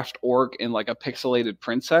Warcraft orc and like a pixelated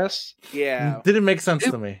princess. Yeah. Didn't make sense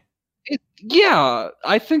to me. Yeah,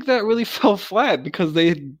 I think that really fell flat because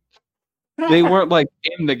they weren't like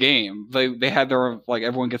in the game. They had their own, like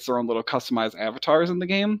everyone gets their own little customized avatars in the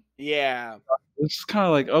game. Yeah. It's kind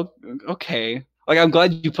of like, oh, okay. Like I'm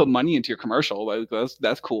glad you put money into your commercial. Like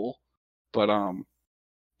that's cool. But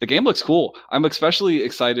the game looks cool. I'm especially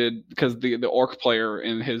excited because the orc player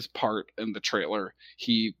in his part in the trailer,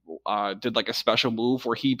 he did like a special move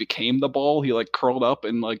where he became the ball. He like curled up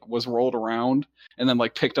and like was rolled around and then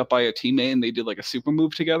like picked up by a teammate and they did like a super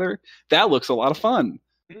move together. That looks a lot of fun.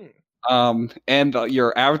 And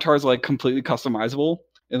your avatar is like completely customizable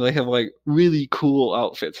and they have like really cool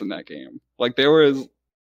outfits in that game. Like there was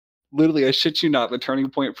literally, I shit you not, the turning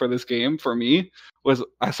point for this game for me was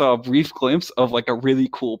I saw a brief glimpse of like a really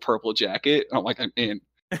cool purple jacket. And I'm like, I'm in.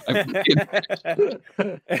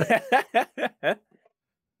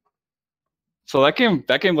 So that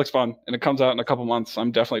game looks fun, and it comes out in a couple months.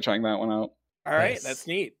 I'm definitely trying that one out. All right, that's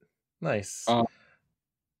neat. Nice.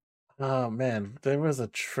 Oh man, there was a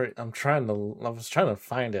I was trying to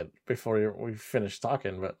find it before we finished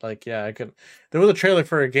talking, but like, yeah, I could. There was a trailer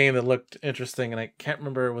for a game that looked interesting, and I can't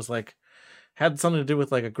remember. It was like had something to do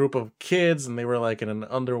with like a group of kids, and they were like in an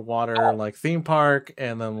underwater like theme park,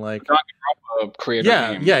 and then like creator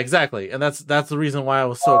game. Yeah, exactly, and that's the reason why I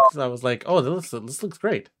was I was like, oh, this looks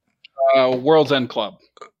great. World's End Club.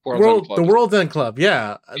 The World's End Club.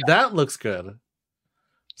 Yeah, that looks good.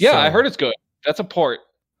 Yeah, I heard it's good. That's a port.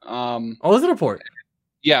 Is it a port?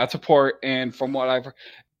 Yeah, it's a port, and from what I've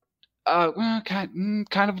kind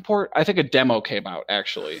of a port. I think a demo came out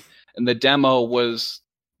actually, and the demo was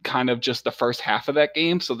kind of just the first half of that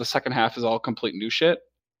game, so the second half is all complete new shit.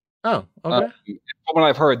 Oh, okay. From what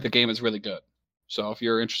I've heard, the game is really good. So if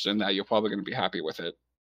you're interested in that, you're probably going to be happy with it.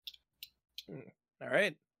 All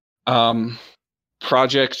right.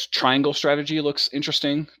 Project Triangle Strategy looks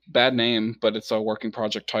interesting. Bad name, but it's a working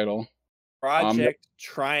project title. Project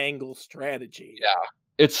Triangle Strategy. Yeah.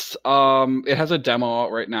 It's it has a demo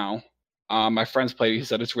out right now. My friend's played it. He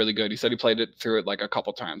said it's really good. He said he played it through it like a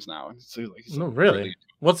couple times now. So, like, No, really?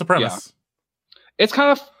 What's the premise? Yeah.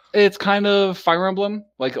 It's kind of Fire Emblem,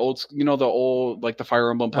 like old, the old, like the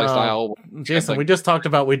Fire Emblem playstyle. Jason, we just talked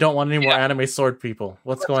about we don't want any more anime sword people.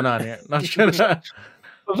 What's going on here? Not sure. I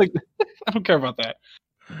don't care about that.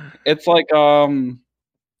 It's like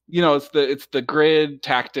it's the grid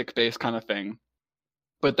tactic based kind of thing.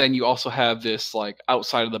 But then you also have this, like,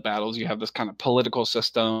 outside of the battles, you have this kind of political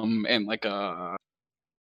system and like a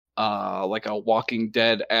Walking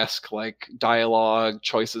Dead-esque, like, dialogue,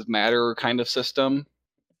 choices matter kind of system.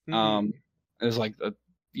 It's like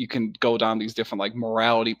you can go down these different, like,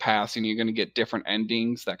 morality paths, and you're going to get different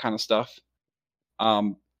endings, that kind of stuff.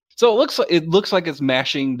 So it looks like it's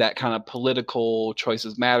mashing that kind of political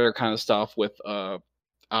choices matter kind of stuff with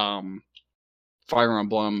Fire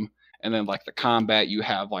Emblem. And then, like, the combat, you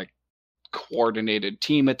have, like, coordinated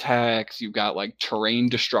team attacks. You've got, like, terrain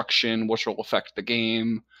destruction, which will affect the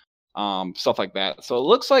game, stuff like that. So it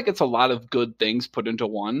looks like it's a lot of good things put into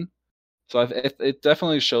one. So it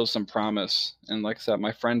definitely shows some promise. And like I said,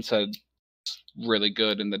 my friend said it's really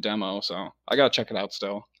good in the demo, so I gotta check it out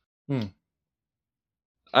still.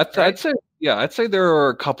 I'd say there are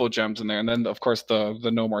a couple gems in there, and then of course the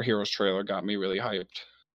No More Heroes trailer got me really hyped.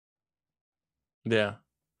 Yeah.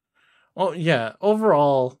 Oh yeah,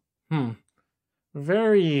 overall,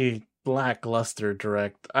 very lackluster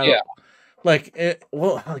direct. Like it.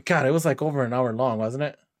 Well, God, it was like over an hour long, wasn't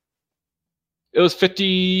it? It was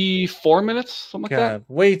 54 minutes, something like that.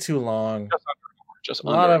 Way too long. Just a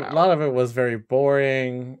lot of it was very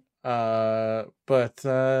boring. Yeah.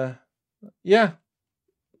 Yeah,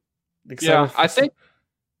 I think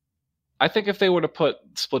if they would have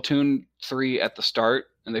put Splatoon 3 at the start,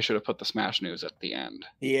 and they should have put the Smash news at the end.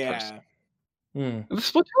 Yeah. The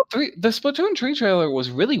Splatoon 3 trailer was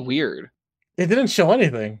really weird. It didn't show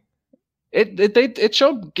anything. It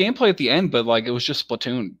showed gameplay at the end, but like it was just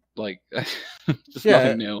Splatoon, like just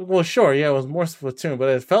nothing new. Well, sure, yeah, it was more Splatoon, but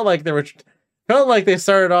it felt like they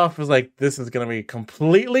started off as like, this is gonna be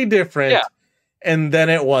completely different, and then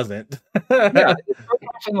it wasn't. It started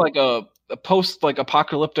off in like a post like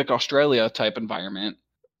apocalyptic Australia type environment,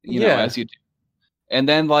 as you do. And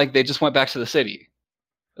then, like, they just went back to the city.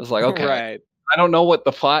 It was like, okay, right. I don't know what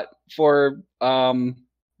the plot for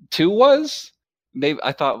 2 was. Maybe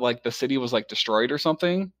I thought like the city was like destroyed or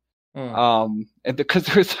something. And because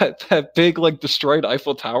there's that big like destroyed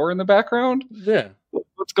Eiffel Tower in the background. Yeah,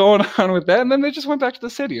 what's going on with that? And then they just went back to the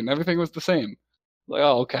city, and everything was the same. Like,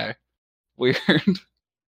 oh, okay, weird.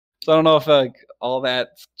 So I don't know if like all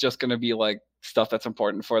that's just gonna be like stuff that's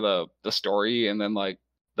important for the story, and then like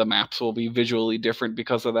the maps will be visually different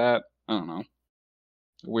because of that. I don't know.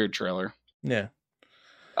 Weird trailer. Yeah.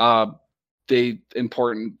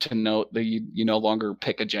 Important to note that you no longer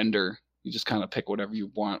pick a gender. You just kind of pick whatever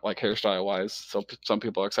you want, like hairstyle wise. So some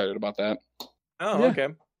people are excited about that. Oh, okay.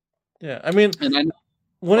 Yeah, I mean,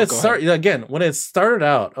 when it started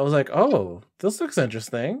out, I was like, oh, this looks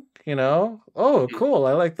interesting. Oh, cool.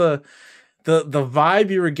 I like the vibe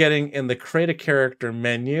you were getting in the create a character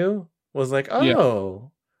menu was like,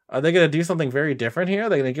 oh, are they going to do something very different here? Are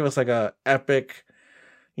they going to give us like a epic,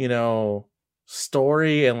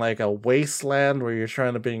 story and like a wasteland where you're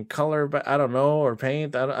trying to bring color, but I don't know, or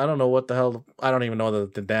paint. I don't know what the hell. I don't even know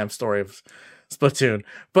the damn story of Splatoon.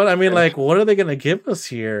 But I mean, like, what are they going to give us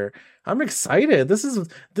here? I'm excited. This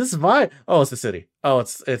vibe. Oh, it's the city. Oh,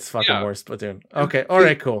 it's fucking more Splatoon. Okay, all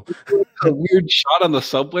right, cool. A weird shot on the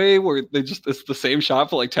subway where it's the same shot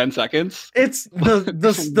for like 10 seconds. It's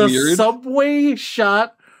the subway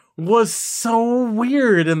shot was so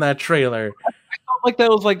weird in that trailer. I felt like that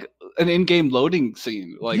was like an in-game loading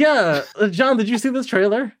scene. Like, yeah, John, did you see this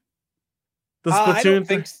trailer? The Splatoon I don't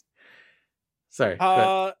think so. Sorry.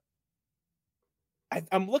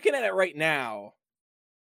 I'm looking at it right now.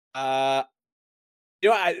 I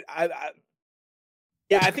think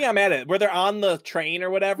I'm at it where they're on the train or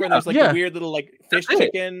whatever, and there's like a weird little like fish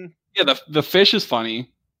chicken. Yeah, the fish is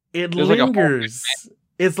funny. It lingers.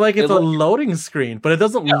 It's like it's a loading screen, but it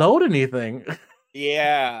doesn't load anything.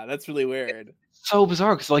 Yeah, that's really weird. It's so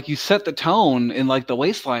bizarre because like you set the tone in like the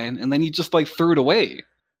wasteland, and then you just like threw it away.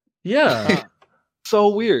 Yeah, so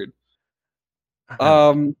weird.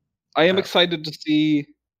 I am excited to see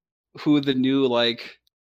who the new like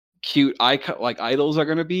cute icon like idols are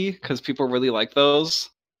going to be, because people really like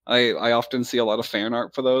those. I often see a lot of fan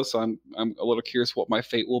art for those, so I'm a little curious what my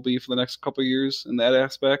fate will be for the next couple of years in that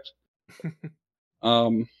aspect.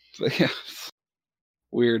 But yeah,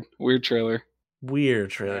 weird trailer. Weird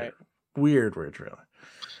trailer. Right. Weird trailer.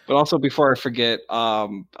 But also, before I forget,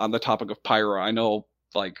 on the topic of Pyro, I know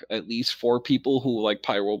like at least 4 people who like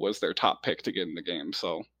Pyro was their top pick to get in the game,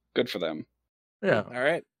 so good for them. Yeah. All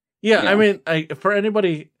right. Yeah, Yeah. I mean, for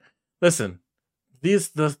anybody, listen,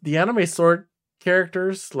 the anime sword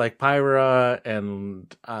characters like Pyra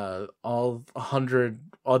and all 100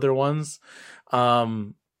 other ones,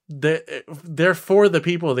 they're for the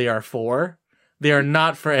people they are for. They are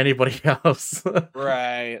not for anybody else.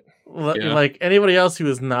 Right. Yeah. Like anybody else who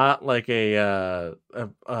is not like a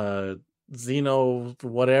Xeno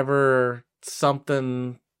whatever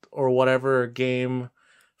something or whatever game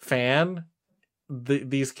fan.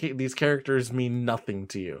 These characters mean nothing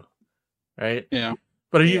to you, right? Yeah.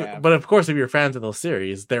 But Yeah. but of course, if you're fans of those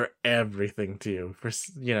series, they're everything to you.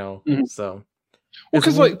 Mhm. So. Well,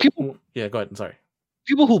 because like people Yeah, go ahead. I'm sorry.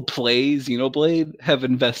 people who play Xenoblade have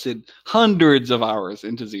invested hundreds of hours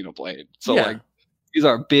into Xenoblade, so Yeah. like these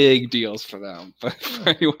are big deals for them. But for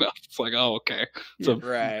anyone else, it's like, oh, okay. So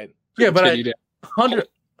Right. Yeah, but I continue to-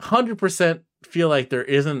 100% feel like there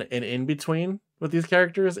isn't an in between with these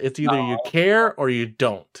characters. It's either you care or you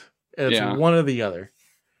don't. It's Yeah. one or the other.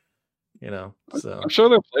 So I'm sure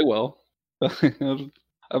they'll play well.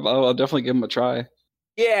 I'll definitely give them a try.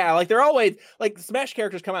 Yeah, like they're always like Smash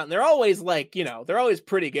characters come out and they're always like, they're always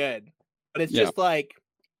pretty good. But it's Yeah. just like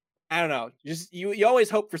I don't know. Just you always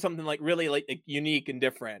hope for something like really like unique and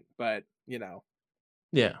different, but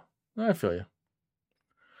yeah, I feel you.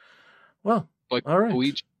 Well, Like all right.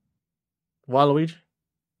 Luigi. Waluigi,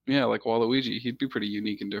 Yeah, like Waluigi. He'd be pretty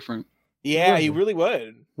unique and different. yeah, Would he be. really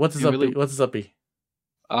would. what's his You up? really- What's his uppy?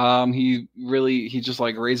 He just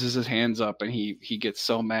like raises his hands up and he gets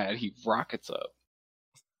so mad he rockets up.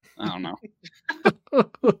 I don't know.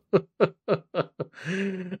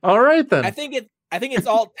 All right then. I think it's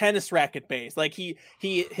all tennis racket based. Like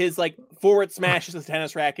his like forward smash is a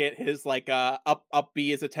tennis racket. His like up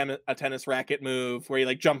B is a tennis racket move where he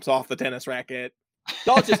like jumps off the tennis racket. It's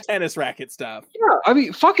all just tennis racket stuff. Yeah, I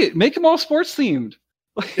mean, fuck it. Make him all sports themed.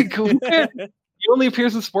 Like, who cares? He only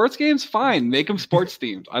appears in sports games. Fine, make him sports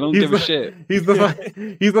themed. I don't give a shit. He's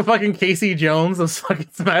the fucking Casey Jones of fucking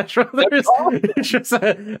Smash Brothers. It's just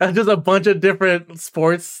a bunch of different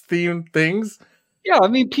sports themed things. Yeah, I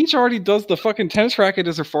mean, Peach already does the fucking tennis racket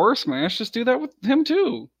as her forward smash. Just do that with him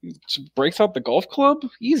too. He just breaks out the golf club.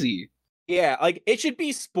 Easy. Yeah, like it should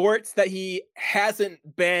be sports that he hasn't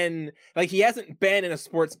been in a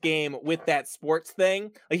sports game with that sports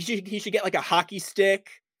thing. Like he should get like a hockey stick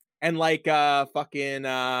and like a fucking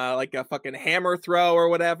hammer throw or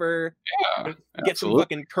whatever. Yeah, Get some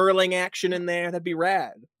fucking curling action in there. That'd be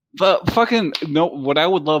rad. But fucking no, what I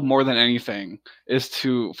would love more than anything is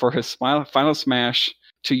for his final smash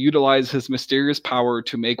to utilize his mysterious power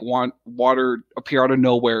to make water appear out of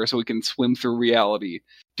nowhere so he can swim through reality.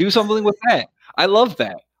 Do something with that. I love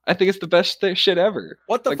that. I think it's the best shit ever.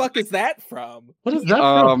 What the fuck is that from? What is that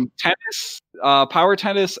from? Tennis, power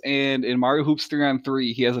tennis, and in Mario Hoops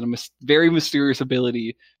 3-on-3, he has a very mysterious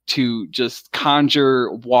ability to just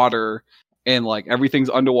conjure water, and like everything's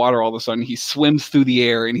underwater all of a sudden. He swims through the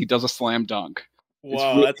air and he does a slam dunk.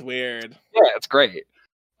 Whoa, really- that's weird. Yeah, it's great.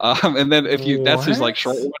 And then that's his like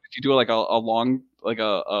short What? one. If you do like a long like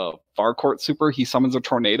a far court super, he summons a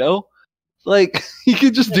tornado. Like he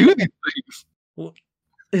can just do these things.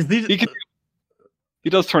 Is these, He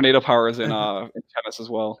does tornado powers in tennis as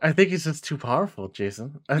well. I think he's just too powerful,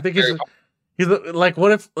 Jason. I think he's like,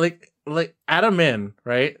 what if like add him in,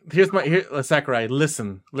 right? Here Sakurai,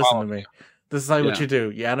 listen to me. This is like what you do.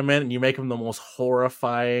 You add him in and you make him the most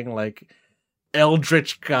horrifying, like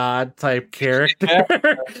eldritch god type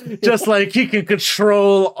character. Just like he can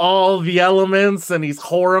control all the elements and he's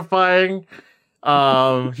horrifying.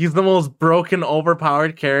 He's the most broken,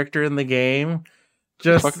 overpowered character in the game.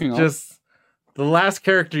 Just the last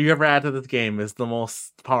character you ever add to this game is the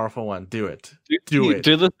most powerful one. Do it. Do it.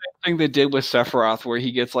 Do the same thing they did with Sephiroth, where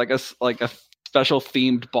he gets like a special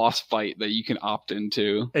themed boss fight that you can opt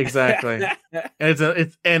into. Exactly. And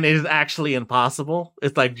it is actually impossible.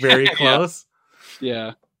 It's like very close.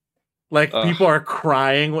 Yeah. Like people are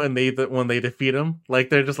crying when they defeat him. Like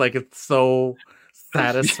they're just like, it's so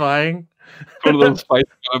satisfying. One of those fights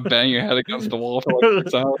you gotta bang your head against the wall for like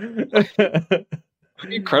 6 hours.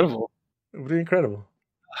 Pretty incredible. Pretty incredible.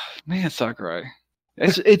 Man, Sakurai.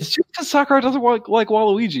 It's just because Sakurai doesn't like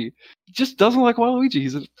Waluigi. He just doesn't like Waluigi.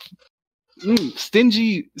 He's a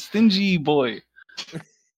stingy boy.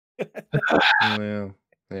 Yeah.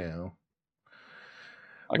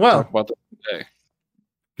 I can Well. talk about that today.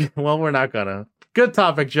 Well, we're not gonna. Good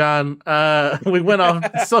topic, John. We went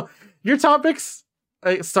off. So your topics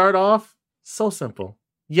start off so simple,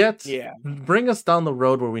 yet bring us down the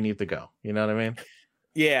road where we need to go. You know what I mean?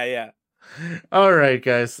 Yeah. All right,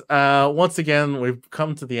 guys. Once again, we've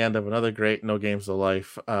come to the end of another great No Games of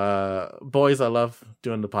Life. Boys, I love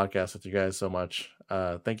doing the podcast with you guys so much.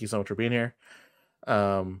 Thank you so much for being here.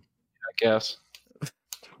 I guess.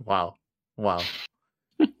 Wow.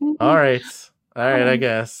 All right, I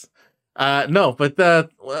guess. No,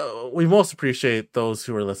 but we most appreciate those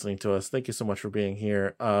who are listening to us. Thank you so much for being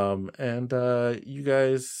here. And you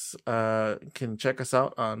guys can check us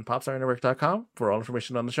out on popstarnetwork.com for all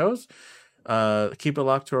information on the shows. Keep it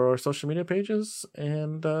locked to our social media pages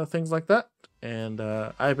and things like that. And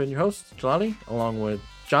I've been your host, Jelani, along with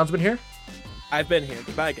John's been here. I've been here.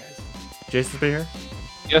 Goodbye, guys. Jason's been here.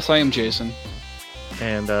 Yes, I am Jason.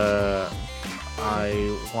 And I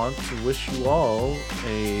want to wish you all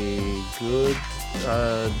a good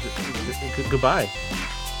goodbye.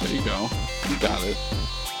 There you go. You got it.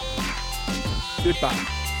 Goodbye.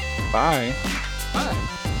 Bye. Bye.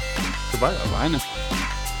 Goodbye. Bye now.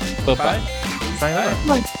 Bye. Sayonara.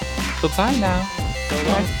 Bye. Bye now. So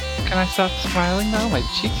long. Can I stop smiling now? My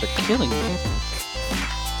cheeks are killing me.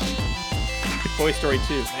 Toy Story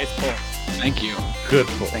 2. Nice pull. Thank you. Good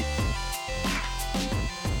pull. Thank you.